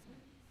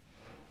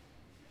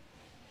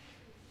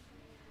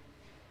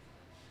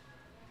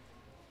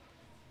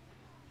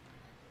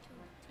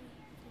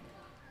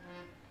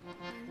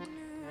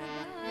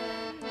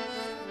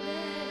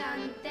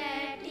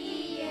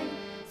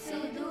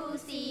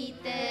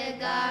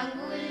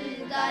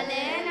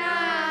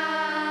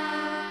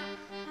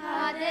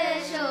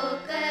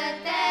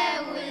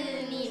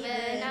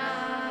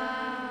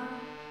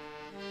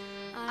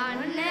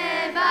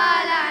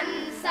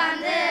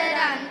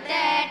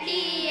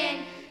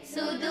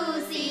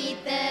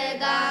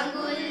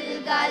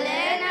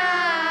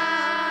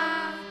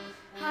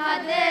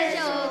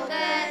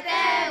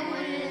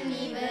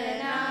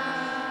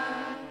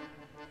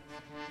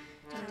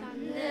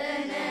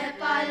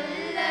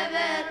 පල්ලව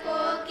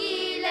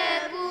කෝකිල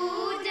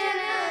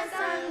පූජන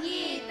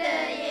සංගී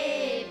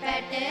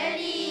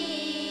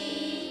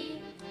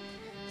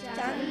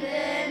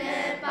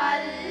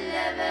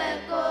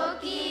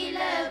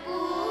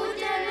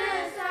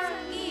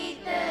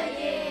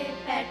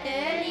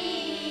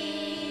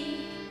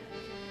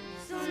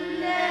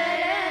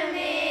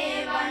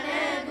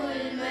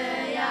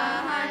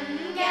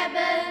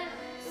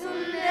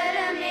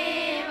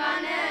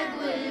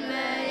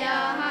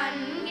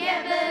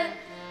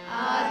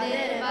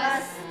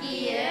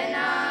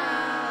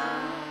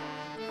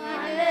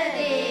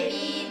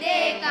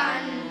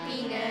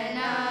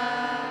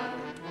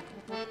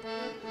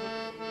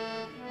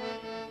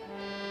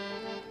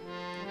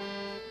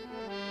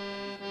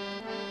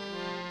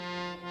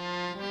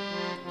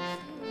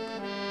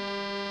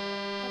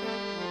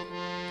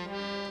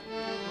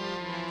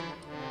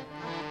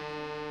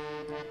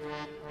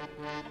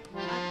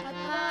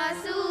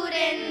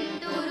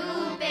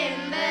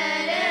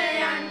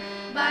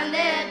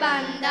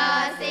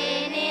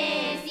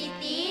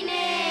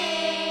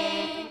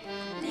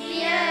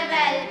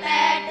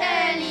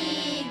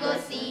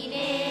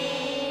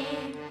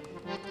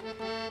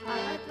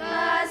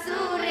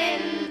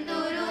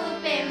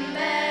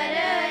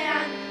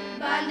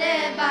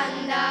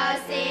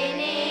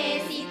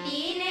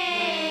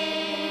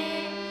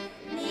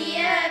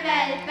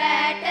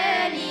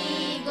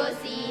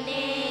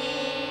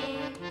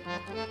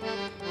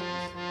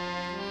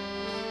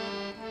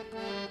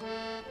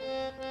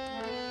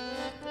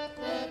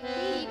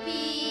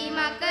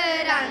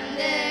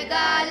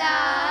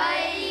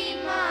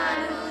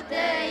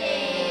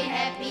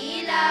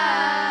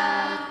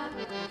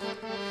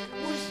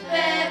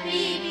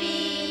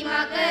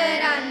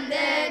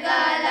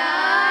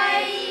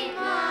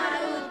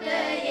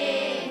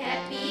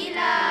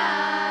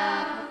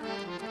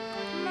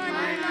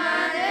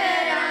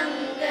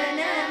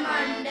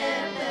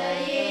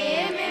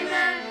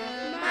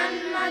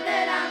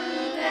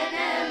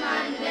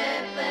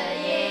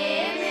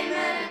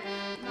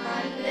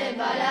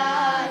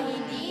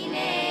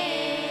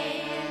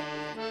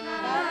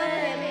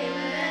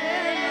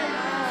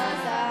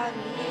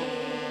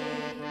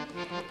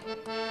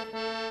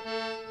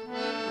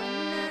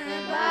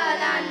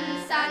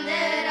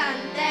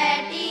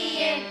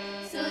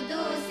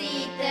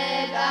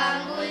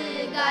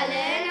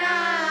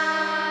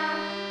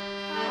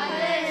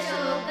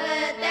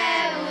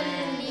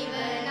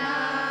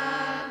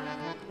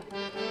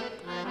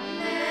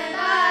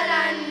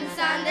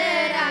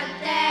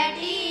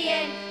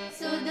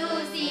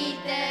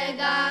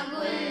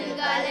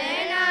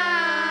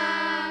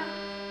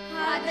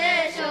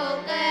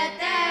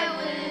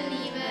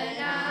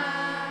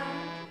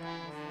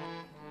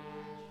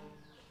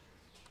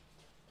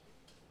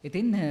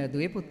ඉතින්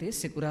දුවේ පුතේ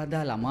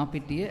සිකුරාදා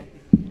ළමාපිටිය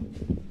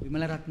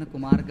විමලරත්න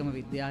කුමාරගම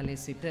විද්‍යාලයේ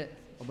සිට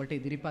ඔබට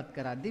ඉදිරිපත්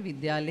කරද්දී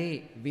විද්‍යාලයේ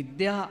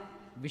විද්‍යා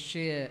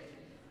විෂය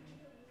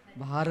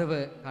භාරව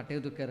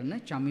කටයුතු කරන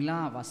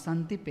චමිලා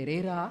වසන්ති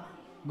පෙරේරා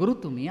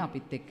ගුරුතුමිය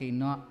අපිත් එක්ක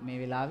ඉන්නවා මේ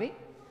වෙලාවේ.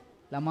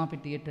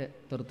 ළමාපිටියට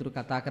තොරතුරු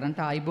කතා කරන්නට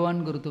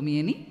ආයිබෝවන්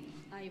ගුරුතුමියනි.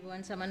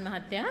 ආයිබෝවන් සමන්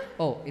මහත්තයා.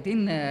 ඔව්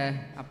ඉතින්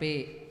අපේ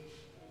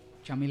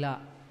චමිලා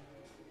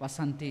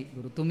වසන්ති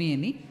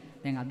ගුරුතුමියනි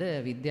දැන් අද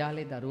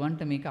විද්‍යාලයේ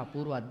දරුවන්ට මේක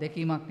අපූර්ව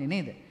අත්දැකීමක්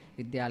නේද?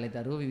 විද්‍යාලයේ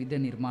දරුවෝ විවිධ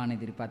නිර්මාණ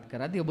ඉදිරිපත්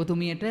කරද්දී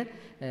ඔබතුමියට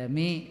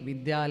මේ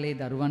විද්‍යාලයේ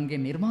දරුවන්ගේ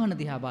නිර්මාණ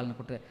දිහා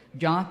බලනකොට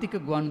ජාතික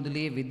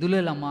ගුවන්විදුලියේ විදුල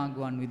ළමා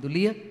ගුවන්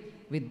විදුලිය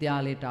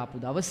විද්‍යාලයට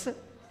ආපු දවස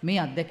මේ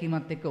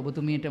අත්දැකීමත් එක්ක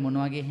ඔබතුමියට මොන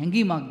වගේ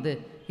හැඟීමක්ද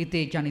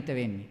හිතේ ජනිත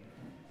වෙන්නේ?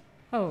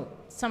 ඔව්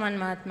සමන්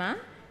මහත්මයා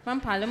මම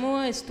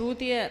පළමුව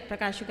ස්තුතිය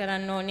ප්‍රකාශ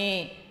කරන්න ඕනේ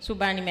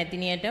සුබානි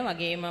මැතිණියට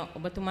වගේම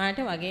ඔබතුමාට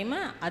වගේම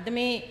අද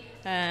මේ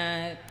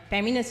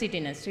පැමිණ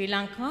සිටින ශ්‍රී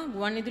ලංකා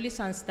ගුවන්විදුලි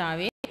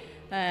සංස්ථාවේ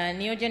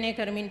නියෝජනය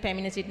කරමින්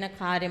පැමිණ සිටින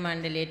කාර්ය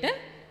මණ්ඩලයට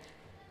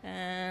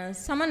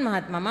සමන්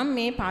මහත්මයා මම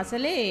මේ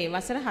පාසලේ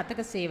වසර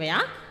 7ක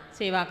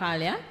සේවා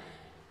කාලයක්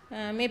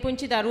මේ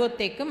පුංචි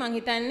දරුවොත් එක්ක මං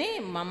හිතන්නේ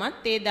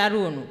මමත් ඒ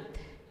දරුවනුත්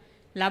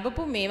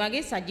ලැබපු මේ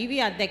වගේ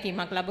සජීවී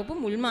අත්දැකීමක් ලැබපු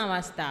මුල්ම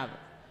අවස්ථාව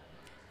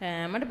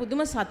මට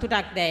පුදුම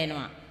සතුටක්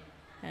දැනෙනවා.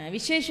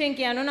 විශේෂයෙන්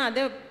කියනවා අද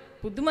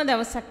පුදුම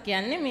දවසක්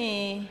කියන්නේ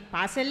මේ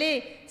පාසලේ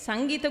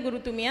සංගීත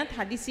ගුරුතුමියත්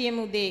හදිසියෙම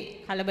උදේ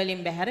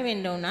කලබලෙන් බැහැර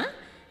වෙන්න වුණා.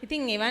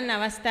 ඉතින් එවන්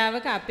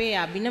අවස්ථාවක අපේ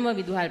අභිනව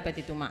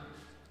විදුහල්පතිතුමා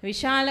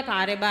විශාල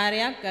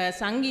කාර්යභාරයක්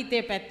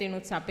සංගීතයේ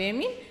පැත්තෙනුත්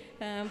සපයමින්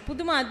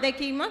පුදුම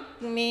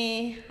අත්දැකීමක්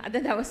මේ අද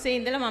දවසේ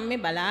ඉඳලා මම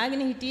මේ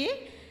බලාගෙන හිටියේ.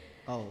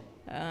 ඔව්.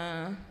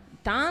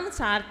 තාම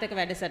සාර්ථක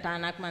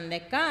වැඩසටහනක් මම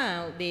දැක්කා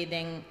උදේ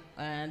දැන්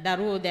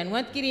දරුවෝ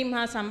දැනුවත් කිරීම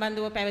හා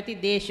සම්බන්ධව පැවති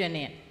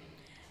දේශනය.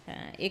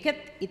 ඒකත්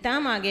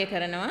ඊටාම අගය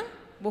කරනවා.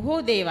 බොහෝ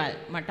දේවල්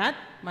මටත්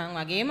මම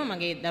වගේම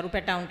මගේ දරු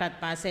පැටවුන්ටත්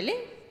පාසලේ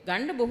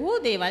ගන්න බොහෝ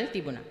දේවල්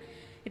තිබුණා.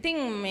 ඉතින්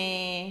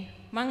මේ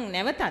මං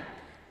නැවතත්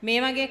මේ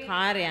වගේ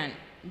කාර්යයන්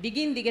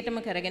දිගින් දිගටම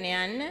කරගෙන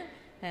යන්න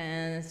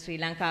ශ්‍රී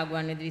ලංකා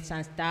ගුවන්විදුලි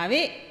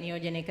සංස්ථාවේ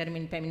නියෝජනය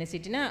කරමින් පැමිණ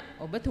සිටින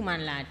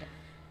ඔබතුමන්ලාට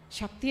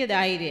ශක්තිය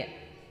ධෛර්යය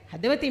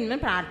හදවතින්ම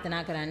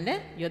ප්‍රාර්ථනා කරන්න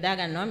යොදා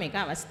ගන්නවා මේක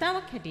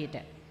අවස්ථාවක් හැටියට.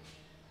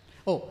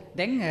 ඔව්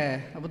දැන්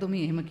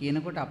ඔබතුමී එහෙම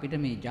කියනකොට අපිට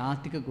මේ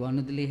ජාතික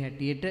ගුවන්විදුලිය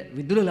හැටියට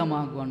විදුල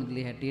ළමා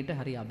ගුවන්විදුලිය හැටියට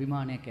හරි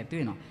අභිමානයක් ඇති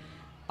වෙනවා.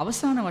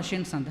 අවසාන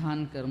වශයෙන්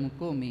සඳහන්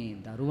කරමුකෝ මේ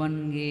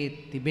දරුවන්ගේ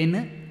තිබෙන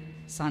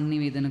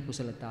sannivedana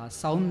කුසලතා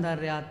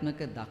සෞන්දර්යාත්මක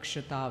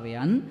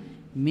දක්ෂතාවයන්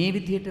මේ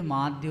විදිහට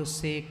මාධ්‍ය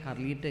ඔස්සේ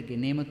කරලියට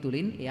ගෙනීම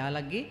තුළින්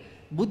එයාලගේ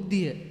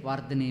බුද්ධිය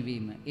වර්ධනය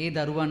වීම ඒ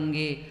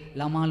දරුවන්ගේ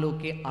ළමා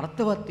ලෝකයේ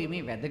අර්ථවත්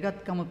වීමේ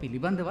වැදගත්කම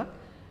පිළිබඳව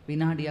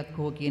විනාඩියක්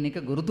හෝ කියන එක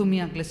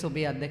ගුරුතුමියක් ලෙස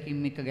ඔබේ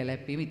අත්දැකීම් එක්ක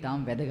ගැලපීම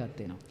ඉතාම වැදගත්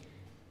වෙනවා.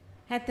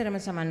 හැතරම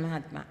සමන්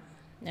මහත්මයා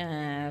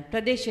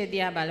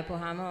ප්‍රදේශයේදී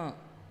බලපුවාම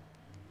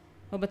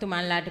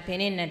ඔබතුමන්ලාට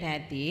පෙනෙන්නට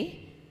ඇති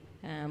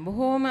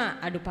බොහෝම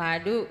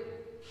අඩුපාඩු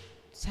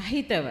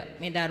සහිතව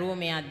මේ දරුවෝ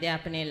මේ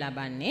අධ්‍යාපනය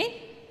ලබන්නේ.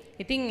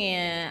 ඉතින්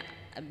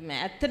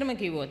ඇත්තටම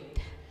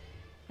කිව්වොත්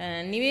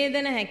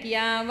නිවේදන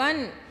හැකියාවන්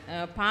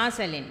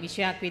පාසලෙන්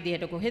විෂයක්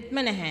විදිහට කොහෙත්ම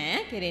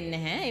නැහැ, කෙරෙන්නේ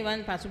නැහැ.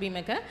 එවන්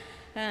පසුබිමක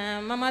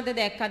මම අද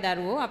දැක්ක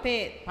දරුවෝ අපේ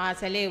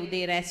පාසලේ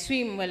උදේ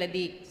රැස්වීම්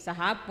වලදී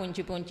සහ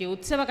පුංචි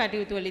උත්සව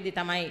කටයුතු වලදී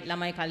තමයි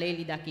ළමයි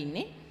කලෙලි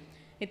දකින්නේ.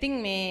 ඉතින්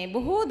මේ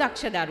බොහෝ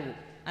දක්ෂ දරුවෝ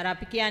අර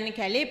අපි කියන්නේ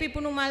කැලේ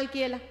පිපුණු මල්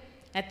කියලා.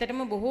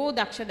 ඇත්තටම බොහෝ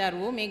දක්ෂ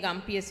දරුවෝ මේ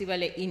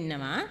ගම්පියසිවල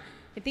ඉන්නවා.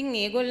 ඉතින්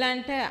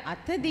ඒගොල්ලන්ට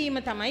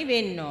අතදීම තමයි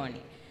වෙන්න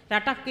ඕනේ.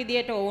 රටක්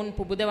විදියට ඔවුන්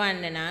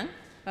පුබුදවන්න නම්,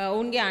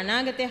 ඔවුන්ගේ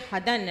අනාගතය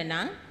හදන්න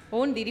නම්,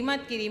 ඔවුන්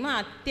දිරිමත් කිරීම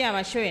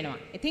අත්‍යවශ්‍ය වෙනවා.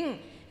 ඉතින්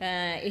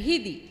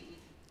එහිදී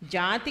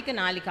ජාතික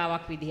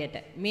නාලිකාවක් විදිහට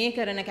මේ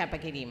කරන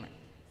කැපකිරීම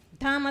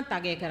තාමත්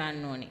අගය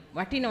කරන්න ඕනේ.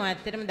 වටිනවා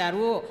ඇත්තටම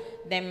දරුවෝ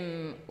දැන්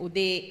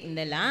උදේ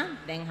ඉඳලා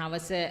දැන්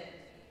හවස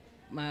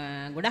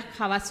ගොඩක්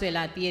හවස්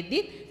වෙලා තියෙද්දි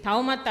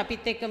තවමත්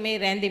අපිත් එක්ක මේ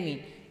රැඳෙමින්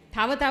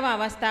තව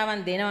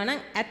අවස්ථාවන් දෙනවා නම්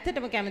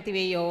ඇත්තටම කැමති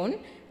වෙයි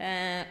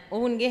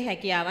ඔවුන්ගේ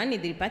හැකියාවන්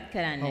ඉදිරිපත්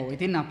කරන්න. ඔව්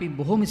ඉතින් අපි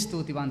බොහොම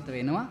ස්තුතිවන්ත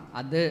වෙනවා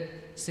අද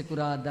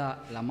සිකුරාදා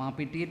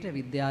ළමාපිටියට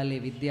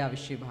විද්‍යාලයේ විද්‍යා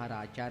විෂය භාර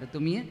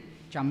ආචාර්යතුමිය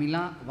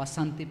චමිලා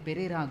වසන්ති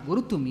පෙරේරා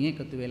ගුරුතුමිය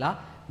එකතු වෙලා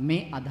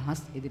මේ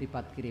අදහස්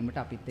ඉදිරිපත් කිරීමට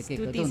අපිත් එක්ක එකතු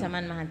වුණා. ස්තුතියි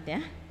සමන්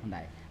මහත්තයා.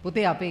 හොඳයි.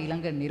 පුතේ අපේ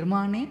ඊළඟ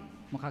නිර්මාණය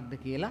මොකක්ද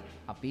කියලා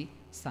අපි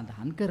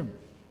සඳහන් කරමු.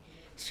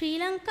 ශ්‍රී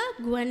ලංකා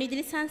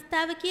ගුවන්විදුලි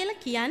සංස්ථාව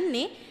කියලා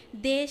කියන්නේ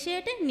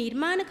දේශයට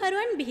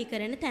නිර්මාණකරුවන් බිහි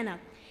කරන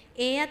තැනක්.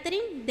 ඒ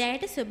අතරින්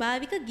දැයට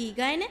ස්වභාවික ගී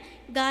ගායන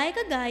ගායක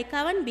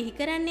ගායිකාවන් බිහි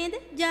කරන්නේද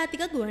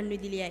ජාතික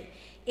ගුවන්විදුලියයි.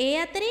 ඒ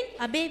අතරින්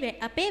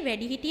අපේ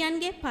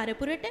වැඩිහිටියන්ගේ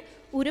පරපුරට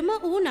උරුම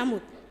වූ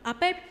නමුත්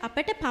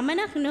අපට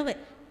පමණක් නොව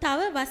තව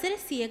වසර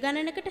 100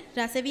 ගණනකට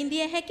රස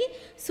විඳිය හැකි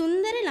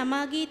සුන්දර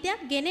ළමා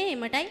ගීතයක් ගෙන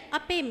එමටයි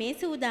අපේ මේ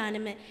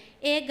සූදානම.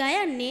 ඒ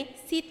ගයන්නේ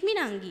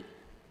සිත්මිනංගි.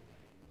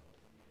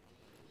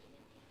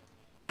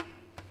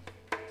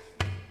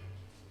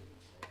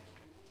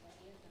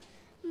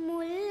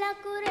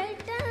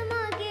 මුල්ලකුරට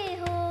මගේ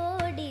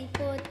හෝඩි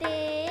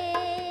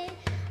පොතේ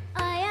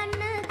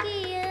අයන්න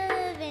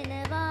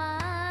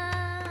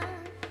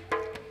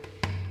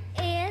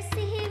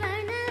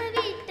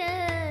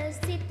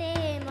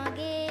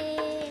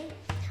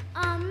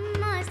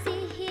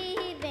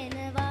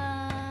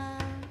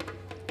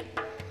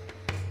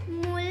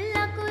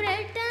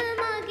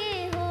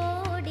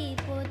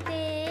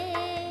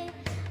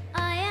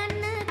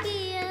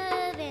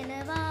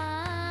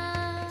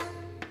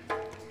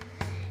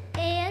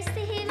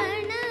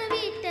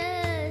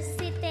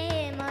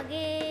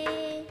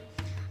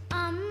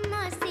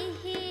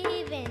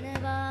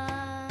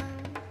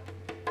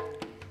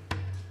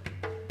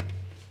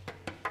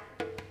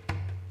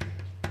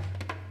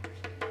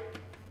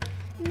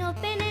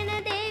නොපෙනෙන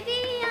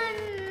දෙවියන්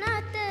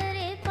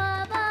අතරේ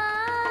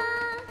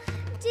පවා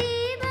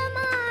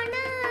ජීවමාන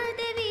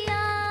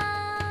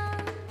දෙවියා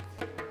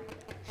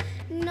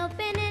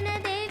නොපෙනෙන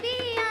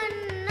දෙවියන්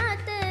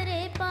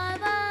අතරේ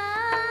පවා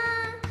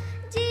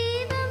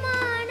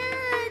ජීවමාන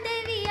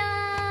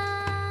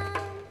දෙවියා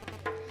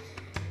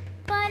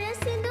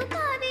පරසිඳු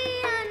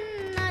කවියන්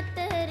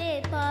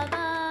අතරේ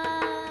පවා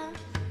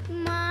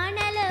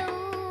මානල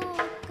වූ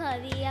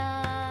කවියා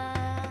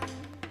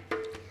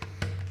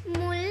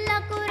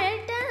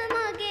මුල්ලකුරට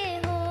මගේ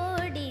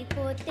හෝඩි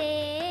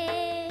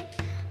පොතේ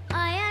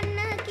අයන්න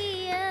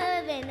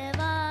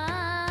කියවෙනවා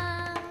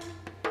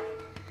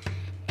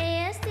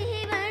එය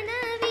සිහිවන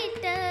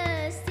විට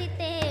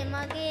සිතේ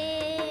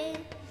මගේ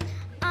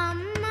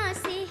අම්මා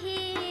සිහි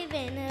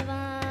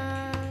වෙනවා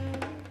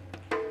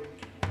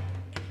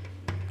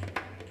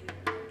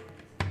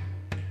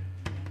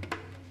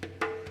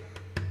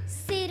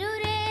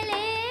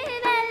සිරුරේලේ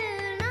වැල්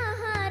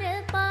නහර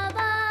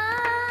පවා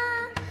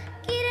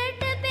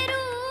කිරට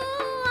පෙරූ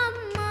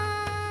අම්මා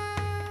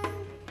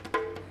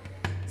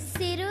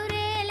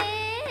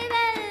සිරුරේලේ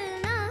වැල්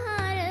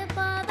නහර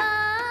පවා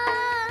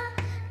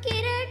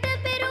කිරට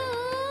පෙරූ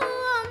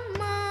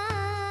අම්මා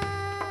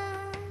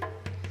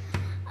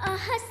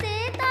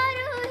අහසේ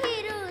තරු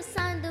හිරු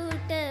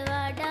සඳුට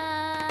වඩා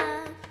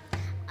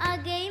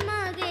අගෙයි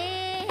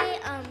මගේ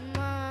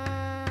අම්මා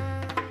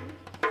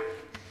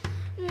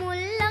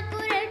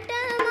මුල්ලකුරට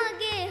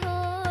මගේ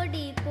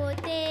හෝඩි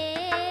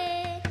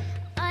පොතේ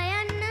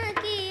අයන්න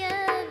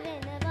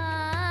කියවෙනවා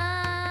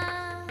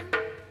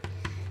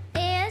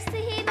එය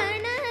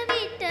සිහිවන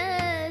විට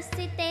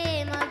සිතේ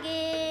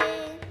මගේ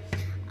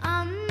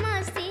අම්මා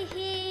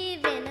සිහි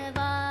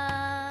වෙනවා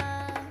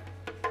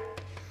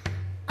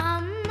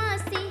අම්මා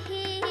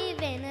සිහි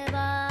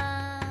වෙනවා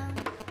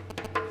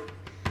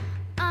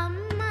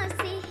අම්මා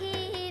සිහි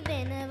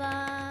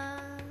වෙනවා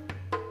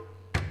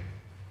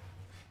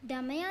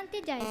දමයන්ති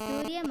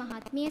ජයසූරිය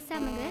මහත්මිය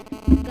සමග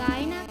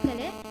ගායනා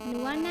කළ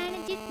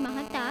නුවන්නානජිත්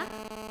මහතා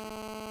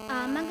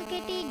ආමග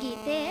කෙටි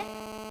ගීතය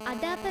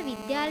අද අප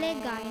විද්‍යාලයේ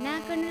ගායනා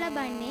කරනු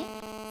ලබන්නේ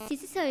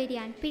සිසු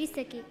සොයුරියන්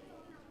පිරිසකි.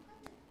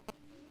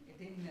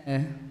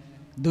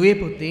 දුවේ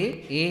පුතේ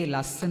ඒ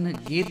ලස්සන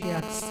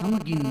ගීතයක්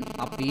සමගින්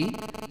අපි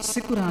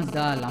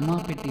සිකුරාදා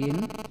ළමාපිටියෙන්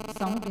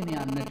සමුගෙන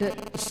යන්නට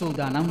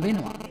සූදානම්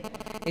වෙනවා.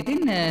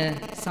 ඉතින්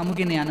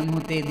සමුගෙන යන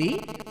මොහොතේදී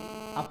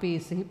අපි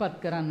සිහිපත්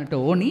කරන්නට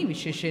ඕනි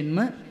විශේෂයෙන්ම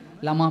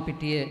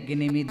ළමාපිටිය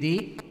ගෙනෙමිදී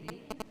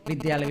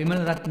විද්‍යාල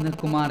විමලරත්න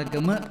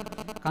කුමාරගම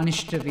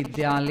කනිෂ්ඨ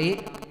විද්‍යාලයේ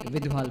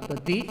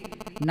විදුහල්පති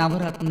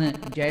නවරත්න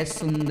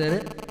ජයසුන්දර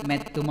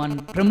මැතිතුමන්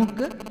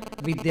ප්‍රමුඛ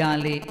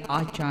විද්‍යාලයේ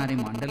ආචාර්ය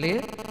මණ්ඩලය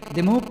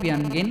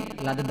දෙමෝපියන්ගෙන්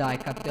ලද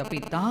දායකත්වය අපි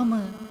තාම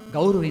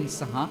ගෞරවයෙන්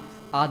සහ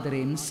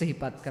ආදරයෙන්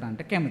සිහිපත්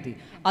කරන්නට කැමැතියි.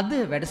 අද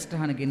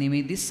වැඩසටහන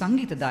ගෙනීමේදී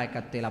සංගීත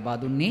දායකත්වය ලබා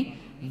දුන්නේ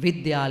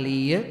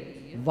විද්‍යාලීය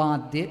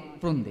වාද්‍ය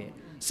වෘන්දය.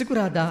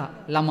 සිකුරාදා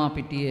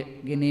ළමාපිටිය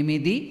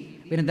ගෙනීමේදී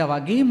වෙනදා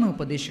වගේම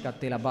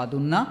උපදේශකත්වය ලබා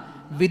දුන්නා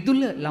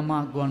විදුල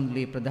ළමා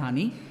ගුවන්විදුලි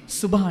ප්‍රධානී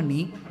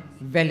සුභානී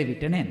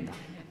වැලිවිට නැන්දා.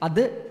 අද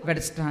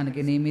වැඩසටහන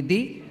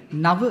ගෙනීමේදී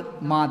නව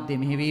මාධ්‍ය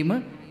මෙහෙවීම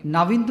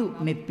නවින්දු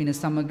නෙත්පින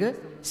සමග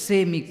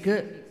සේමික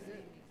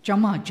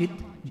චමාචිත්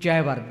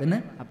ජයවර්ධන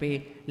අපේ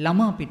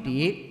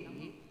ළමාපිටියේ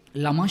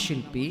ළමා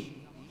ශිල්පී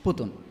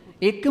පුතුන්.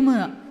 එකම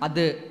අද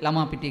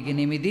ළමාපිටිය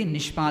ගෙනීමේදී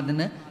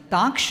නිෂ්පාදන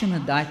තාක්ෂණ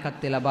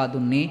දායකත්වය ලබා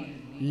දුන්නේ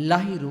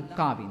ලහිරු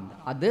කාවින්ද.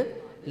 අද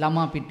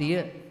ළමාපිටිය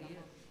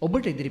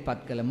ඔබට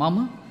ඉදිරිපත් කළ මම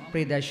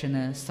ප්‍රදර්ශන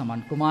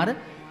සමන් කුමාර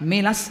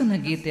මේ ලස්සන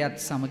ගීතයත්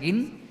සමගින්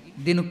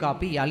දිනුක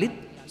අපි යලිත්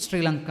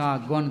ශ්‍රී ලංකා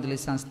ගුවන්විදුලි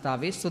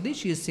සංස්ථාවේ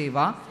ස්වදේශීය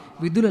සේවා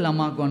විදුල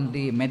ළමා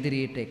ගුවන්විදුලි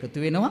මැදිරියට එකතු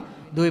වෙනවා.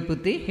 දුවේ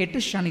පුතේ හෙට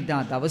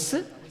ශනිදා දවස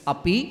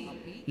අපි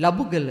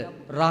ලබුගල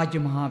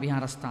රාජමහා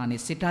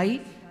විහාරස්ථානයේ සිටයි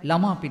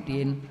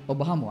ළමාපිටියෙන් ඔබ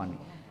හමුවන්නේ.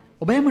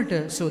 ඔබ හැමට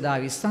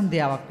සෝදාවි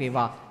සන්ධ්‍යාවක්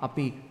වේවා.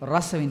 අපි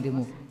රස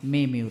විඳිමු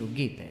මේ මියුරු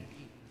ගීතය.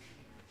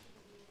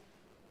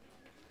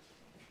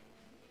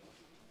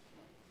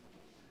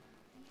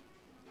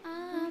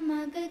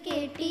 මග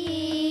කෙටි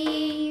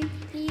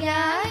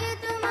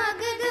යායුතු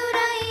මග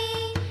දුරයි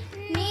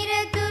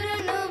නිරතුරු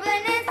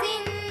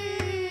නුවණසින්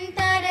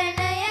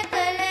තරණය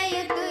කළ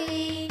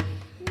යුතුයි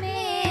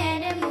මේ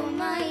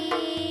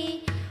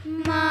ඇරමුමයි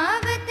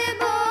මාවත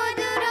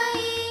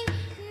බෝදුරයි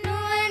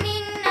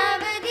නුවණින්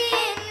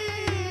අවදියෙන්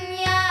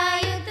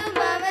යායුතු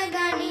බව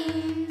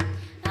ගනින්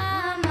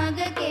මග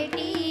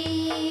කෙටි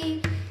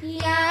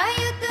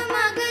යායුතු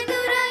මග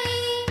දුරයි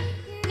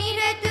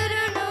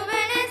නිරතුරු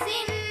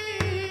නුවණසින්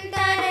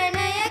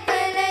තරණය කළ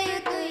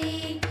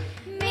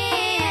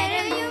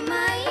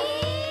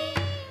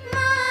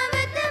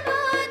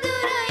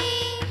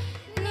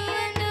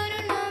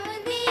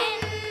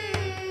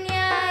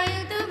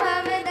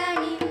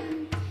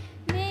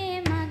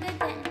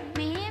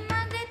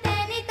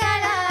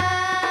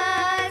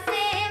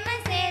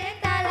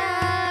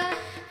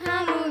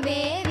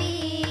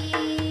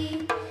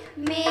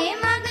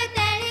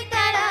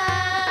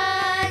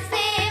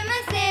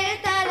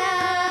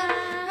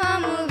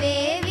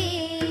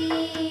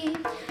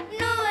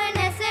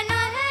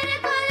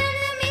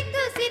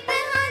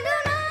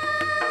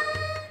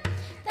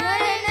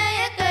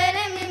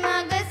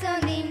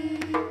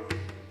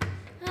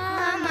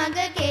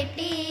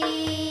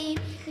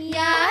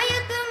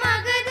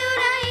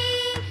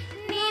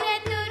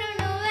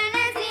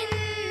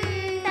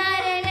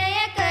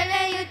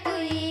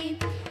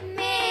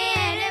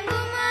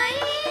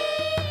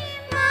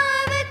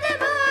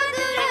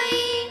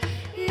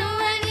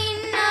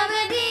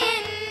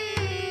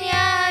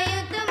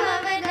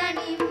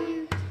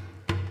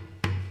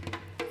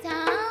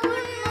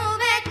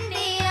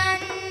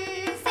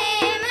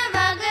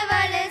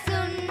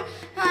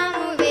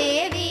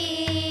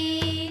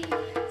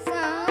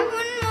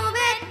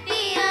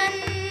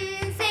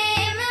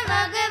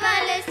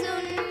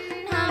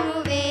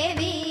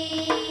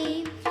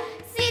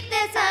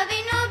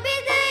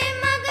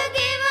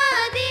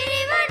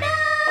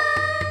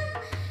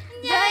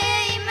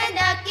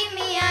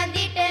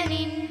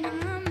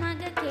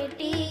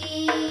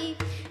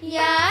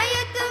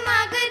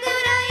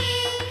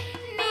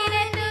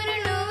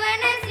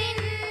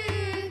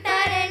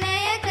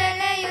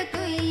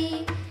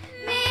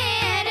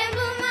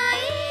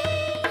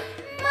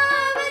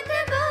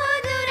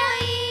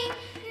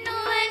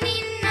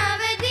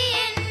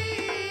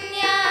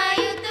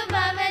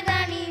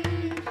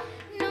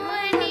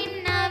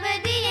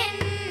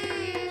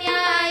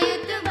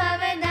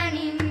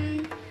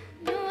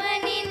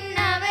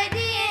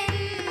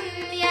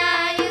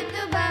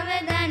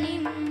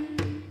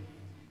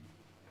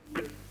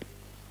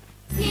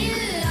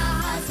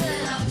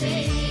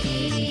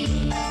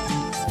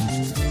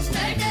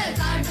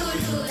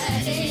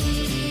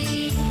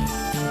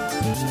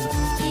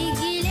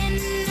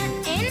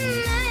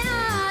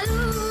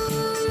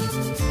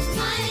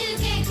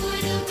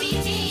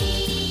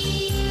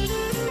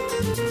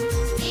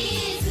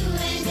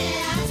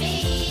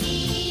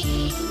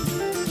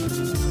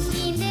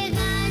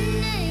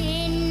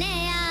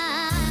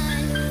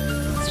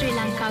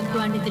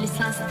ගුවන් විදුලි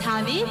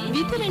සංස්ථාවේ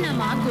විදුලි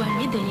ළමා ගුවන්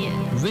විදුලිය.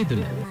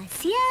 විදුල.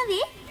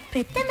 ආසියාවේ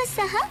ප්‍රථම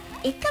සහ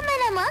එකම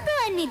ළමා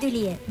ගුවන්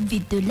විදුලිය.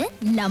 විදුල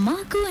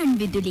ළමා ගුවන්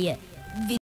විදුලිය.